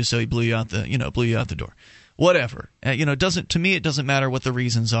like you, so he blew you out the door. Whatever. To me, it doesn't matter what the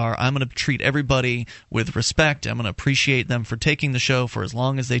reasons are. I'm going to treat everybody with respect. I'm going to appreciate them for taking the show for as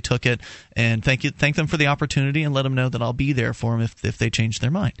long as they took it, and thank them for the opportunity, and let them know that I'll be there for them if they change their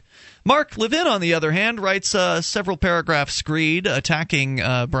mind. Mark Levin, on the other hand, writes several paragraph screed attacking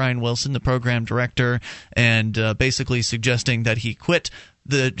Brian Wilson, the program director, and basically suggesting that he quit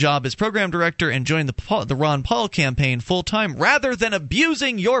the job as program director and join the Ron Paul campaign full-time rather than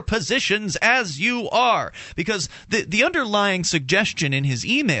abusing your positions as you are. Because the underlying suggestion in his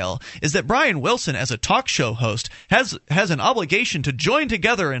email is that Brian Wilson, as a talk show host, has an obligation to join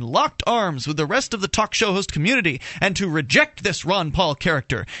together in locked arms with the rest of the talk show host community and to reject this Ron Paul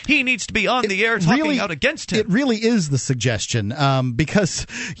character. He needs to be on the air talking out against him. It really is the suggestion because,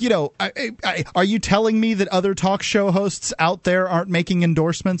 are you telling me that other talk show hosts out there aren't making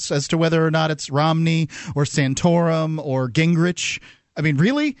endorsements as to whether or not it's Romney or Santorum or Gingrich? I mean,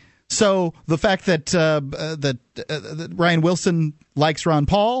 really? So the fact that that Brian Wilson likes Ron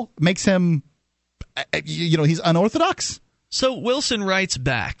Paul makes him, he's unorthodox? So Wilson writes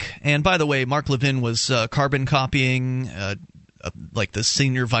back, and by the way, Mark Levin was carbon copying like the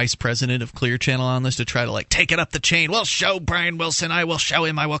senior vice president of Clear Channel on this to try to take it up the chain. We'll show Brian Wilson. I will show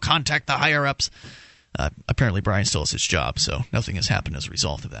him. I will contact the higher-ups. Apparently Brian still has his job, so nothing has happened as a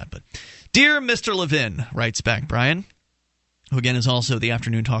result of that. But Dear Mr. Levin, writes back Brian, who again is also the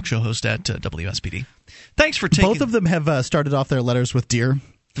afternoon talk show host at WSPD. Thanks for taking... Both of them have started off their letters with Dear.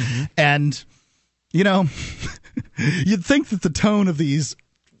 Mm-hmm. And, you'd think that the tone of these,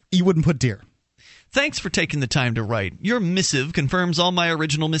 you wouldn't put Dear. Thanks for taking the time to write. Your missive confirms all my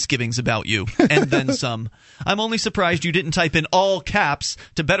original misgivings about you, and then some. I'm only surprised you didn't type in all caps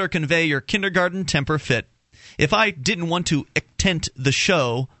to better convey your kindergarten temper fit. If I didn't want to ectent the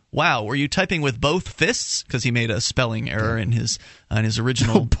show... Wow, were you typing with both fists? Because he made a spelling error in his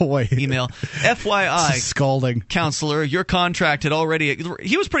original email. FYI, scalding. Counselor, your contract had already...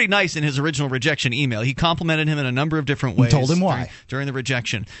 He was pretty nice in his original rejection email. He complimented him in a number of different ways. Told him why. During the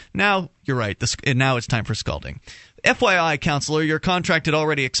rejection. Now, you're right. Now it's time for scalding. FYI, Counselor, your contract had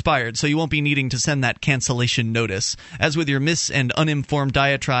already expired, so you won't be needing to send that cancellation notice. As with your mis- and uninformed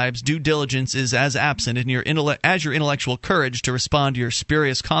diatribes, due diligence is as absent as your intellectual courage to respond to your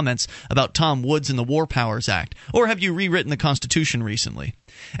spurious comments about Tom Woods and the War Powers Act. Or have you rewritten the Constitution recently?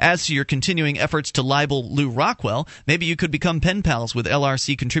 As to your continuing efforts to libel Lew Rockwell, maybe you could become pen pals with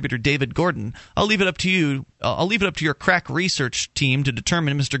LRC contributor David Gordon. I'll leave it up to you. I'll leave it up to your crack research team to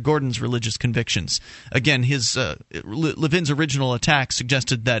determine Mr. Gordon's religious convictions. Again, his Levin's original attack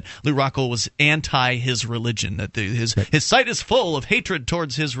suggested that Lew Rockwell was anti his religion, that his site is full of hatred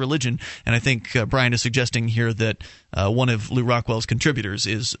towards his religion. And I think Brian is suggesting here that one of Lew Rockwell's contributors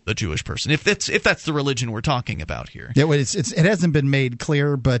is a Jewish person. If that's the religion we're talking about here. Yeah, well, it hasn't been made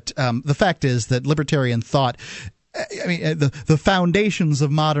clear, but the fact is that libertarian thought. I mean, the foundations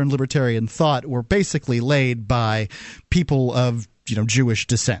of modern libertarian thought were basically laid by people of Jewish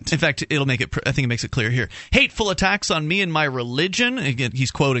descent. In fact, I think it makes it clear here. Hateful attacks on me and my religion. Again,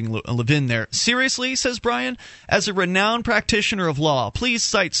 he's quoting Levin there. Seriously, says Brian, as a renowned practitioner of law, please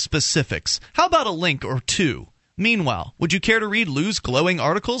cite specifics. How about a link or two? Meanwhile, would you care to read Lew's glowing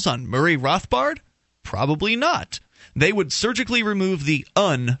articles on Murray Rothbard? Probably not. They would surgically remove the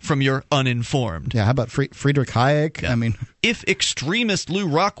 "un" from your uninformed. Yeah, how about Friedrich Hayek? Yeah. I mean, if extremist Lew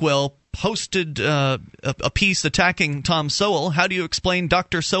Rockwell posted a piece attacking Tom Sowell, how do you explain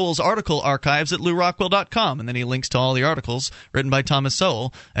Dr. Sowell's article archives at LewRockwell.com? And then he links to all the articles written by Thomas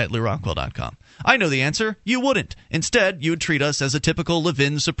Sowell at LewRockwell.com. I know the answer. You wouldn't. Instead, you would treat us as a typical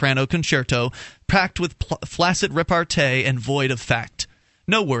Levin soprano concerto, packed with flaccid repartee and void of fact.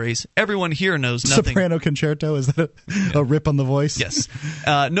 No worries. Everyone here knows nothing. Soprano concerto? Is that a rip on the voice? Yes.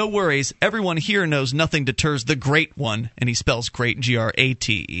 No worries. Everyone here knows nothing deters the Great One, and he spells great,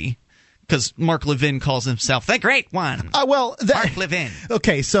 Grate, because Mark Levin calls himself the Great One. Mark Levin.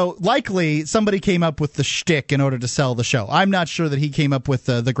 Okay, so likely somebody came up with the shtick in order to sell the show. I'm not sure that he came up with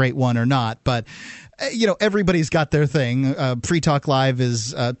the Great One or not, but everybody's got their thing. Free Talk Live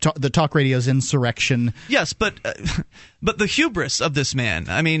is the talk radio's insurrection. Yes, but the hubris of this man.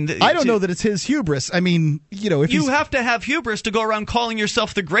 I mean, I don't know that it's his hubris. I mean, if you have to have hubris to go around calling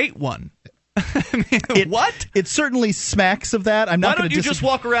yourself the Great One. I mean, what? It certainly smacks of that. Why don't you just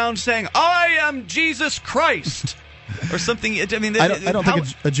walk around saying, "I am Jesus Christ"? Or something. I mean, I don't think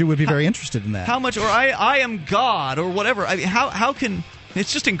a Jew would be very interested in that. How much? Or I am God, or whatever. I mean, how can?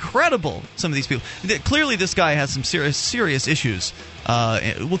 It's just incredible. Some of these people. Clearly, this guy has some serious issues.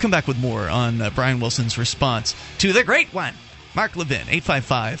 We'll come back with more on Brian Wilson's response to the Great One, Mark Levin.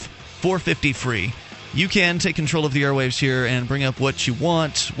 855-450-FREE. You can take control of the airwaves here and bring up what you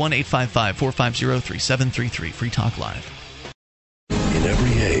want. 1-855-450-3733. Free Talk Live. In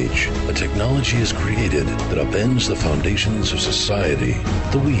every age, a technology is created that upends the foundations of society.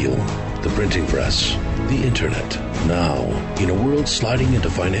 The wheel, the printing press, the internet. Now, in a world sliding into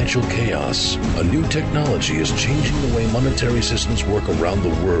financial chaos, a new technology is changing the way monetary systems work around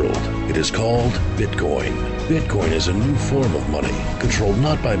the world. It is called Bitcoin. Bitcoin is a new form of money, controlled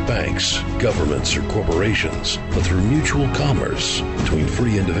not by banks, governments, or corporations, but through mutual commerce between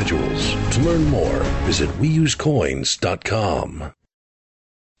free individuals. To learn more, visit weusecoins.com.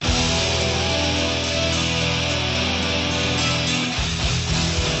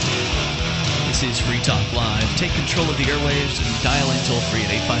 This is Free Talk Live. Take control of the airwaves and dial in toll-free at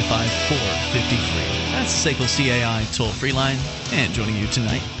 855-450-FREE. That's the SACL CAI toll-free line. And joining you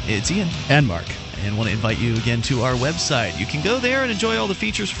tonight, it's Ian. And Mark. And want to invite you again to our website. You can go there and enjoy all the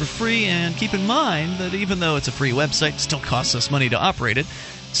features for free, and keep in mind that even though it's a free website, it still costs us money to operate it.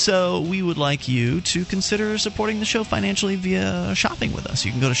 So we would like you to consider supporting the show financially via shopping with us.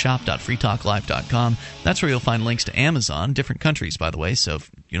 You can go to shop.freetalklive.com. That's where you'll find links to Amazon, different countries, by the way, so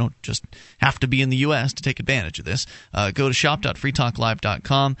you don't just have to be in the U.S. to take advantage of this. Go to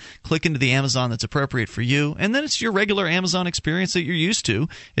shop.freetalklive.com, click into the Amazon that's appropriate for you, and then it's your regular Amazon experience that you're used to.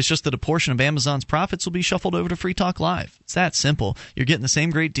 It's just that a portion of Amazon's profits will be shuffled over to Free Talk Live. It's that simple. You're getting the same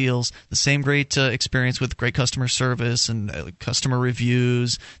great deals, the same great experience with great customer service and customer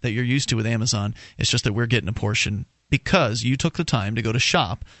reviews that you're used to with Amazon. It's just that we're getting a portion because you took the time to go to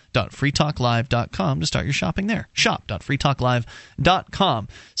shop.freetalklive.com to start your shopping there. Shop.freetalklive.com.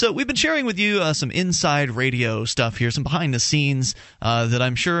 So we've been sharing with you some inside radio stuff here, some behind the scenes that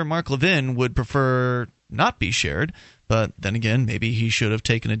I'm sure Mark Levin would prefer not be shared. But then again, maybe he should have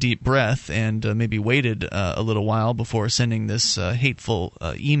taken a deep breath and maybe waited a little while before sending this hateful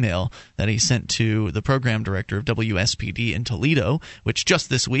email that he sent to the program director of WSPD in Toledo, which just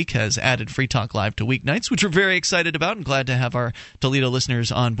this week has added Free Talk Live to weeknights, which we're very excited about and glad to have our Toledo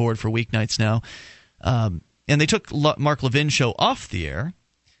listeners on board for weeknights now. And they took Mark Levin's show off the air,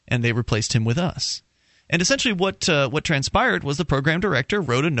 and they replaced him with us. And essentially what transpired was the program director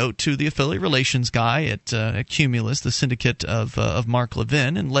wrote a note to the affiliate relations guy at Cumulus, the syndicate of Mark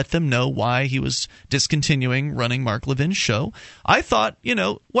Levin, and let them know why he was discontinuing running Mark Levin's show. I thought,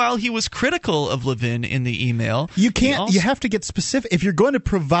 while he was critical of Levin in the email, you have to get specific. If you're going to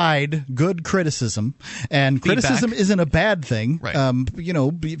provide good criticism, and feedback. Criticism isn't a bad thing, right.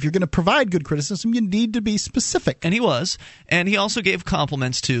 If you're going to provide good criticism, you need to be specific. And he was. And he also gave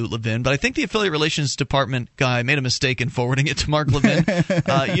compliments to Levin, but I think the affiliate relations department Department guy made a mistake in forwarding it to Mark Levin.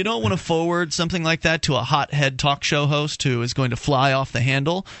 You don't want to forward something like that to a hothead talk show host who is going to fly off the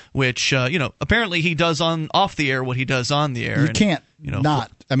handle, which, apparently he does off the air what he does on the air. You can't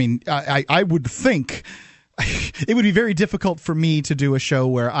not. I mean, I would think it would be very difficult for me to do a show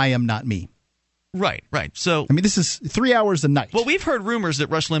where I am not me. Right. So, I mean, this is 3 hours a night. Well, we've heard rumors that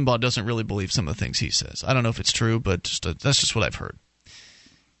Rush Limbaugh doesn't really believe some of the things he says. I don't know if it's true, but that's just what I've heard.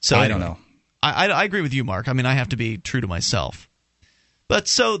 So I don't know. I agree with you, Mark. I mean, I have to be true to myself. But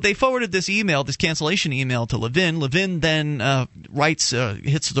so they forwarded this cancellation email to Levin. Levin then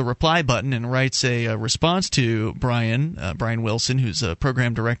hits the reply button and writes a response to Brian Wilson, who's a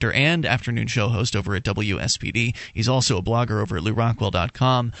program director and afternoon show host over at WSPD. He's also a blogger over at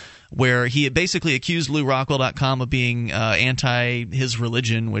LouRockwell.com, where he basically accused LouRockwell.com of being anti his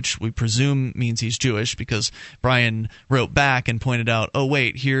religion, which we presume means he's Jewish, because Brian wrote back and pointed out, oh,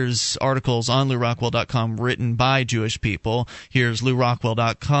 wait, here's articles on LouRockwell.com written by Jewish people. Here's LouRockwell.com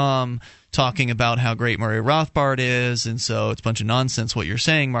talking about how great Murray Rothbard is, and so it's a bunch of nonsense. What you're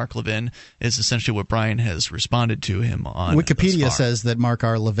saying, Mark Levin, is essentially what Brian has responded to him on. Wikipedia says that Mark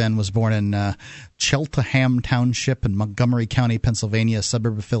R. Levin was born in Cheltenham Township in Montgomery County, Pennsylvania, a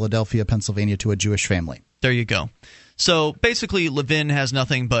suburb of Philadelphia, Pennsylvania, to a Jewish family. There you go. So basically, Levin has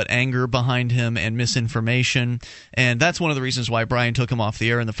nothing but anger behind him and misinformation, and that's one of the reasons why Brian took him off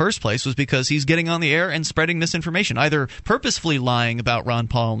the air in the first place, was because he's getting on the air and spreading misinformation, either purposefully lying about Ron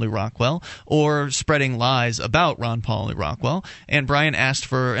Paul and Lew Rockwell or spreading lies about Ron Paul and Lew Rockwell, and Brian asked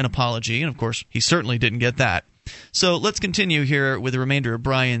for an apology, and of course, he certainly didn't get that. So let's continue here with the remainder of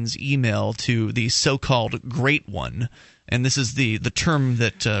Brian's email to the so-called Great One. And this is the term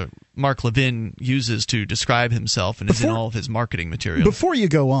that Mark Levin uses to describe himself, and is in all of his marketing material. Before you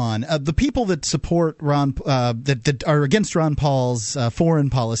go on, the people that support that are against Ron Paul's foreign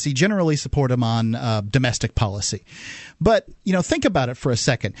policy generally support him on domestic policy. But, think about it for a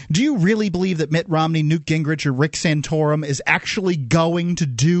second. Do you really believe that Mitt Romney, Newt Gingrich, or Rick Santorum is actually going to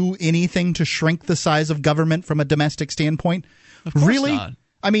do anything to shrink the size of government from a domestic standpoint? Of course really? Not.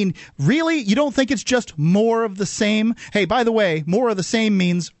 I mean, really? You don't think it's just more of the same? Hey, by the way, more of the same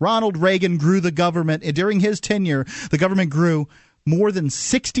means Ronald Reagan grew the government. During his tenure, the government grew more than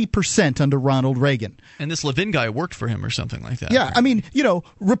 60% under Ronald Reagan. And this Levin guy worked for him or something like that. Yeah, I mean,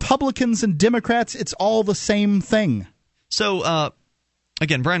 Republicans and Democrats, it's all the same thing. So,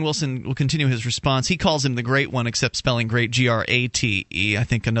 again, Brian Wilson will continue his response. He calls him the Great One, except spelling great Grate. I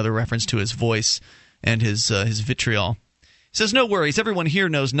think another reference to his voice and his vitriol. He says, no worries, everyone here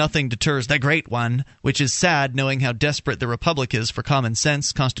knows nothing deters the Great One, which is sad knowing how desperate the Republic is for common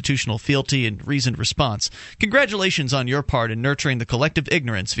sense, constitutional fealty, and reasoned response. Congratulations on your part in nurturing the collective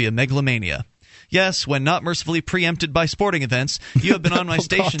ignorance via megalomania. Yes, when not mercifully preempted by sporting events, you have been on my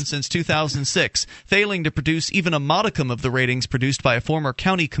station since 2006, failing to produce even a modicum of the ratings produced by a former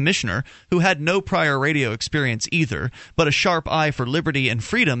county commissioner who had no prior radio experience either, but a sharp eye for liberty and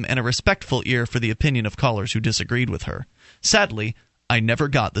freedom and a respectful ear for the opinion of callers who disagreed with her. Sadly, I never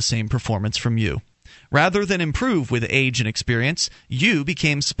got the same performance from you. Rather than improve with age and experience, you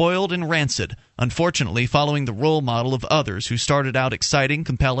became spoiled and rancid, unfortunately following the role model of others who started out exciting,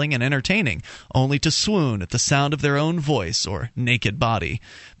 compelling, and entertaining, only to swoon at the sound of their own voice or naked body.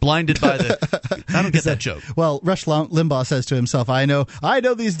 Blinded by the... I don't get that joke. Well, Rush Limbaugh says to himself, I know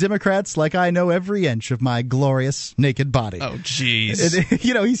these Democrats like I know every inch of my glorious naked body. Oh, jeez.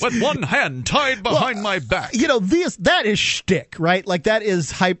 He's... With one hand tied behind my back. That is shtick, right? Like, that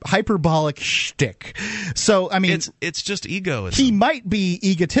is hyperbolic shtick. So, I mean... It's just egoism. He might be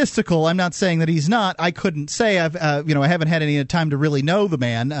egotistical. I'm not saying that he's not. I couldn't say. I haven't had any time to really know the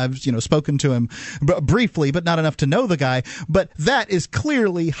man. I've, spoken to him briefly, but not enough to know the guy. But that is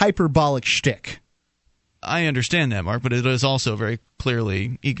clearly hyperbolic shtick. I understand that, Mark, but it is also very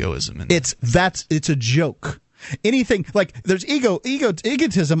clearly egoism. It's a joke. Anything like there's egotism all through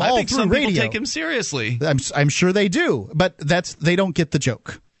radio. I think some people take him seriously. I'm sure they do, but they don't get the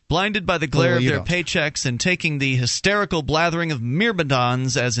joke. Blinded by the glare of their paychecks and taking the hysterical blathering of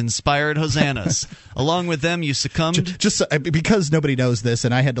myrmidons as inspired hosannas. Along with them, you succumbed... Just because nobody knows this,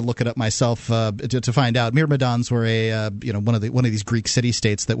 and I had to look it up myself to find out, myrmidons were one of these Greek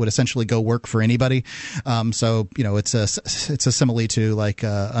city-states that would essentially go work for anybody. So it's a simile to like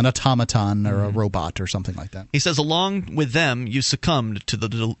an automaton or a robot or something like that. He says, along with them, you succumbed to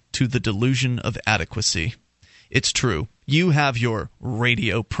the delusion of adequacy. It's true. You have your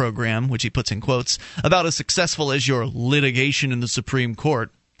radio program, which he puts in quotes, about as successful as your litigation in the Supreme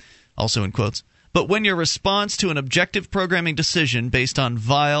Court, also in quotes. But when your response to an objective programming decision based on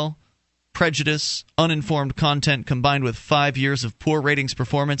vile, prejudice, uninformed content combined with 5 years of poor ratings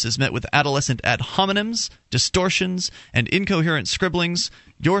performance is met with adolescent ad hominems, distortions, and incoherent scribblings,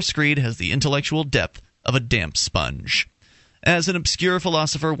 your screed has the intellectual depth of a damp sponge. As an obscure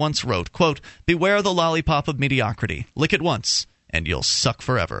philosopher once wrote, quote, beware the lollipop of mediocrity. Lick it once, and you'll suck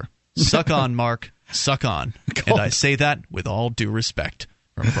forever. Suck on, Mark. Suck on. And I say that with all due respect.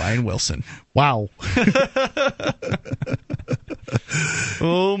 From Brian Wilson. Wow.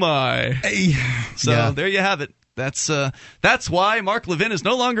 Oh, my. So there you have it. That's why Mark Levin is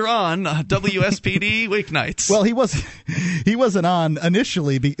no longer on WSPD weeknights. Well, he wasn't on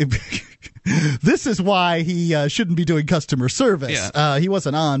initially. This is why he shouldn't be doing customer service. Yeah. He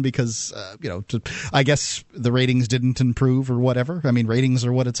wasn't on because I guess the ratings didn't improve or whatever. I mean, ratings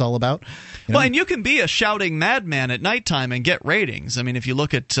are what it's all about. Well, and you can be a shouting madman at nighttime and get ratings. I mean, if you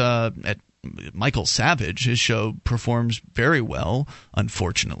look at Michael Savage, his show performs very well,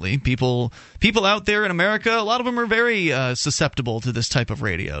 unfortunately. People out there in America, a lot of them are very susceptible to this type of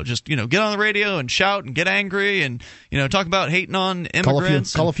radio. Just, get on the radio and shout and get angry and, talk about hating on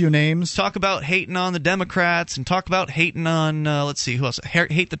immigrants. Call a few names. Talk about hating on the Democrats and talk about hating on, let's see, who else?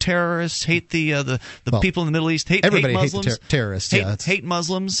 Hate the terrorists, hate the people in the Middle East, hate Muslims. Hates terrorists, hate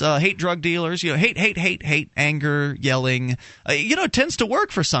Muslims, hate drug dealers, hate, anger, yelling. It tends to work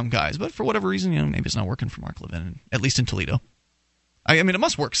for some guys, but for whatever reason, maybe it's not working for Mark Levin, at least in Toledo. I mean, it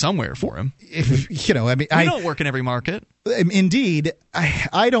must work somewhere for him. We don't work in every market. Indeed,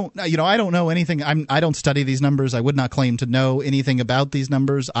 I don't know anything. I don't study these numbers. I would not claim to know anything about these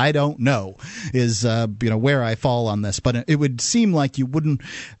numbers. I don't know is where I fall on this. But it would seem like you wouldn't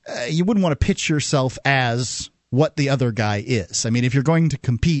want to pitch yourself as what the other guy is. I mean, if you're going to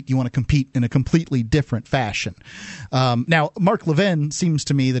compete, you want to compete in a completely different fashion. Now, Mark Levin seems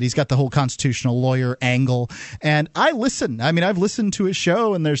to me that he's got the whole constitutional lawyer angle, and I listen. I mean, I've listened to his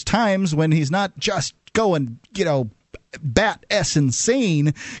show, and there's times when he's not just going, bat-s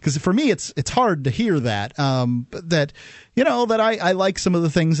insane, because for me it's hard to hear that. That I like some of the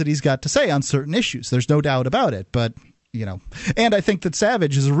things that he's got to say on certain issues. There's no doubt about it, but. And I think that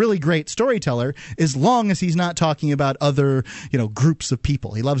Savage is a really great storyteller as long as he's not talking about other, groups of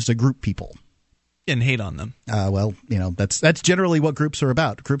people. He loves to group people. And hate on them. That's generally what groups are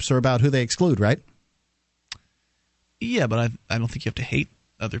about. Groups are about who they exclude, right? Yeah, but I don't think you have to hate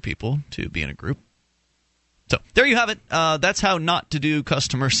other people to be in a group. So there you have it. That's how not to do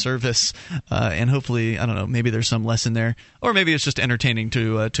customer service. And hopefully, I don't know, maybe there's some lesson there. Or maybe it's just entertaining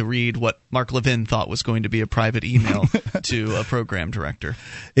to read what Mark Levin thought was going to be a private email to a program director.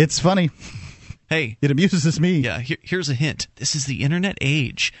 It's funny. Hey, it amuses me. Yeah, here's a hint. This is the internet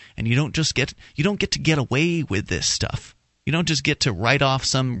age, and you don't get to get away with this stuff. You don't just get to write off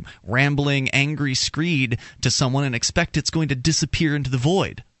some rambling, angry screed to someone and expect it's going to disappear into the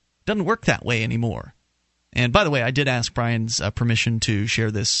void. It doesn't work that way anymore. And by the way, I did ask Brian's permission to share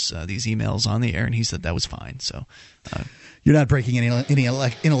these emails on the air, and he said that was fine. So, you're not breaking any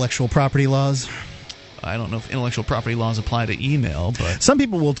intellectual property laws. I don't know if intellectual property laws apply to email, but some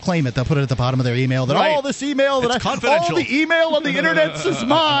people will claim it. They'll put it at the bottom of their email that all this email it's confidential. All the email on the internet is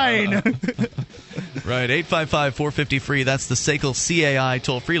mine. Right, 855-450-FREE. That's the SACL CAI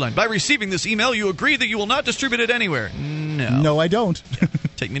toll-free line. By receiving this email, you agree that you will not distribute it anywhere. No, I don't.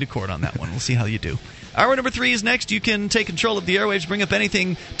 Take me to court on that one. We'll see how you do. Hour number 3 is next. You can take control of the airwaves, bring up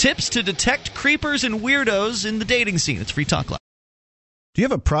anything. Tips to detect creepers and weirdos in the dating scene. It's Free Talk Live. Do you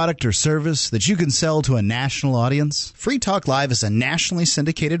have a product or service that you can sell to a national audience? Free Talk Live is a nationally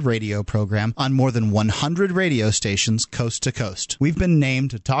syndicated radio program on more than 100 radio stations coast to coast. We've been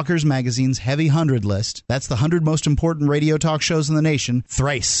named to Talkers Magazine's Heavy 100 list. That's the 100 most important radio talk shows in the nation,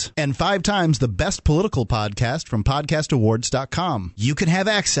 thrice. And 5 times the best political podcast from podcastawards.com. You can have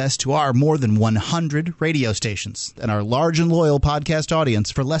access to our more than 100 radio stations and our large and loyal podcast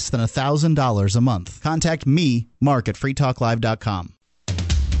audience for less than $1,000 a month. Contact me, Mark, at freetalklive.com.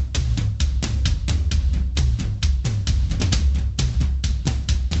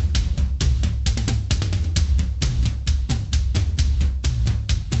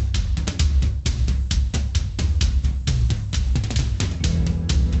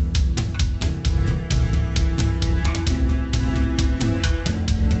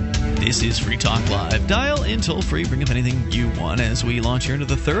 This is Free Talk Live. Dial in toll-free. Bring up anything you want as we launch here into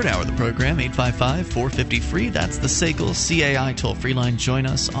the third hour of the program. 855-450-FREE. That's the SACL CAI toll-free line. Join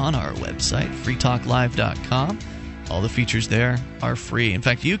us on our website, freetalklive.com. All the features there are free. In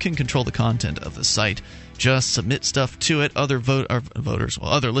fact, you can control the content of the site. Just submit stuff to it. Other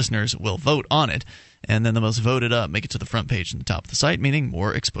listeners will vote on it. And then the most voted up make it to the front page and the top of the site, meaning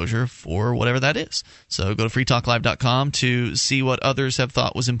more exposure for whatever that is. So go to freetalklive.com to see what others have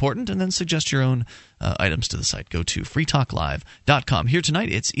thought was important, and then suggest your own items to the site. Go to freetalklive.com. Here tonight,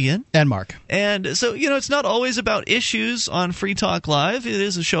 it's Ian. And Mark. And so, it's not always about issues on Free Talk Live. It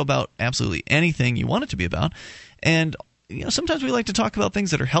is a show about absolutely anything you want it to be about. And sometimes we like to talk about things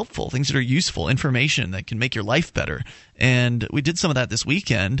that are helpful, things that are useful, information that can make your life better. And we did some of that this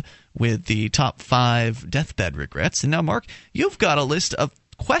weekend with the top 5 deathbed regrets. And now, Mark, you've got a list of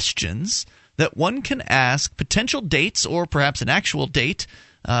questions that one can ask potential dates or perhaps an actual date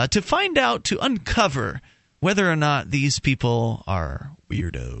to find out, to uncover whether or not these people are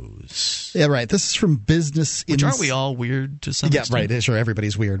weirdos. Yeah, right. This is from Business Which aren't we all weird to some extent? Yeah, right. Sure,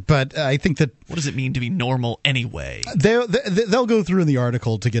 everybody's weird. But I think that... What does it mean to be normal anyway? They'll go through in the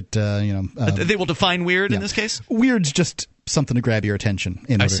article to get, they will define weird in this case? Weird's just something to grab your attention.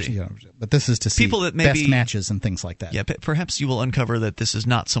 I see. But this is to see people that best matches and things like that. Yeah, perhaps you will uncover that this is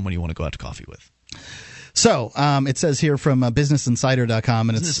not someone you want to go out to coffee with. So it says here from BusinessInsider.com,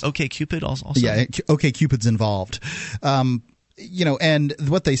 and Isn't this OkCupid also? Yeah, OkCupid's involved. And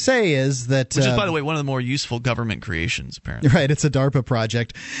what they say is that... Which is, by the way, one of the more useful government creations, apparently. Right, it's a DARPA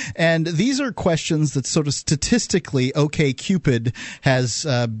project. And these are questions that sort of statistically OkCupid has,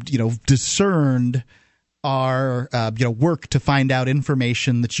 discerned are, work to find out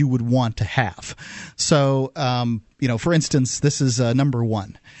information that you would want to have. So, for instance, this is number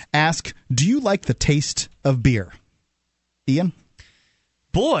 1. Ask, do you like the taste of beer? Ian?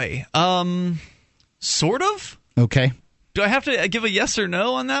 Boy, sort of. Okay. Do I have to give a yes or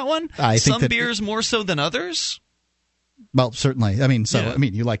no on that one? I think some beers more so than others? Well, certainly.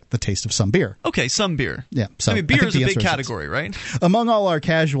 You like the taste of some beer. Okay, some beer. Yeah. So beer is a big category, right? Among all our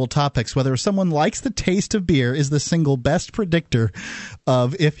casual topics, whether someone likes the taste of beer is the single best predictor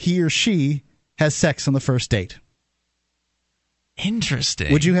of if he or she has sex on the first date.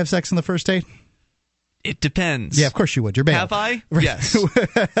 Interesting. Would you have sex on the first date? It depends. Yeah, of course you would. You're bail. Have I? Right. Yes.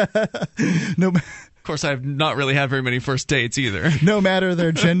 No. Of course, I've not really had very many first dates either. No matter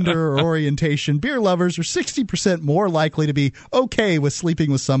their gender or orientation, beer lovers are 60% more likely to be okay with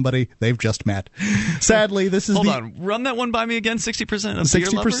sleeping with somebody they've just met. Sadly, this is Hold on. Run that one by me again. 60% of 60%.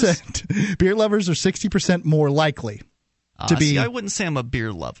 Beer lovers? Beer lovers are 60% more likely to be... See, I wouldn't say I'm a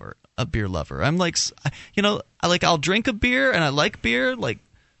beer lover. I'm like, I'll drink a beer and I like beer,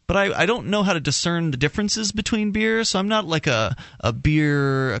 but I don't know how to discern the differences between beers, so I'm not like a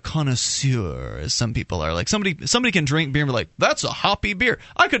beer connoisseur, as some people are. Like somebody can drink beer and be like, that's a hoppy beer.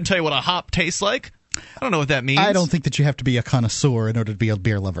 I couldn't tell you what a hop tastes like. I don't know what that means. I don't think that you have to be a connoisseur in order to be a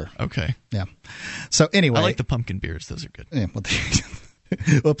beer lover. Okay. Yeah. So anyway. I like the pumpkin beers. Those are good. Yeah, well,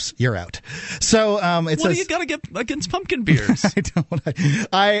 oops, you're out. So what do you got to get against pumpkin beers?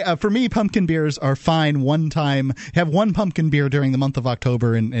 For me, pumpkin beers are fine one time. Have one pumpkin beer during the month of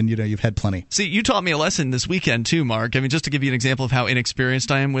October, and you've had plenty. See, you taught me a lesson this weekend too, Mark. I mean, just to give you an example of how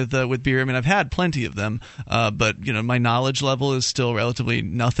inexperienced I am with beer. I mean, I've had plenty of them, but my knowledge level is still relatively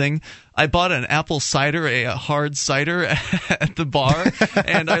nothing. I bought an apple cider, a hard cider at the bar,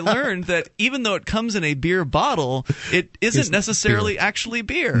 and I learned that even though it comes in a beer bottle, it isn't necessarily actually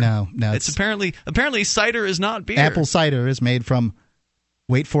beer. No. It's apparently cider is not beer. Apple cider is made from,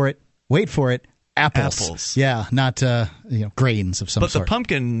 wait for it, apples. Yeah, not grains of some sort. But the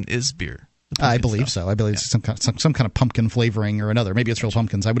pumpkin is beer. I believe so. I believe it's some kind of pumpkin flavoring or another. Maybe it's real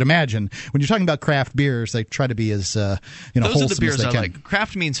pumpkins. I would imagine when you're talking about craft beers, they try to be as Those wholesome are the beers as they I can. like.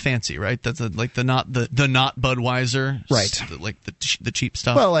 Craft means fancy, right? That's like the not Budweiser, right? Like the cheap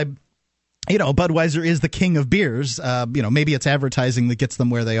stuff. Well, Budweiser is the king of beers. Maybe it's advertising that gets them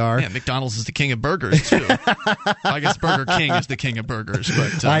where they are. Yeah, McDonald's is the king of burgers too. I guess Burger King is the king of burgers,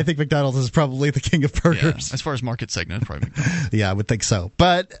 but I think McDonald's is probably the king of burgers. Yeah, as far as market segment, probably McDonald's. Yeah, I would think so.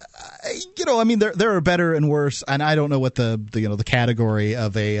 But there are better and worse, and I don't know what the category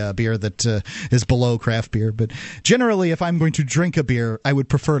of a beer that is below craft beer. But generally, if I'm going to drink a beer, I would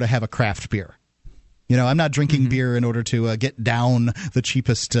prefer to have a craft beer. I'm not drinking beer in order to get down the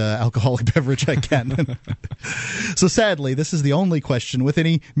cheapest alcoholic beverage I can. So sadly, this is the only question with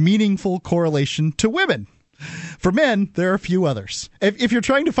any meaningful correlation to women. For men, there are a few others. If you're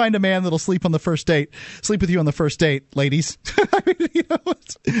trying to find a man that'll sleep with you on the first date, ladies,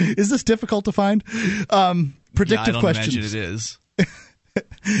 is this difficult to find? Predictive questions. I don't imagine it is.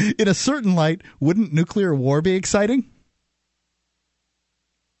 In a certain light, wouldn't nuclear war be exciting?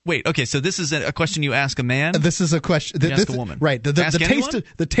 Wait, okay, so this is a question you ask a man? This is a question. You ask a woman. Right.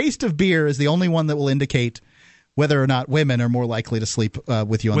 The taste of beer is the only one that will indicate whether or not women are more likely to sleep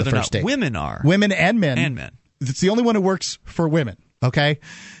with you on the first date. Women are. Women and men. And men. It's the only one who works for women, okay?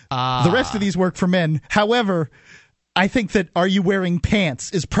 The rest of these work for men. However, I think that "are you wearing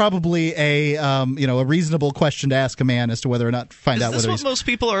pants" is probably a reasonable question to ask a man as to whether or not find out whether he's... Is this what most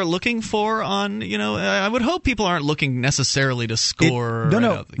people are looking for on, I would hope people aren't looking necessarily to score.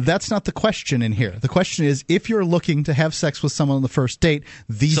 No, that's not the question in here. The question is, if you're looking to have sex with someone on the first date,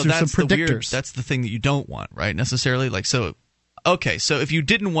 these are some predictors. That's the thing that you don't want, right? Necessarily? Okay, so if you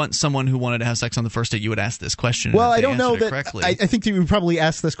didn't want someone who wanted to have sex on the first date, you would ask this question. Well, I don't know that. I think that you would probably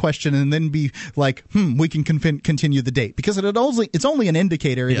ask this question and then be like, we can continue the date, because it's only an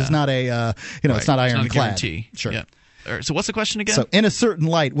indicator. It is not a it's not ironclad. It's not a guarantee. Sure. Yeah. So what's the question again? So in a certain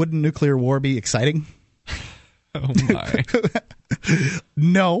light, wouldn't nuclear war be exciting? Oh my.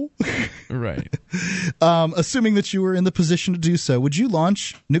 No. Right. Assuming that you were in the position to do so, would you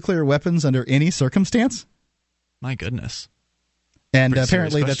launch nuclear weapons under any circumstance? My goodness. And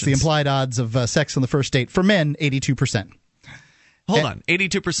apparently that's the implied odds of sex on the first date. For men, 82%. Hold on.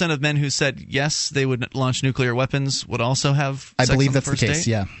 82% of men who said yes, they would launch nuclear weapons would also have sex I believe on that's the first the case,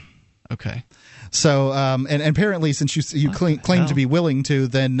 date? yeah. Okay. So, and apparently since you claim to be willing to,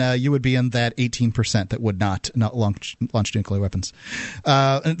 then you would be in that 18% that would not launch nuclear weapons.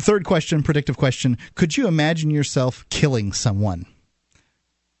 And third question, predictive question. Could you imagine yourself killing someone?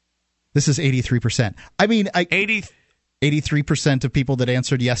 This is 83%. I mean, 83% of people that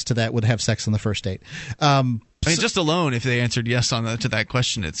answered yes to that would have sex on the first date. Just alone, if they answered yes to that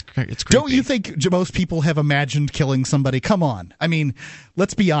question, it's creepy. Don't you think most people have imagined killing somebody? Come on. I mean,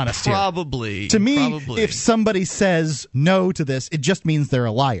 let's be honest here. Probably. To me, if somebody says no to this, it just means they're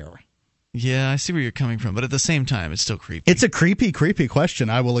a liar. Yeah, I see where you're coming from, but at the same time, it's still creepy. It's a creepy question.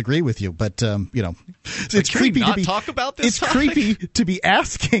 I will agree with you, but it's creepy to be talk about this. It's creepy to be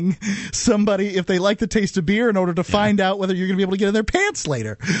asking somebody if they like the taste of beer in order to find out whether you're going to be able to get in their pants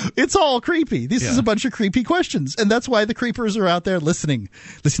later. It's all creepy. This is a bunch of creepy questions, and that's why the creepers are out there listening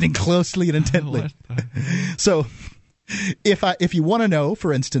closely and intently. So, if you want to know,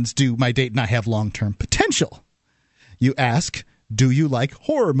 for instance, do my date and I have long-term potential? You ask, do you like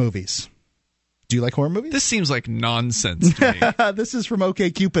horror movies? Do you like horror movies? This seems like nonsense to me. This is from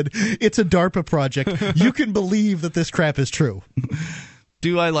OkCupid. It's a DARPA project. You can believe that this crap is true.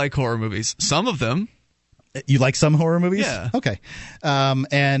 Do I like horror movies? Some of them. You like some horror movies? Yeah. Okay.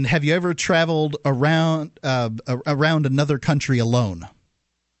 And have you ever traveled around another country alone?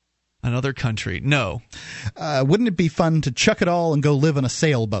 Another country? No. Wouldn't it be fun to chuck it all and go live in a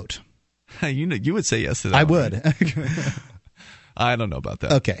sailboat? You would say yes to that. I would. I don't know about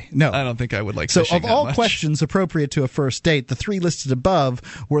that. Okay, no. I don't think I would like so fishing of all that much. questions appropriate to a first date, the three listed above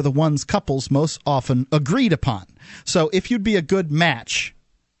were the ones couples most often agreed upon. So if you'd be a good match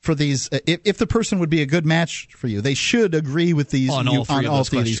for these, if the person would be a good match for you, they should agree with these on all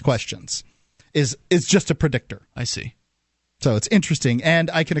three of these questions. Is just a predictor. I see. So it's interesting,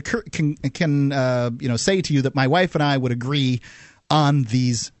 and I can say to you that my wife and I would agree on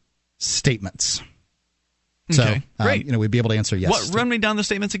these statements. So, okay, great. We'd be able to answer yes. Run me down the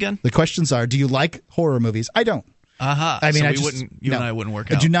statements again. The questions are: do you like horror movies? I don't. I mean, and I wouldn't work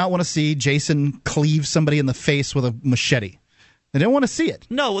out. I do not want to see Jason cleave somebody in the face with a machete. I don't want to see it.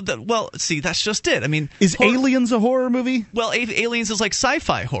 No, see, that's just it. I mean, is Aliens a horror movie? Well, Aliens is like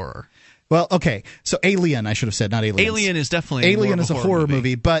sci-fi horror. Well, okay, so Alien, I should have said, not Aliens. Alien is definitely Alien is a horror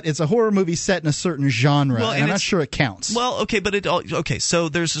movie, but it's a horror movie set in a certain genre, and I'm not sure it counts. Well, okay, so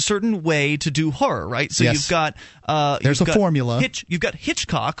there's a certain way to do horror, right? So yes. You've got there's a formula. You've got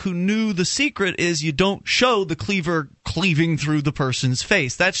Hitchcock, who knew the secret is you don't show the cleaver cleaving through the person's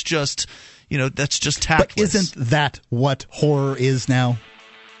face. That's just tactless. But isn't that what horror is now?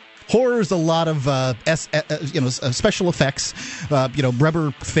 Horror is a lot of special effects,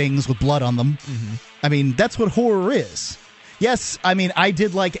 rubber things with blood on them. Mm-hmm. I mean, that's what horror is. Yes, I mean, I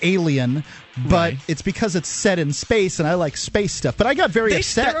did like Alien, but it's because it's set in space, and I like space stuff. But I got very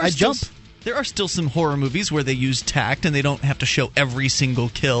upset. I jumped. There are still some horror movies where they use tact, and they don't have to show every single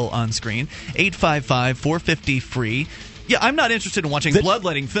kill on screen. 855-450-FREE. Yeah, I'm not interested in watching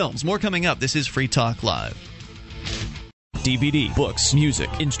bloodletting films. More coming up. This is Free Talk Live. DVD, books, music,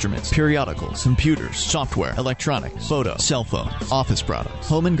 instruments, periodicals, computers, software, electronics, photo, cell phones, office products,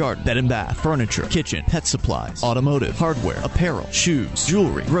 home and garden, bed and bath, furniture, kitchen, pet supplies, automotive, hardware, apparel, shoes,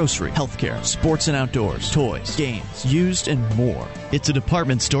 jewelry, grocery, healthcare, sports and outdoors, toys, games, used, and more. It's a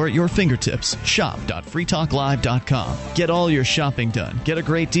department store at your fingertips. Shop.freetalklive.com. Get all your shopping done, get a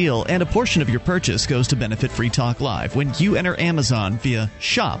great deal, and a portion of your purchase goes to benefit Free Talk Live when you enter Amazon via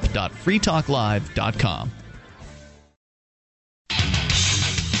shop.freetalklive.com.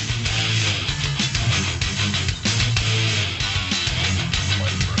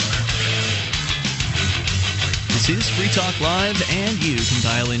 This is Free Talk Live, and you can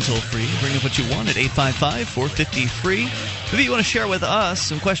dial in toll-free. Bring up what you want at 855-450-FREE. Maybe you want to share with us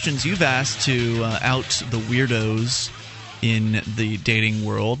some questions you've asked to out the weirdos in the dating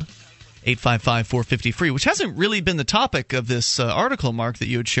world. 855-450-FREE, which hasn't really been the topic of this article, Mark, that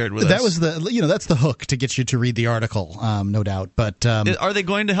you had shared with us. That was that's the hook to get you to read the article, no doubt. But are they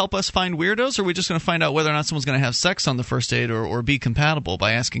going to help us find weirdos, or are we just going to find out whether or not someone's going to have sex on the first date or be compatible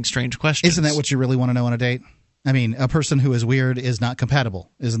by asking strange questions? Isn't that what you really want to know on a date? I mean, a person who is weird is not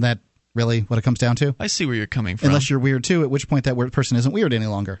compatible. Isn't that really what it comes down to? I see where you're coming from. Unless you're weird too, at which point that weird person isn't weird any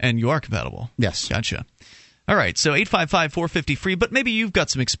longer. And you are compatible. Yes. Gotcha. All right, so 855-450-FREE, but maybe you've got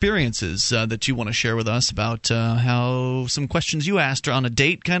some experiences that you want to share with us about how some questions you asked on a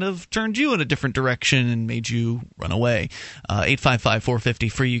date kind of turned you in a different direction and made you run away.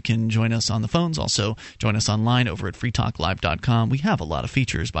 855-450-FREE, you can join us on the phones. Also, join us online over at freetalklive.com. We have a lot of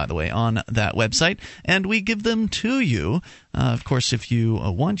features, by the way, on that website, and we give them to you. Of course, if you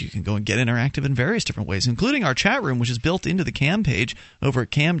want, you can go and get interactive in various different ways, including our chat room, which is built into the cam page over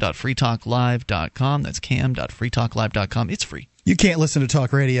at cam.freetalklive.com. That's cam.freetalklive.com. It's free. You can't listen to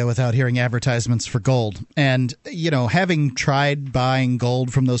talk radio without hearing advertisements for gold. And, having tried buying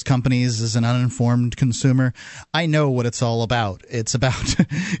gold from those companies as an uninformed consumer, I know what it's all about. It's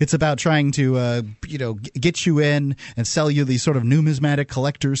about trying to, get you in and sell you these sort of numismatic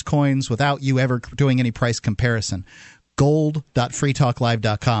collector's coins without you ever doing any price comparison.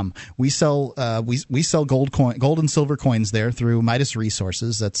 Gold.freetalklive.com. We sell gold and silver coins there through Midas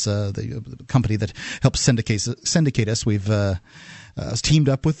Resources. That's the company that helps syndicate us. We've teamed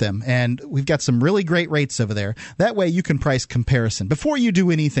up with them, and we've got some really great rates over there. That way you can price comparison. Before you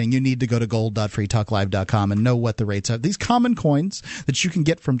do anything, you need to go to gold.freetalklive.com and know what the rates are. These common coins that you can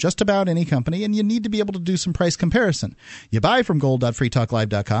get from just about any company, and you need to be able to do some price comparison. You buy from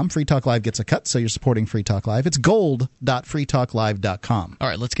gold.freetalklive.com. Free Talk Live gets a cut, so you're supporting Free Talk Live. It's gold.freetalklive.com. All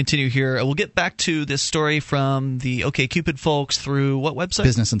right, let's continue here. We'll get back to this story from the OkCupid folks through what website?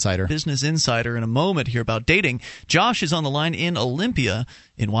 Business Insider. Business Insider in a moment here about dating. Josh is on the line in Olympia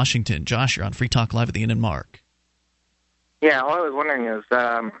in Washington. Josh, you're on Free Talk Live at the Inn and Mark. Yeah, all I was wondering is,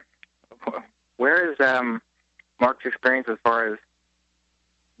 where is Mark's experience as far as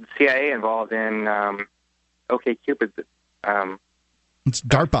the CIA involved in OkCupid? It's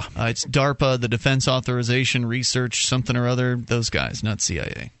DARPA. It's DARPA, the Defense Authorization Research, something or other. Those guys, not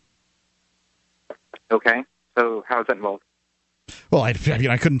CIA. Okay, so how is that involved? Well, I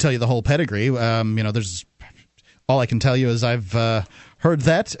couldn't tell you the whole pedigree. There's... All I can tell you is I've heard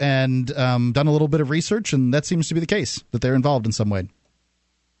that and done a little bit of research, and that seems to be the case, that they're involved in some way.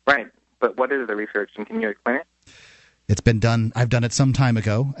 Right. But what is the research, and can you explain it? It's been done. I've done it some time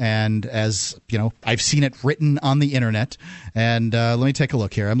ago, and as I've seen it written on the Internet. And let me take a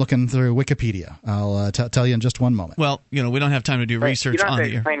look here. I'm looking through Wikipedia. I'll tell you in just one moment. Well, we don't have time to do research on the air.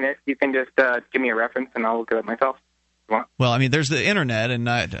 You don't have to explain this. You can just give me a reference, and I'll look it up myself. Well, there's the Internet, and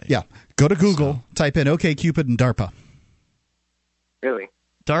yeah. Go to Google, type in OkCupid and DARPA. Really?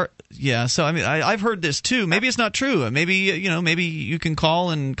 Yeah. So I've heard this too. Maybe it's not true. Maybe maybe you can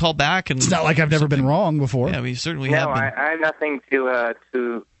call back. And it's not like I've never been wrong before. Yeah, we certainly have. No, I have nothing to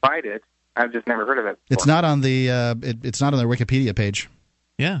fight it. I've just never heard of it before. It's not on the it's not on their Wikipedia page.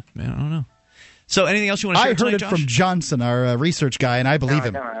 Yeah, I don't know. So anything else you want to share? I heard it from Johnson, our research guy, and I believe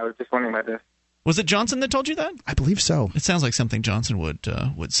him. No, I was just wondering about this. Was it Johnson that told you that? I believe so. It sounds like something Johnson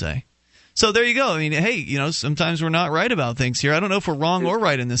would say. So there you go. Hey, sometimes we're not right about things here. I don't know if we're wrong or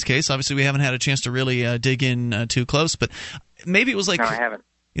right in this case. Obviously, we haven't had a chance to really dig in too close, but maybe it was like... No, I haven't.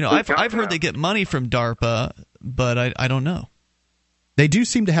 I've heard they get money from DARPA, but I don't know. They do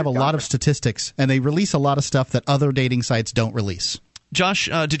seem to have a lot of statistics, and they release a lot of stuff that other dating sites don't release. Josh,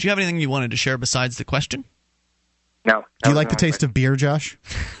 did you have anything you wanted to share besides the question? No. Do you like the taste of beer, Josh?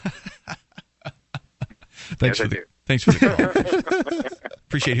 Thanks for the call.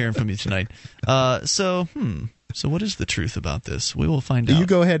 Appreciate hearing from you tonight. So what is the truth about this? We will find out. You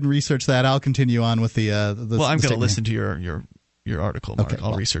go ahead and research that. I'll continue on with the well, I'm going to listen to your article, Mark. Okay,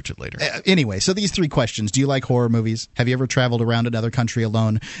 I'll research it later. Anyway, so these three questions. Do you like horror movies? Have you ever traveled around another country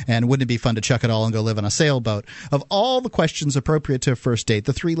alone? And wouldn't it be fun to chuck it all and go live on a sailboat? Of all the questions appropriate to a first date,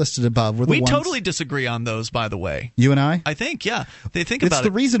 the three listed above were the ones... We totally disagree on those, by the way. You and I? I think, yeah. It's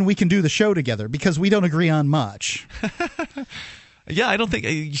the reason we can do the show together, because we don't agree on much. Yeah, I don't think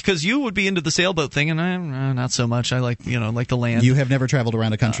because you would be into the sailboat thing, and I'm not so much. I like the land. You have never traveled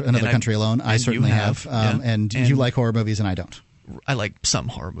around another country alone. I certainly have. And you like horror movies, and I don't. I like some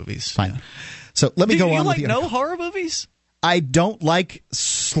horror movies. Fine. Yeah. So let me go on. You like no horror movies? I don't like.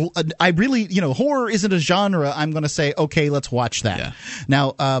 I really, horror isn't a genre. I'm going to say, okay, let's watch that. Yeah.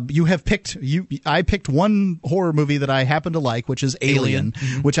 Now, you have picked. I picked one horror movie that I happen to like, which is Alien,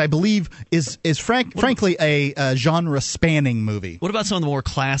 which I believe is frankly a genre spanning movie. What about some of the more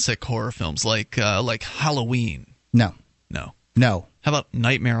classic horror films like Halloween? No. How about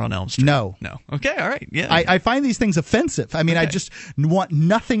Nightmare on Elm Street? No. Okay, all right. Yeah. I find these things offensive. I mean, I just want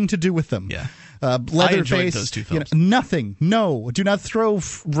nothing to do with them. Yeah. Leatherface. I enjoyed those two films. Nothing. No. Do not throw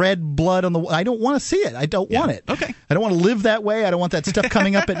red blood on the. I don't want to see it. I don't want it. Okay. I don't want to live that way. I don't want that stuff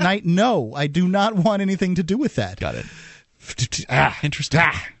coming up at night. No, I do not want anything to do with that. Got it.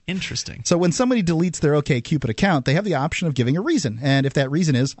 Interesting. So when somebody deletes their OkCupid account, they have the option of giving a reason. And if that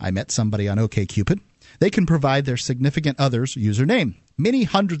reason is, I met somebody on OkCupid, they can provide their significant other's username. Many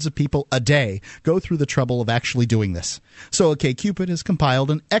hundreds of people a day go through the trouble of actually doing this. So OkCupid has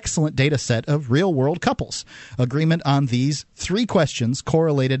compiled an excellent data set of real-world couples. Agreement on these 3 questions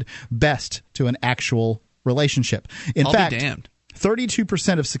correlated best to an actual relationship. In fact, be damned.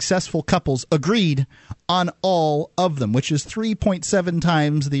 32% of successful couples agreed on all of them, which is 3.7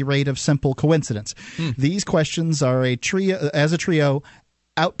 times the rate of simple coincidence. These questions are a trio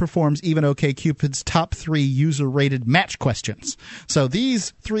outperforms even OkCupid's top 3 user-rated match questions. So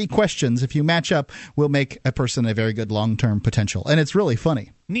these 3 questions, if you match up, will make a person a very good long-term potential. And it's really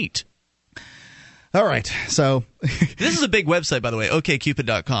funny. Neat. All right, so... This is a big website, by the way,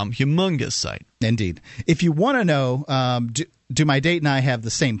 OkCupid.com. Humongous site. Indeed. If you want to know, do my date and I have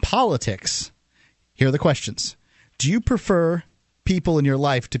the same politics? Here are the questions. Do you prefer people in your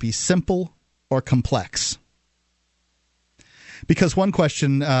life to be simple or complex? Because one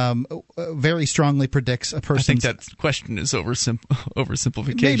question very strongly predicts a person's... I think that question is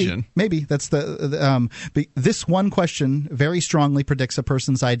oversimplification. Maybe. That's this one question very strongly predicts a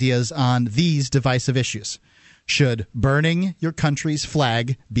person's ideas on these divisive issues. Should burning your country's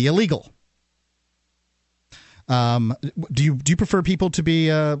flag be illegal? Do you prefer people to be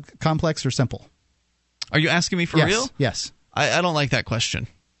complex or simple? Are you asking me for real? Yes. I don't like that question.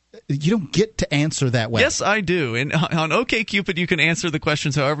 You don't get to answer that way. Yes, I do. And on OkCupid, you can answer the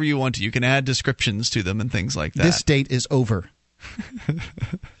questions however you want to. You can add descriptions to them and things like that. This date is over.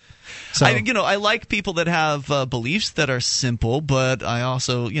 So, I like people that have beliefs that are simple, but I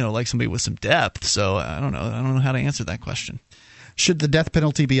also, like somebody with some depth. So I don't know how to answer that question. Should the death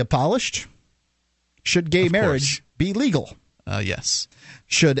penalty be abolished? Should gay marriage be legal? Yes.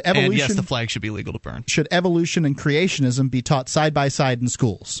 Should evolution? And yes, the flag should be legal to burn. Should evolution and creationism be taught side by side in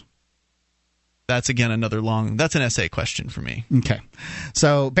schools? That's again that's an essay question for me. Okay.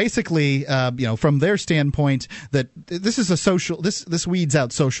 So basically, from their standpoint, that this is this weeds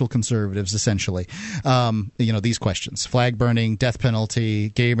out social conservatives essentially. These questions: flag burning, death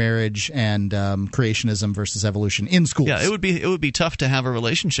penalty, gay marriage, and creationism versus evolution in schools. Yeah, it would be tough to have a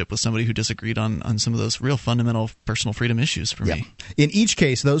relationship with somebody who disagreed on some of those real fundamental personal freedom issues for me. In each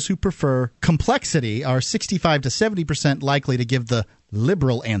case, those who prefer complexity are 65 to 70% likely to give the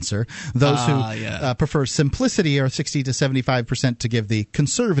liberal answer. Those who prefer simplicity are 60 to 75% to give the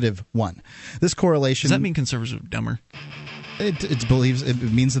conservative one. This correlation... Does that mean conservatives are dumber?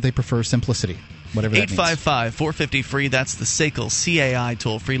 It means that they prefer simplicity, whatever that means. 855-450-FREE. That's the SACL CAI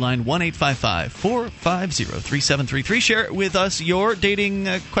toll-free line, 1-855-450-3733. Share with us your dating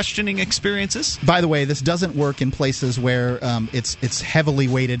questioning experiences. By the way, this doesn't work in places where it's heavily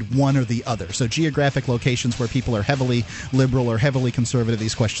weighted one or the other. So geographic locations where people are heavily liberal or heavily conservative,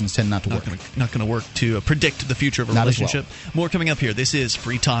 these questions tend not to work. Not going to work to predict the future of a relationship. More coming up here. This is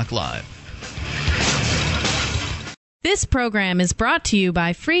Free Talk Live. This program is brought to you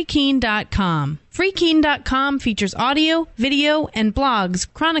by FreeKeene.com. FreeKeene.com features audio, video, and blogs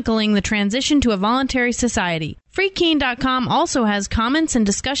chronicling the transition to a voluntary society. FreeKeene.com also has comments and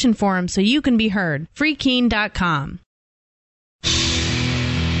discussion forums so you can be heard. FreeKeene.com.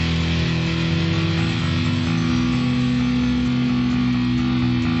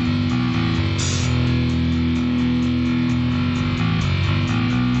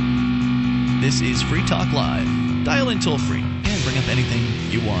 This is Free Talk Live. Dial in toll-free and bring up anything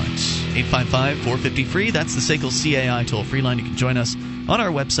you want. 855-450-FREE. That's the SACL CAI toll-free line. You can join us on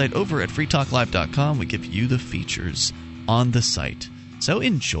our website over at freetalklive.com. We give you the features on the site. So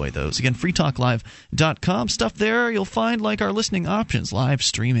enjoy those. Again, freetalklive.com. Stuff there you'll find like our listening options, live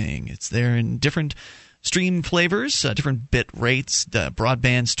streaming. It's there in different stream flavors, different bit rates,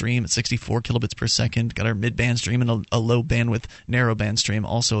 broadband stream at 64 kilobits per second, got our mid-band stream and a low bandwidth narrow band stream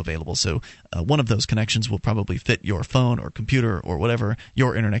also available. So one of those connections will probably fit your phone or computer or whatever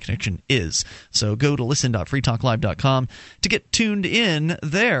your internet connection is. So go to listen.freetalklive.com to get tuned in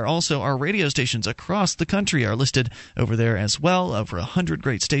there. Also, our radio stations across the country are listed over there as well. Over 100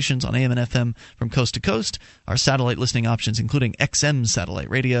 great stations on AM and FM from coast to coast. Our satellite listening options, including XM satellite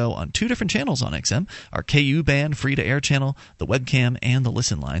radio on 2 different channels on XM, our KU band free-to-air channel, the webcam, and the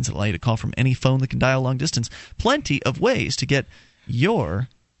listen lines that allow you to call from any phone that can dial long distance. Plenty of ways to get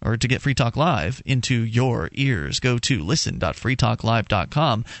Free Talk Live into your ears. Go to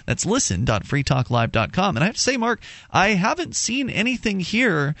listen.freetalklive.com. That's listen.freetalklive.com. And I have to say, Mark, I haven't seen anything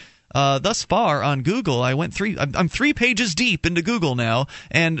here thus far on Google. I'm 3 pages deep into Google now,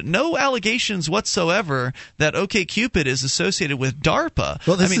 and no allegations whatsoever that OkCupid is associated with DARPA.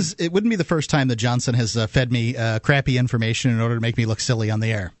 Well, it wouldn't be the first time that Johnson has fed me crappy information in order to make me look silly on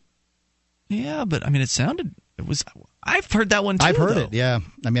the air. Yeah, but I've heard that one too. I've heard though. it, yeah.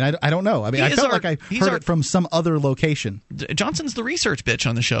 I mean, I don't know. I mean, I felt like I heard it from some other location. Johnson's the research bitch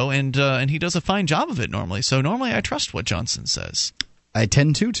on the show, and he does a fine job of it normally. So normally I trust what Johnson says. I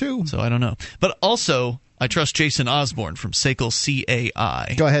tend to, too. So I don't know. But also, I trust Jason Osborne from SACL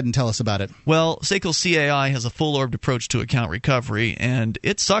CAI. Go ahead and tell us about it. Well, SACL CAI has a full-orbed approach to account recovery, and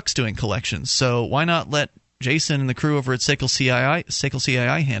it sucks doing collections. So why not let Jason and the crew over at SACL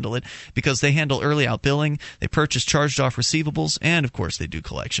CAI handle it, because they handle early out billing, they purchase charged-off receivables, and, of course, they do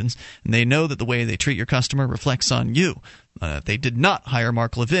collections. And they know that the way they treat your customer reflects on you. They did not hire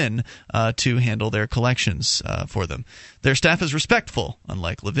Mark Levin to handle their collections for them. Their staff is respectful.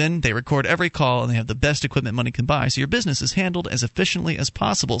 Unlike Levin, they record every call, and they have the best equipment money can buy, so your business is handled as efficiently as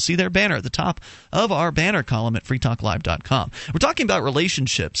possible. See their banner at the top of our banner column at freetalklive.com. We're talking about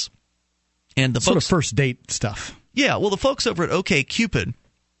relationships. And the sort of first date stuff. Yeah, well, the folks over at OkCupid,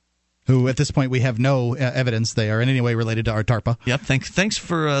 who at this point we have no evidence they are in any way related to our DARPA. Yep, thanks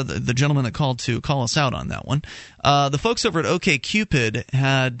for the gentleman that called to call us out on that one. The folks over at OkCupid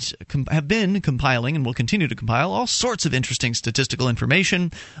have been compiling and will continue to compile all sorts of interesting statistical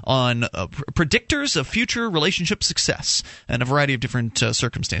information on predictors of future relationship success and a variety of different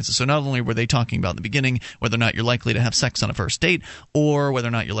circumstances. So not only were they talking about in the beginning whether or not you're likely to have sex on a first date or whether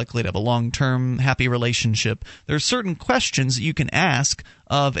or not you're likely to have a long-term happy relationship, there are certain questions that you can ask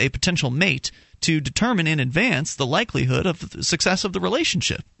of a potential mate to determine in advance the likelihood of the success of the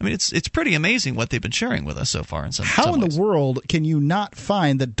relationship. I mean, it's pretty amazing what they've been sharing with us so far. How in the world can you not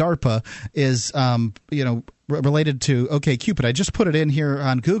find that DARPA is, related to OkCupid? I just put it in here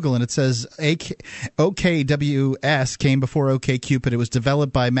on Google, and it says OKWS came before OkCupid. It was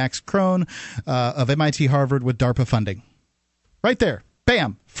developed by Max Krohn of MIT Harvard with DARPA funding. Right there.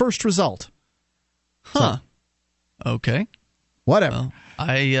 Bam. First result. Huh. Okay. Whatever. Well,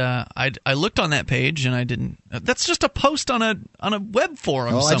 I looked on that page and I didn't. That's just a post on a web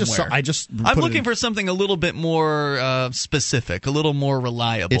forum somewhere. I'm looking for something a little bit more specific, a little more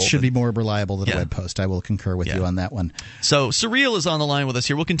reliable. It should be more reliable than a web post. I will concur with you on that one. So Surreal is on the line with us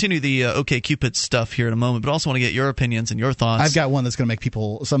here. We'll continue the OkCupid stuff here in a moment, but also want to get your opinions and your thoughts. I've got one that's going to make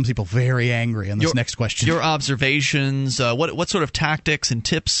some people very angry on this next question. Your observations. What sort of tactics and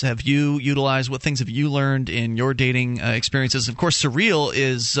tips have you utilized? What things have you learned in your dating experiences? Of course, Surreal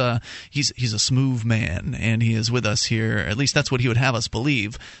is he's a smooth man, and he is with us here. At least that's what he would have us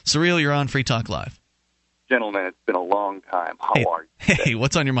believe. Surreal, you're on Free Talk Live. Gentlemen, it's been a long time. How are you today? Hey,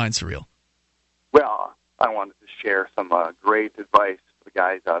 what's on your mind, Surreal? Well, I wanted to share some great advice for the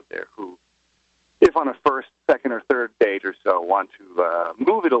guys out there who, if on a first, second, or third date or so, want to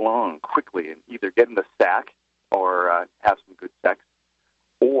move it along quickly and either get in the sack or have some good sex,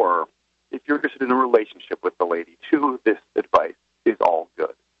 or if you're interested in a relationship with the lady, too, this advice is all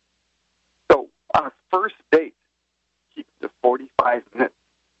good. So on a first date, keep it to 45 minutes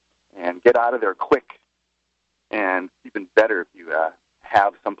and get out of there quick. And even better if you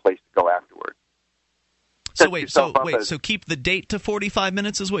have some place to go afterwards. So keep the date to 45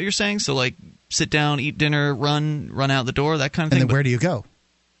 minutes is what you're saying? So like sit down, eat dinner, run out the door, that kind of thing? And then where do you go?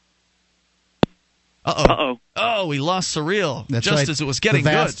 Uh-oh. Oh, we lost Surreal. That's just right. As it was getting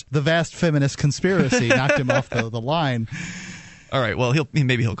good. The vast feminist conspiracy knocked him off the line. All right, well,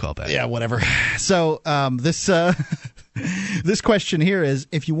 maybe he'll call back. Yeah, whatever. So this question here is,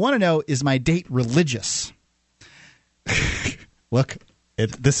 if you want to know, is my date religious? Look,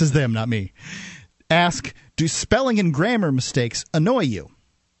 this is them, not me. Ask, do spelling and grammar mistakes annoy you?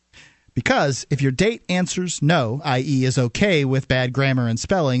 Because if your date answers no, i.e. is okay with bad grammar and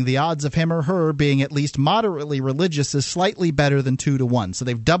spelling, the odds of him or her being at least moderately religious is slightly better than 2 to 1. So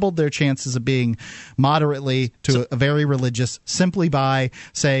they've doubled their chances of being moderately to a very religious simply by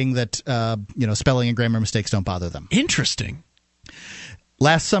saying that spelling and grammar mistakes don't bother them. Interesting.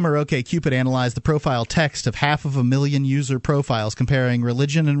 Last summer, OkCupid analyzed the profile text of 500,000 user profiles comparing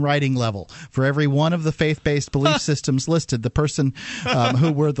religion and writing level. For every one of the faith-based belief systems listed, the person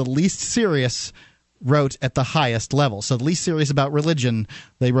who were the least serious wrote at the highest level. So the least serious about religion,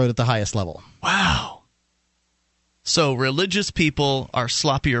 they wrote at the highest level. Wow. So religious people are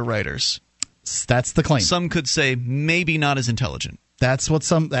sloppier writers. That's the claim. Some could say maybe not as intelligent. That's what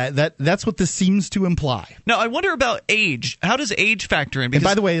that's what this seems to imply. Now, I wonder about age. How does age factor in? Because,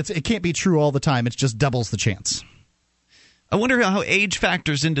 and by the way, it can't be true all the time. It just doubles the chance. I wonder how age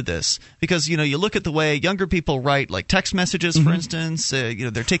factors into this, because you look at the way younger people write, like text messages, for instance.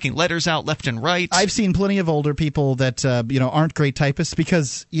 They're taking letters out left and right. I've seen plenty of older people that aren't great typists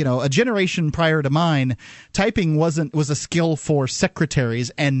because a generation prior to mine, typing was a skill for secretaries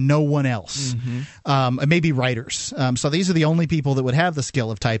and no one else, maybe writers. So these are the only people that would have the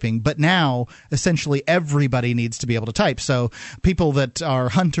skill of typing. But now, essentially, everybody needs to be able to type. So people that are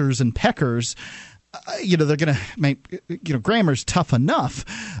hunters and peckers. They're going to make, grammar's tough enough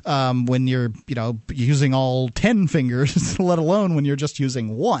when you're, using all 10 fingers, let alone when you're just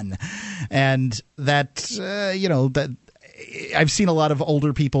using one. And that I've seen a lot of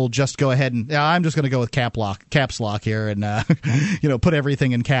older people just go ahead and I'm just going to go with caps lock here and, put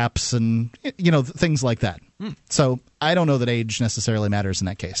everything in caps and, things like that. So I don't know that age necessarily matters in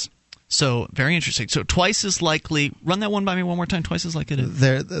that case. So, very interesting. So, twice as likely. Run that one by me one more time. Twice as likely to.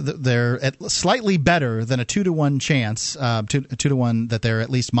 They're slightly better than a 2 to 1 chance, 2 to 1 that they're at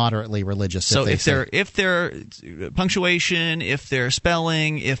least moderately religious. So, if their punctuation, if their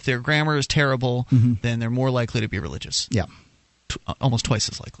spelling, if their grammar is terrible, then they're more likely to be religious. Yeah, almost twice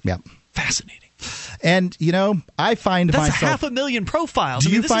as likely. Yeah, fascinating. And I find that's myself 500,000 profiles.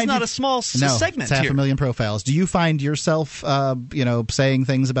 This is not a small segment. It's 500,000 profiles. Do you find yourself, saying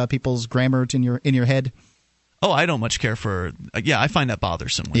things about people's grammar in your head? Oh, I don't much care for. I find that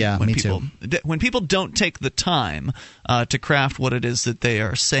bothersome. When me people, too. When people don't take the time to craft what it is that they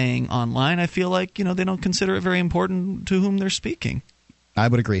are saying online, I feel like they don't consider it very important to whom they're speaking. I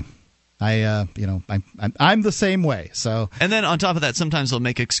would agree. I'm the same way. So, and then on top of that, sometimes they'll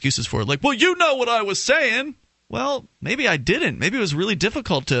make excuses for it, like, "Well, you know what I was saying." Well, maybe I didn't. Maybe it was really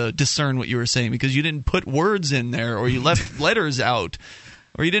difficult to discern what you were saying because you didn't put words in there, or you left letters out,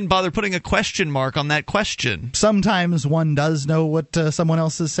 or you didn't bother putting a question mark on that question. Sometimes one does know what someone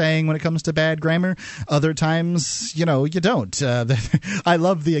else is saying when it comes to bad grammar. Other times, you don't. I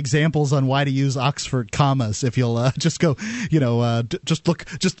love the examples on why to use Oxford commas. If you'll just go, just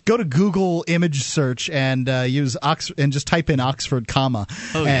go to Google image search and use and just type in Oxford comma,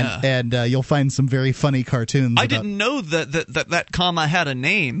 and you'll find some very funny cartoons. I didn't know that comma had a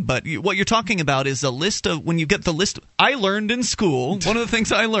name, but what you're talking about is a list of when you get the list. I learned in school one of the things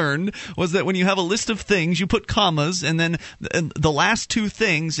I learned was that when you have a list of things, you put commas, and then the last two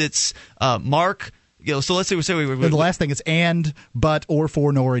things, it's mark. So let's say the last thing is and, but, or,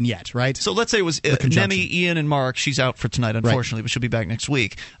 for, nor, and yet, right? So let's say it was Nemi, Ian, and Mark. She's out for tonight, unfortunately, but she'll be back next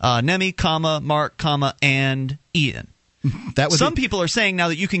week. Nemi, comma, Mark, comma, and Ian. Some people are saying now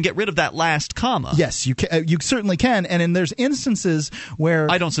that you can get rid of that last comma. Yes, you can. You certainly can, and there's instances where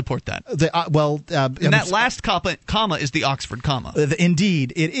I don't support that. And that last comma is the Oxford comma.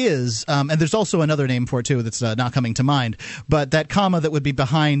 Indeed, it is. And there's also another name for it too that's not coming to mind. But that comma that would be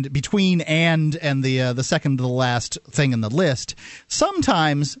between and the second to the last thing in the list.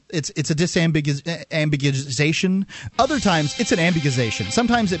 Sometimes it's a disambiguization. Other times it's an ambiguization.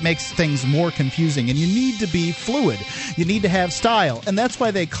 Sometimes it makes things more confusing, and you need to be fluid. You need to have style, and that's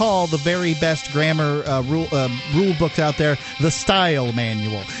why they call the very best grammar rule books out there the style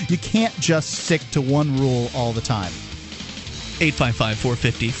manual. You can't just stick to one rule all the time.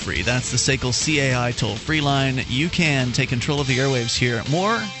 855-450-FREE. That's the SACL CAI toll-free line. You can take control of the airwaves here.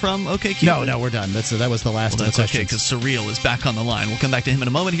 More from OkCupid? No, we're done. That was the last of the questions. That's okay, because Surreal is back on the line. We'll come back to him in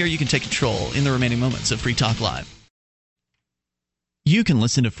a moment here. You can take control in the remaining moments of Free Talk Live. You can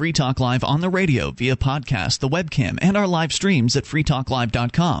listen to Free Talk Live on the radio via podcast, the webcam, and our live streams at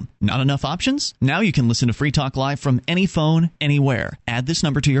freetalklive.com. Not enough options? Now you can listen to Free Talk Live from any phone, anywhere. Add this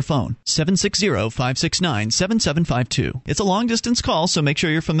number to your phone, 760-569-7752. It's a long-distance call, so make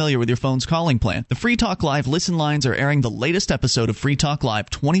sure you're familiar with your phone's calling plan. The Free Talk Live listen lines are airing the latest episode of Free Talk Live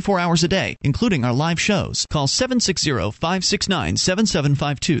 24 hours a day, including our live shows. Call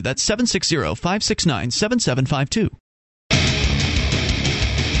 760-569-7752. That's 760-569-7752.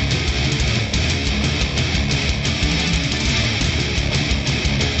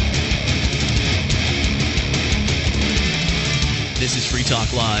 Free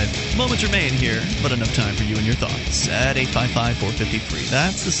Talk Live. Moments remain here, but enough time for you and your thoughts at 855-453.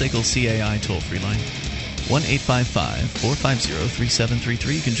 That's the SACL CAI toll-free line.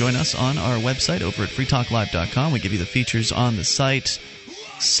 1-855-450-3733. You can join us on our website over at freetalklive.com. We give you the features on the site,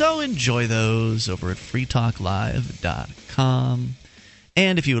 so enjoy those over at freetalklive.com.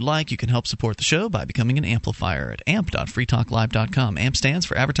 And if you would like, you can help support the show by becoming an amplifier at amp.freetalklive.com. AMP stands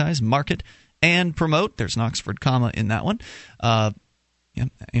for Advertise, Market, and Promote. There's an Oxford comma in that one.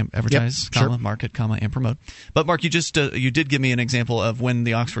 Advertise, comma, market, comma, and promote. But Mark, you just you did give me an example of when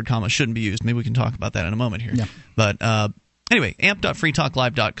the Oxford comma shouldn't be used. Maybe we can talk about that in a moment here. Yeah. But anyway,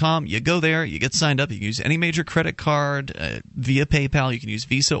 amp.freetalklive.com. You go there, you get signed up. You can use any major credit card via PayPal. You can use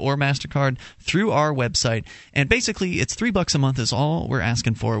Visa or MasterCard through our website. And basically, it's $3 a month is all we're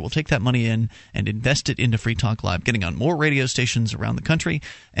asking for. We'll take that money in and invest it into Free Talk Live, getting on more radio stations around the country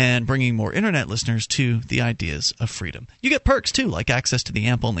and bringing more internet listeners to the ideas of freedom. You get perks, too, like access to the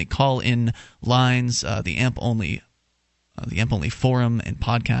AMP-only call-in lines, the AMP-only forum and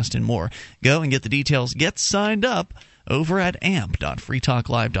podcast and more. Go and get the details. Get signed up over at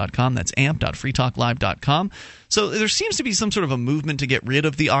amp.freetalklive.com. That's amp.freetalklive.com. So there seems to be some sort of a movement to get rid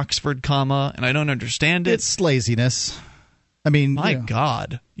of the Oxford comma, and I don't understand it. It's laziness. I mean, my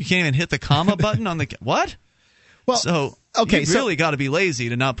God, you can't even hit the comma button on the what? Well, so okay, you really got to be lazy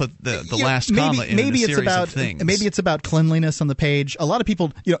to not put the last comma in a series of things. Maybe it's about cleanliness on the page. A lot of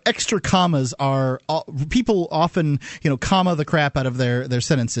people, extra commas are people often, comma the crap out of their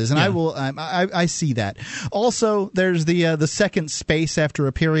sentences, and I see that. Also, there's the second space after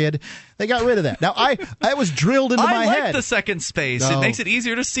a period. They got rid of that. Now, I was drilled into my head. I like the second space. It makes it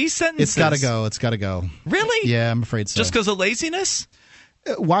easier to see sentences. It's got to go. It's got to go. Really? Yeah, I'm afraid so. Just because of laziness?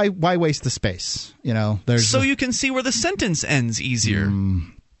 Why waste the space? There's you can see where the sentence ends easier.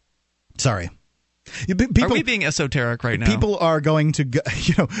 Sorry. Are we being esoteric right now? People are going to go,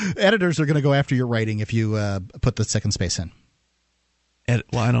 editors are going to go after your writing if you put the second space in.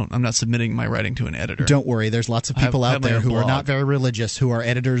 I'm not submitting my writing to an editor. Don't worry. There's lots of people out there who are not very religious, who are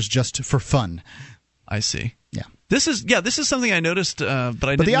editors just for fun. I see. Yeah. This is something I noticed, but I didn't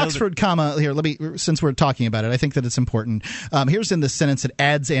know. But the Oxford comma here. Since we're talking about it, I think that it's important. Here's in this sentence it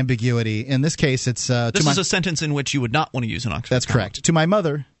adds ambiguity. In this case, it's this is a sentence in which you would not want to use an Oxford. That's comma. correct. To my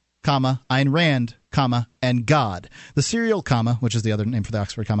mother, comma, Ayn Rand, comma, and God. The serial comma, which is the other name for the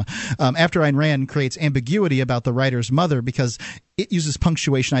Oxford comma, after Ayn Rand creates ambiguity about the writer's mother because it uses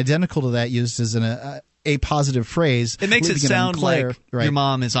punctuation identical to that used as a positive phrase. It makes it sound like your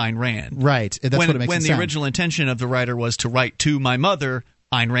mom is Ayn Rand. Right. That's what it makes it sound. When the original intention of the writer was to write to my mother,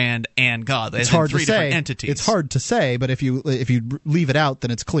 Ayn Rand, and God. It's hard three to say. Different entities. It's hard to say, but if you leave it out, then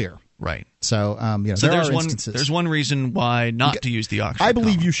it's clear. Right. So, so there are instances. There's one reason why not to use the Oxford I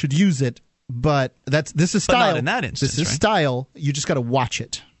believe comma. you should use it, but this is style. But not in that instance. This is style. You just got to watch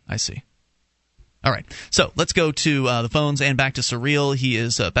it. I see. All right, so let's go to the phones and back to Surreal. He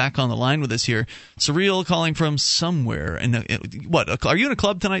is back on the line with us here. Surreal calling from somewhere. And what? Are you in a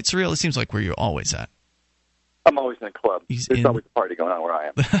club tonight, Surreal? It seems like where you're always at. I'm always in a club. There's always a party going on where I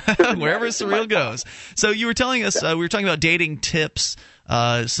am. Wherever Surreal goes. So you were telling us, we were talking about dating tips,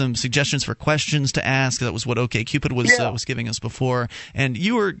 some suggestions for questions to ask. That was what OkCupid was giving us before. And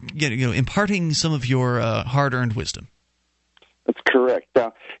you were imparting some of your hard-earned wisdom. That's correct.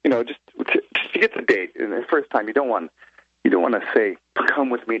 Now, just to get the date, the first time, you don't want to say,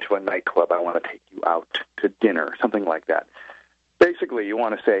 come with me to a nightclub, I want to take you out to dinner, something like that. Basically, you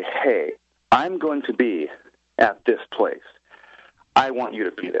want to say, hey, I'm going to be at this place. I want you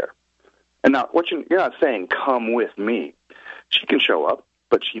to be there. And now, you're not saying, come with me. She can show up,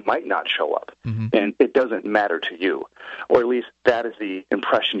 but she might not show up. Mm-hmm. And it doesn't matter to you. Or at least that is the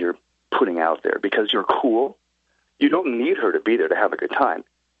impression you're putting out there, because you're cool. You don't need her to be there to have a good time.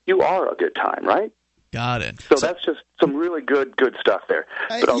 You are a good time, right? Got it. So that's just some really good stuff there.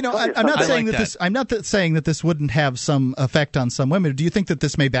 I'm not saying I'm not saying that this wouldn't have some effect on some women. Do you think that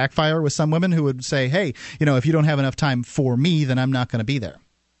this may backfire with some women who would say, "Hey, if you don't have enough time for me, then I'm not going to be there"?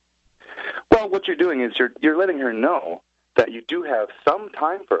 Well, what you're doing is you're letting her know that you do have some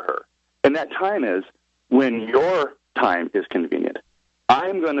time for her, and that time is when your time is convenient.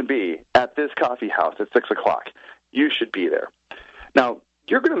 I'm going to be at this coffee house at 6:00. You should be there. Now,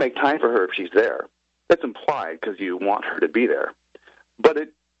 you're going to make time for her if she's there. That's implied because you want her to be there. But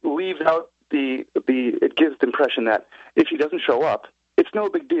it leaves out it gives the impression that if she doesn't show up, it's no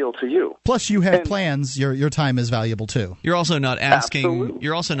big deal to you. Plus, you have plans. Your time is valuable too. You're also not asking. Absolutely.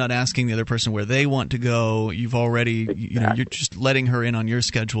 You're also not asking the other person where they want to go. You've already, you're just letting her in on your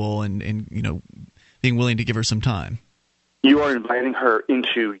schedule and being willing to give her some time. You are inviting her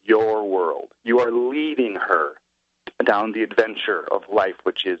into your world. You are leading her down the adventure of life,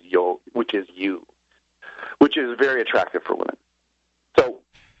 which is you, which is very attractive for women. So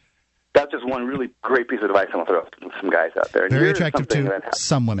that's just one really great piece of advice I'm going to throw out to some guys out there. And very attractive to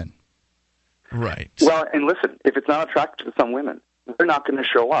some women. Right. Well, and listen, if it's not attractive to some women, they're not going to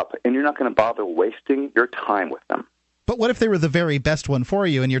show up, and you're not going to bother wasting your time with them. But what if they were the very best one for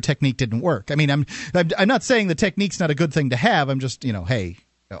you and your technique didn't work? I mean, I'm not saying the technique's not a good thing to have. I'm just, hey.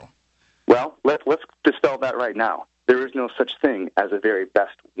 No. Well, let's dispel that right now. There is no such thing as a very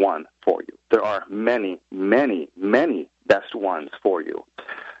best one for you. There are many, many, many best ones for you.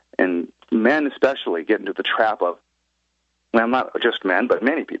 And men especially get into the trap of, well, not just men, but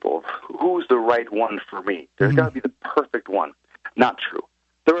many people, who's the right one for me? There's got to be the perfect one. Not true.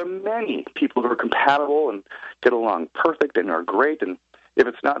 There are many people who are compatible and get along perfect and are great, and if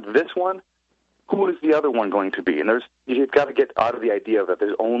it's not this one, who is the other one going to be? And you've got to get out of the idea that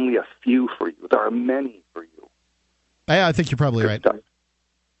there's only a few for you. There are many for you. I think you're probably right. Stuff.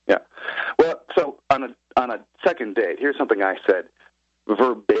 Yeah. Well, so on a second date, here's something I said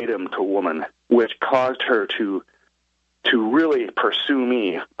verbatim to a woman, which caused her to really pursue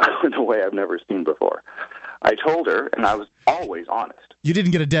me in a way I've never seen before. I told her, and I was always honest. You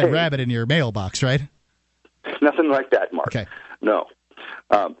didn't get a dead rabbit in your mailbox, right? Nothing like that, Mark. Okay. No.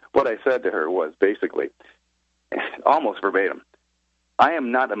 What I said to her was basically, almost verbatim, I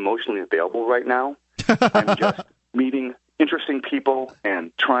am not emotionally available right now. I'm just meeting interesting people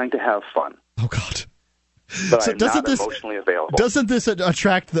and trying to have fun. Oh, God. But I'm not emotionally available. Doesn't this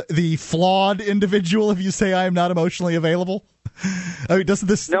attract the flawed individual if you say I am not emotionally available? I mean, doesn't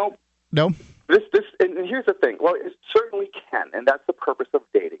this... No. No? And here's the thing. Well, it certainly can, and that's the purpose of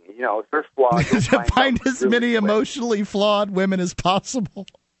dating. If they're flawed, to find as many emotionally flawed women as possible.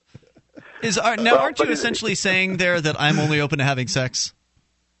 Aren't you essentially saying there that I'm only open to having sex?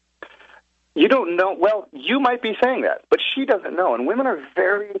 You don't know. Well, you might be saying that, but she doesn't know. And women are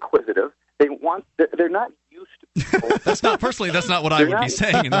very inquisitive. They're not used to people. That's not what I would be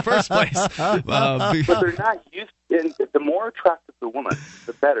saying in the first place. But they're not used. And the more attractive the woman,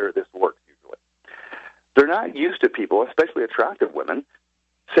 the better this works. They're not used to people, especially attractive women,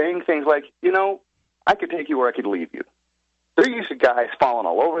 saying things like, I could take you or I could leave you. They're used to guys falling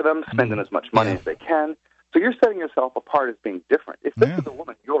all over them, spending as much money as they can. So you're setting yourself apart as being different. If this is a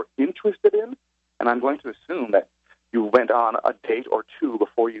woman you're interested in, and I'm going to assume that you went on a date or two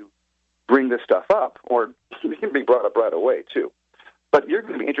before you bring this stuff up, or it can be brought up right away, too. But you're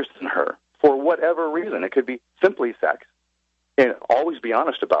going to be interested in her for whatever reason. It could be simply sex, and always be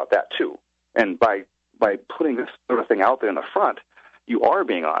honest about that, too. And by putting this sort of thing out there in the front, you are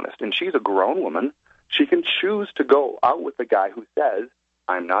being honest. And she's a grown woman. She can choose to go out with the guy who says,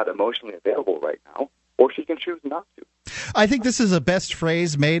 I'm not emotionally available right now, or she can choose not to. I think this is a best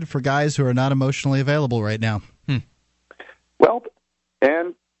phrase made for guys who are not emotionally available right now. Well,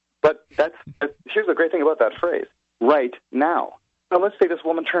 but here's the great thing about that phrase, right now. Now, let's say this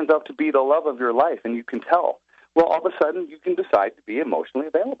woman turns out to be the love of your life, and you can tell. Well, all of a sudden, you can decide to be emotionally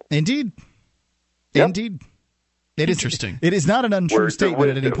available. Indeed. Yep. Indeed. Interesting. It is not an untrue statement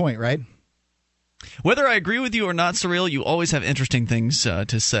at any point, right? Whether I agree with you or not, Cyril, you always have interesting things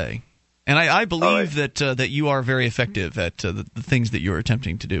to say. And I believe that you are very effective at the things that you're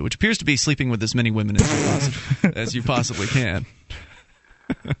attempting to do, which appears to be sleeping with as many women as you possibly can.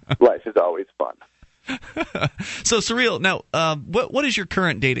 Life is always fun. So, Cyril, now, what is your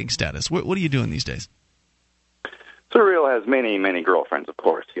current dating status? What are you doing these days? Cyril has many, many girlfriends, of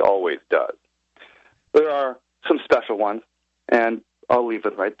course. He always does. There are some special ones, and I'll leave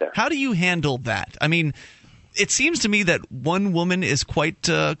it right there. How do you handle that? I mean, it seems to me that one woman is quite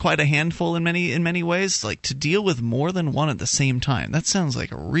a handful in many ways. Like, to deal with more than one at the same time, that sounds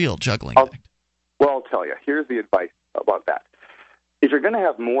like a real juggling act. Well, I'll tell you. Here's the advice about that. If you're going to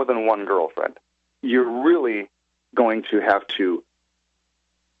have more than one girlfriend, you're really going to have to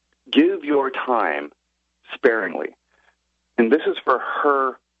give your time sparingly. And this is for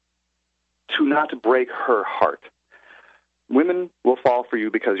her to not break her heart. Women will fall for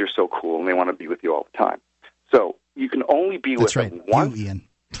you because you're so cool and they want to be with you all the time. So you can only be with them once. You, Ian.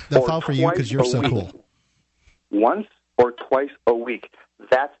 They'll fall for you because you're so cool. Once or twice a week.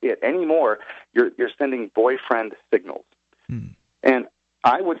 That's it. Any more, you're sending boyfriend signals. And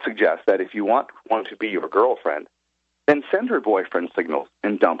I would suggest that if you want one to be your girlfriend, then send her boyfriend signals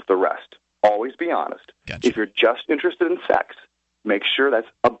and dump the rest. Always be honest. Gotcha. If you're just interested in sex, make sure that's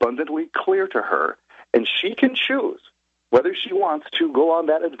abundantly clear to her, and she can choose whether she wants to go on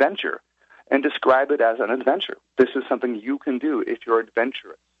that adventure and describe it as an adventure. This is something you can do if you're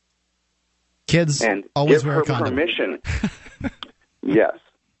adventurous. Kids, and always give wear her a condom. Permission. Yes.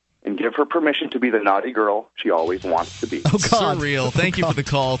 and give her permission to be the naughty girl she always wants to be. Oh, God. Surreal. Thank you for the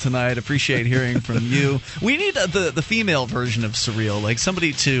call tonight. Appreciate hearing from you. We need the female version of surreal, like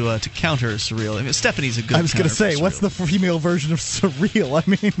somebody to counter surreal. I mean, Stephanie's a good. I was going to say, what's the female version of surreal? I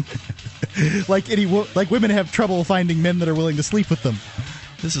mean, like women have trouble finding men that are willing to sleep with them.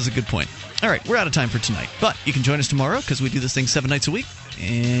 This is a good point. All right, we're out of time for tonight, but you can join us tomorrow because we do this thing 7 nights a week,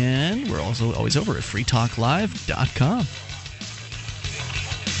 and we're also always over at freetalklive.com.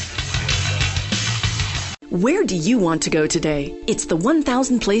 Where do you want to go today? It's the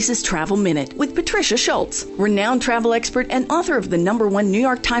 1000 Places Travel Minute with Patricia Schultz, renowned travel expert and author of the #1 New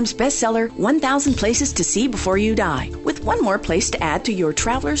York Times bestseller, 1000 Places to See Before You Die, with one more place to add to your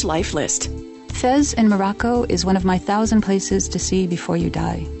traveler's life list. Fez in Morocco is one of my 1000 places to see before you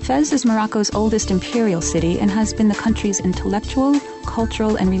die. Fez is Morocco's oldest imperial city and has been the country's intellectual,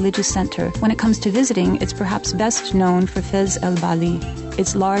 cultural, and religious center. When it comes to visiting, it's perhaps best known for Fez El Bali,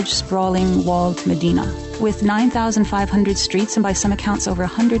 its large, sprawling, walled Medina. With 9,500 streets and by some accounts over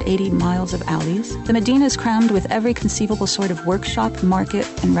 180 miles of alleys, the Medina is crammed with every conceivable sort of workshop, market,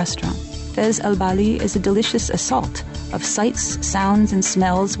 and restaurant. Fez El Bali is a delicious assault of sights, sounds, and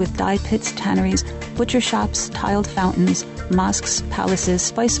smells with dye pits, tanneries, butcher shops, tiled fountains, mosques, palaces,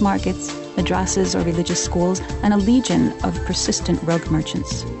 spice markets, madrasas or religious schools, and a legion of persistent rug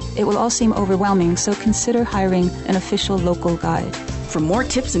merchants. It will all seem overwhelming, so consider hiring an official local guide. For more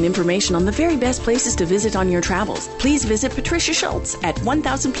tips and information on the very best places to visit on your travels, please visit Patricia Schultz at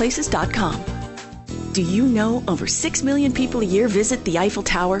 1000places.com. Do you know over 6 million people a year visit the Eiffel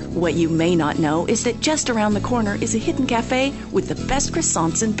Tower? What you may not know is that just around the corner is a hidden cafe with the best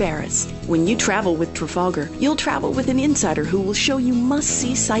croissants in Paris. When you travel with Trafalgar, you'll travel with an insider who will show you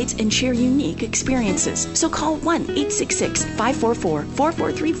must-see sights and share unique experiences. So call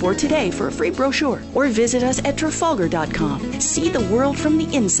 1-866-544-4434 today for a free brochure or visit us at Trafalgar.com. See the world from the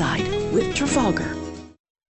inside with Trafalgar.